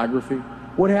 pornography.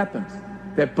 What happens?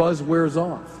 That buzz wears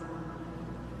off.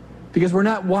 Because we're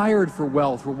not wired for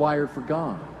wealth, we're wired for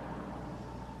God.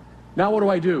 Now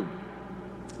what do?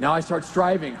 Now I start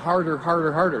striving harder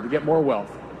to get more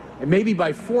wealth. And maybe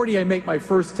by 40 I make my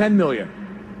first 10 million,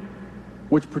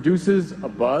 which produces a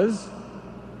buzz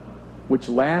which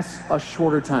lasts a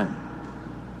shorter time.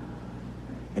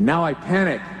 And now I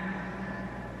panic.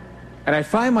 And I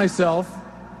find myself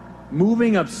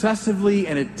moving obsessively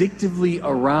and addictively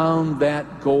around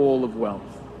that goal of wealth.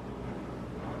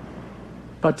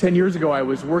 About 10 years ago, I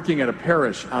was working at a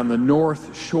parish on the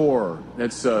North Shore.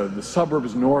 That's the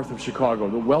suburbs north of Chicago,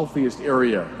 the wealthiest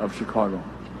area of Chicago.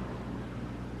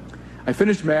 I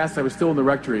finished Mass, I was still in the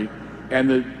rectory, and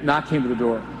the knock came to the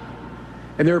door.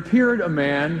 And there appeared a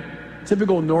man,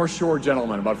 typical North Shore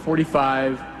gentleman, about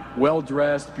 45,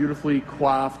 well-dressed, beautifully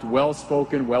coiffed,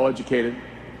 well-spoken, well-educated.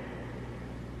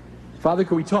 Father,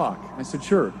 could we talk? I said,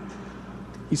 sure.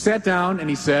 He sat down and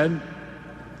he said,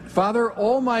 Father,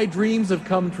 all my dreams have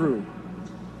come true.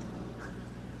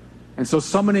 And so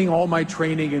summoning all my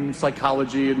training in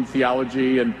psychology and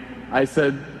theology, and I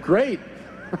said, great.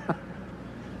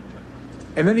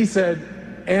 And then he said,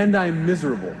 and I'm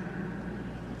miserable.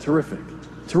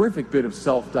 Terrific bit of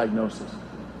self-diagnosis.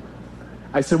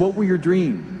 I said, what were your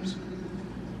dreams?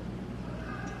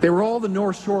 They were all the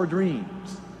North Shore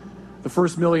dreams. The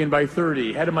first million by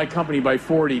 30, head of my company by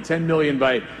 40, 10 million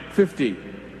by 50.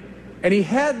 And he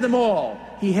had them all.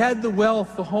 He had the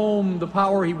wealth, the home, the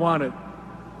power he wanted.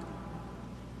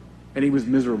 And he was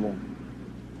miserable.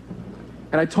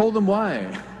 And I told him why.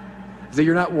 I said,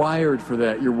 you're not wired for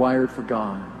that. You're wired for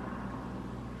God.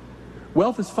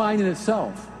 Wealth is fine in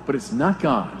itself, but it's not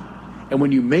God. And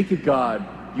when you make it God,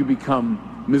 you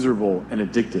become miserable and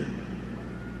addicted.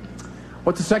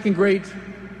 What's the second great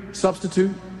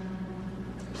substitute?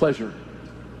 Pleasure.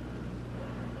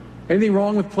 Anything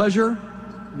wrong with pleasure?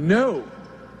 No.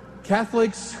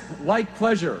 Catholics like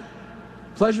pleasure.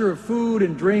 Pleasure of food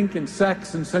and drink and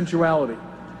sex and sensuality.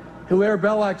 Hilaire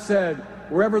Belloc said,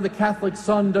 wherever the Catholic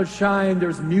sun does shine,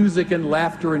 there's music and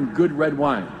laughter and good red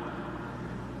wine.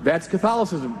 That's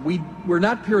Catholicism. We're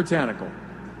not puritanical.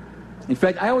 In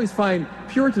fact, I always find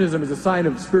Puritanism is a sign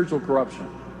of spiritual corruption.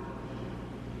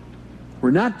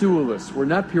 We're not dualists. We're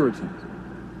not Puritans.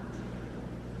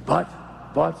 But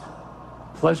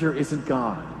pleasure isn't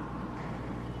God.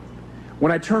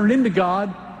 When I turn into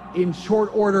God, in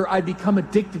short order, I become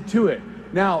addicted to it.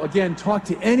 Now, again, talk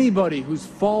to anybody who's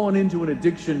fallen into an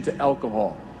addiction to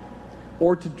alcohol,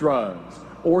 or to drugs,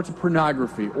 or to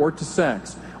pornography, or to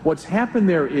sex. What's happened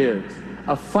there is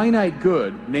a finite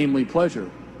good, namely pleasure,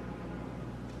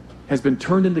 has been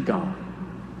turned into God.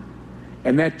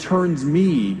 And that turns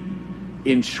me,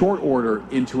 in short order,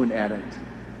 into an addict.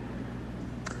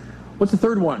 What's the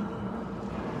third one?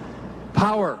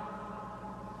 Power.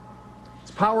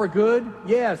 Is power good?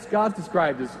 Yes, God's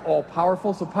described as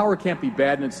all-powerful, so power can't be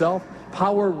bad in itself.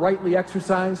 Power rightly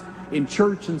exercised in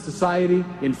church and society,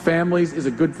 in families, is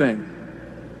a good thing.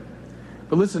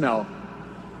 But listen now,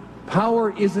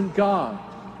 power isn't God.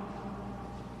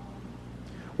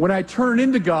 When I turn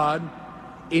into God,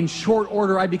 in short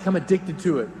order, I become addicted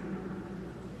to it.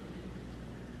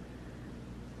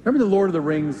 Remember the Lord of the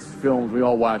Rings films we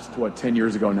all watched, 10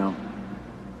 years ago now?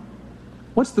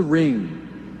 What's the ring?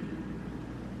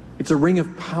 It's a ring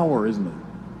of power, isn't it?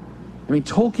 I mean,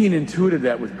 Tolkien intuited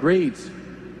that with great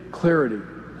clarity.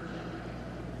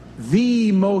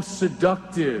 The most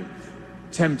seductive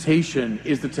temptation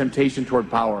is the temptation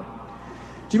toward power.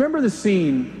 Do you remember the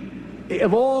scene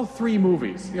of all three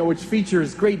movies, which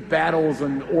features great battles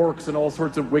and orcs and all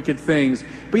sorts of wicked things?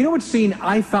 But you know what scene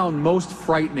I found most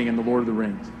frightening in The Lord of the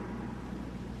Rings?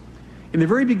 In the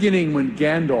very beginning, when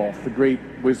Gandalf, the great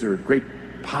wizard, great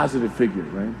positive figure,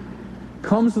 right,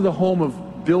 comes to the home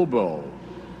of Bilbo,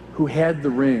 who had the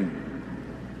ring.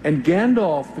 And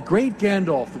Gandalf, the great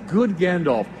Gandalf, the good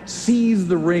Gandalf, sees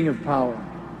the ring of power.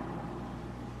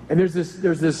 And there's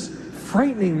this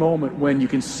frightening moment when you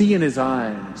can see in his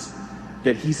eyes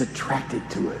that he's attracted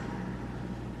to it.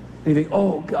 And you think,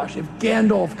 oh gosh, if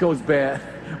Gandalf goes bad,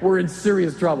 we're in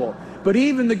serious trouble. But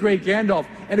even the great Gandalf,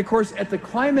 and of course at the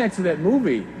climax of that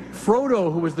movie,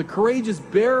 Frodo, who was the courageous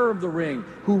bearer of the ring,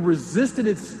 who resisted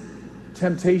its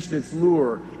temptation, its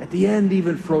lure, at the end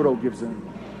even Frodo gives in.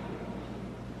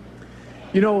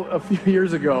 A few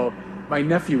years ago, my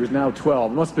nephew is now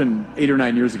 12. It must have been 8 or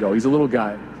 9 years ago. He's a little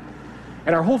guy.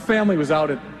 And our whole family was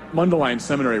out at Mundelein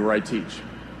Seminary where I teach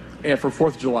for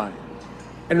 4th of July.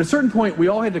 And at a certain point, we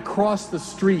all had to cross the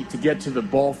street to get to the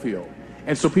ball field.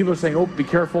 And so people are saying, oh, be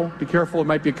careful, there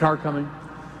might be a car coming.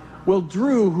 Well,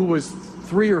 Drew, who was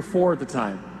 3 or 4 at the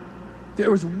time, there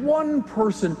was one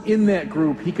person in that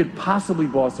group he could possibly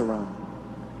boss around.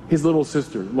 His little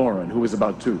sister, Lauren, who was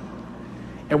about 2.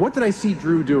 And what did I see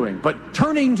Drew doing? But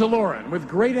turning to Lauren with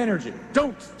great energy.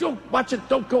 Don't, watch it,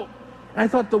 don't go. And I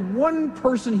thought the one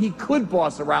person he could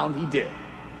boss around, he did.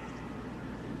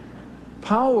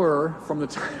 Power, from the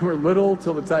time we're little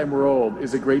till the time we're old,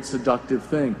 is a great seductive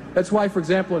thing. That's why, for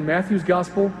example, in Matthew's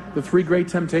gospel, the 3 great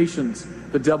temptations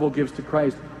the devil gives to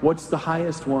Christ. What's the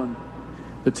highest one?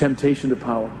 The temptation to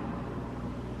power.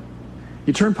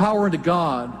 You turn power into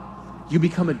God, you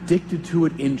become addicted to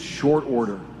it in short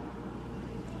order.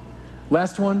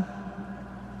 Last one,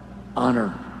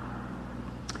 honor.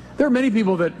 There are many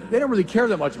people that they don't really care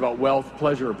that much about wealth,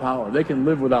 pleasure, or power. They can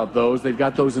live without those. They've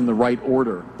got those in the right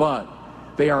order. But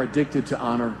they are addicted to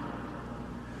honor.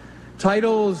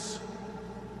 Titles,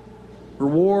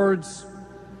 rewards,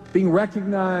 being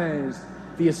recognized,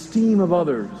 the esteem of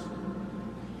others.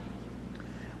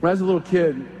 When I was a little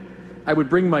kid, I would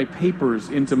bring my papers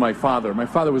into my father. My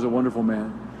father was a wonderful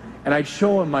man. And I'd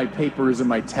show him my papers and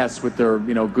my tests with their,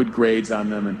 good grades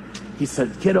on them. And he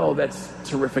said, kiddo, that's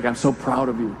terrific. I'm so proud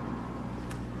of you.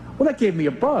 Well, that gave me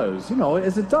a buzz,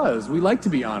 as it does. We like to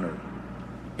be honored.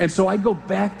 And so I'd go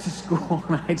back to school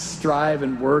and I'd strive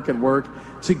and work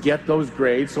to get those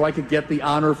grades so I could get the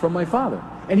honor from my father.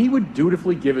 And he would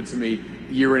dutifully give it to me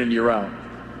year in and year out.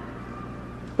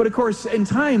 But of course, in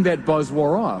time, that buzz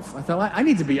wore off. I thought, I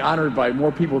need to be honored by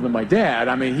more people than my dad.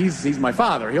 I mean, he's my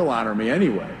father. He'll honor me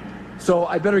anyway. So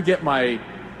I better get my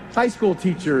high school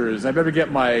teachers. I better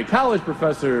get my college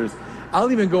professors.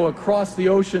 I'll even go across the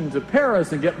ocean to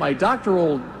Paris and get my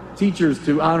doctoral teachers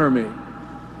to honor me.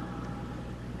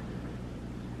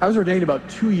 I was ordained about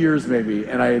 2 years maybe,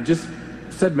 and I had just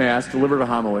said Mass, delivered a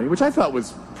homily, which I thought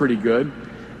was pretty good.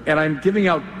 And I'm giving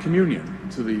out communion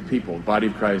to the people, body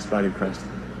of Christ, body of Christ.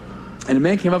 And a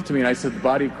man came up to me and I said, the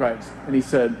body of Christ. And he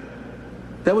said,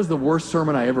 that was the worst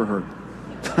sermon I ever heard.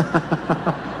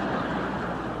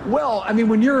 Well, I mean,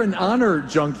 when you're an honor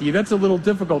junkie, that's a little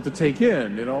difficult to take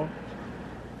in,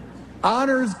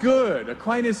 Honor's good.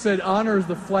 Aquinas said honor is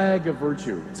the flag of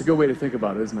virtue. It's a good way to think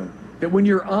about it, isn't it? That when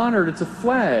you're honored, it's a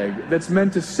flag that's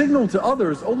meant to signal to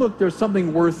others, oh, look, there's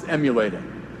something worth emulating.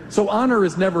 So honor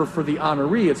is never for the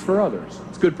honoree, it's for others.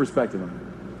 It's good perspective on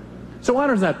it. So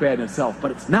honor's not bad in itself, but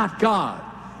it's not God.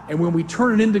 And when we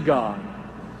turn it into God,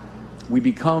 we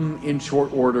become, in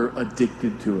short order,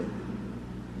 addicted to it.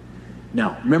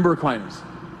 Now, remember Aquinas.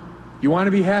 You want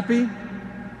to be happy?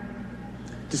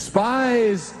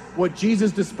 Despise what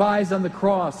Jesus despised on the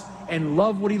cross and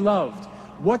love what he loved.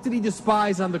 What did he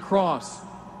despise on the cross?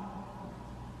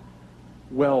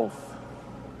 Wealth.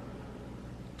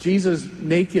 Jesus,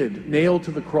 naked, nailed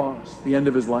to the cross, the end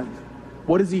of his life.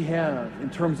 What does he have in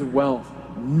terms of wealth?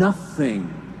 Nothing.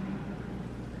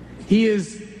 He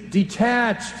is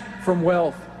detached from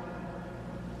wealth.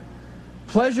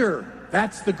 Pleasure.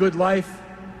 That's the good life.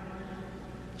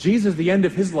 Jesus, the end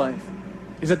of his life,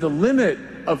 is at the limit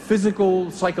of physical,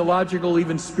 psychological,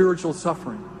 even spiritual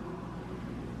suffering.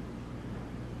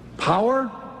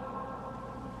 Power?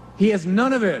 He has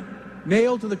none of it.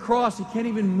 Nailed to the cross, he can't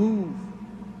even move.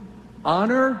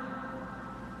 Honor?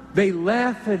 They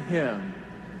laugh at him.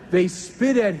 They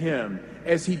spit at him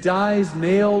as he dies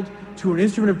nailed to an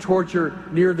instrument of torture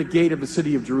near the gate of the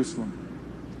city of Jerusalem.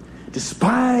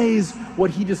 Despise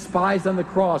what he despised on the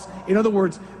cross. In other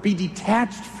words, be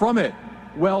detached from it.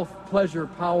 Wealth, pleasure,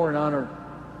 power, and honor.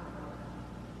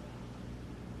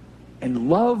 And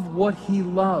love what he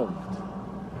loved.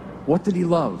 What did he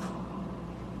love?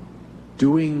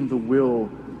 Doing the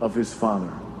will of his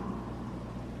Father.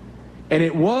 And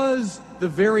it was the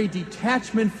very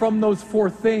detachment from those 4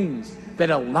 things that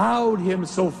allowed him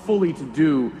so fully to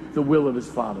do the will of his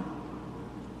Father.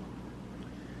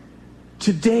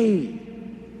 Today,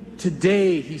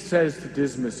 he says to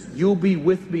Dismas, you'll be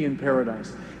with me in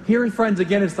paradise. Here, friends,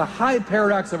 again, it's the high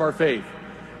paradox of our faith.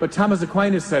 But Thomas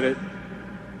Aquinas said it.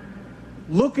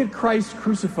 Look at Christ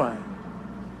crucified.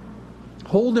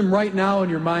 Hold him right now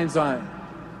in your mind's eye.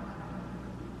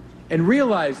 And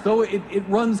realize, though it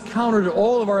runs counter to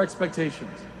all of our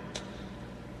expectations,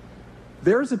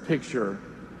 there's a picture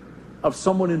of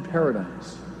someone in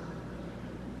paradise.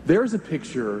 There's a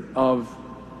picture of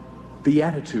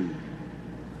beatitude.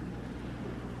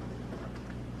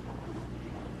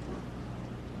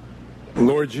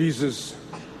 Lord Jesus,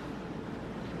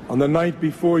 On the night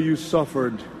before you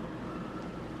suffered,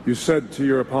 you said to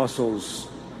your apostles,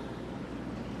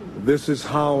 "This is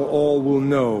how all will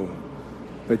know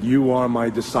that you are my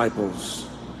disciples,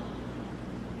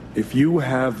 if you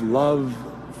have love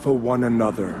for one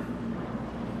another."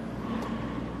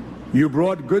 You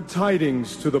brought good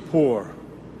tidings to the poor.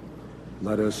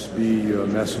 Let us be your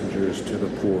messengers to the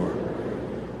poor.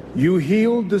 You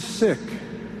healed the sick.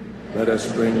 Let us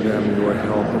bring them your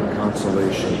help and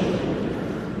consolation.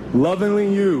 Lovingly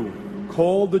you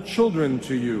called the children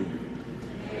to you.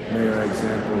 May our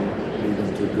example lead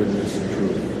them to goodness and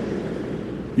truth.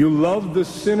 You loved the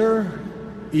sinner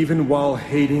even while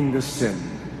hating the sin.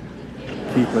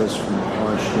 Keep us from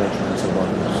harsh judgments of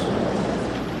others.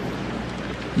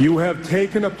 You have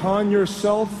taken upon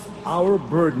yourself our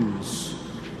burdens.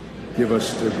 Give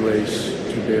us the grace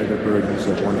to bear the burdens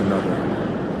of one another.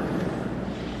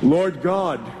 Lord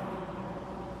God,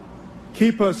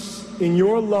 keep us in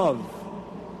your love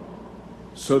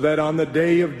so that on the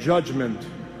day of judgment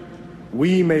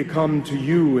we may come to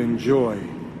you in joy.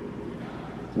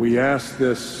 We ask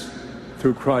this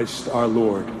through Christ our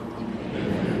Lord.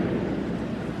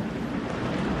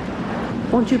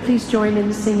 Won't you please join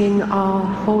in singing Our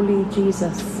Holy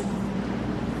Jesus?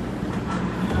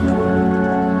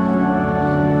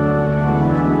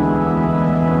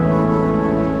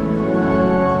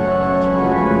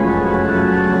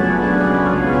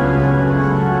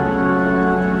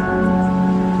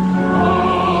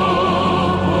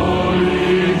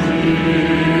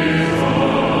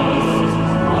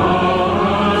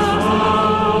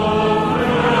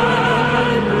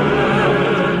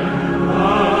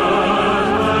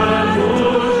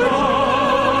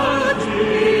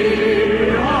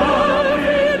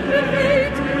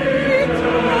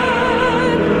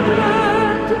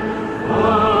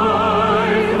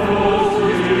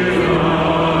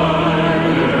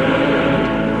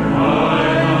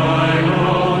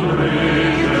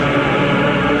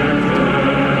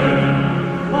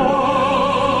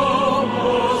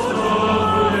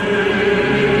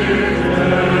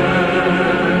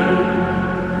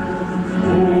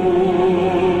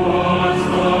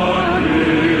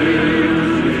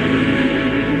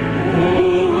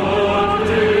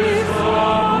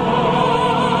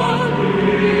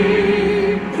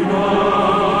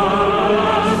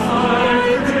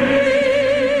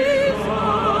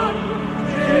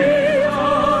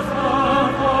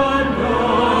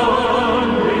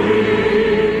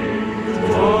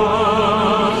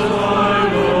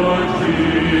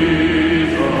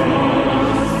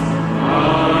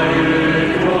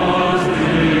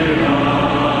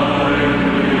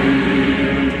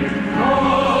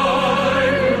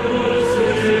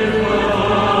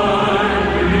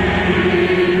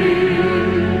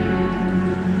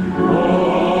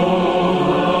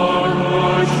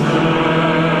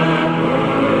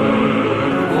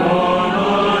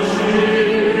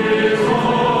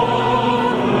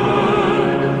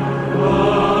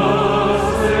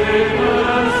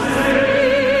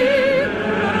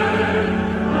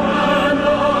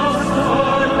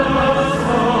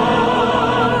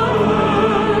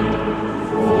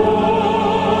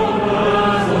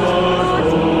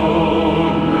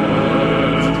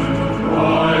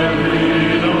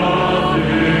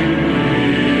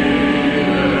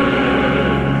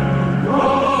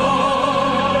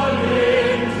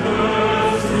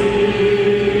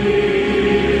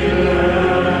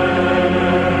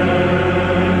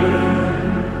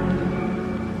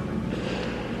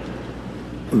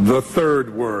 The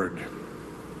third word.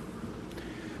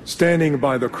 Standing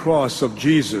by the cross of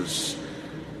Jesus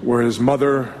were his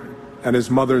mother and his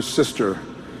mother's sister,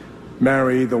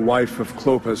 Mary, the wife of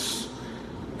Clopas,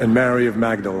 and Mary of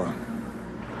Magdala.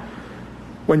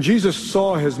 When Jesus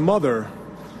saw his mother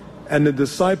and the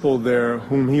disciple there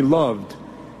whom he loved,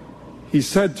 he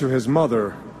said to his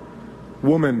mother,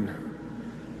 "Woman,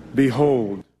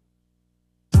 behold."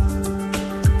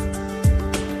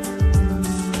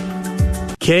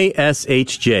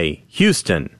 KSHJ, Houston,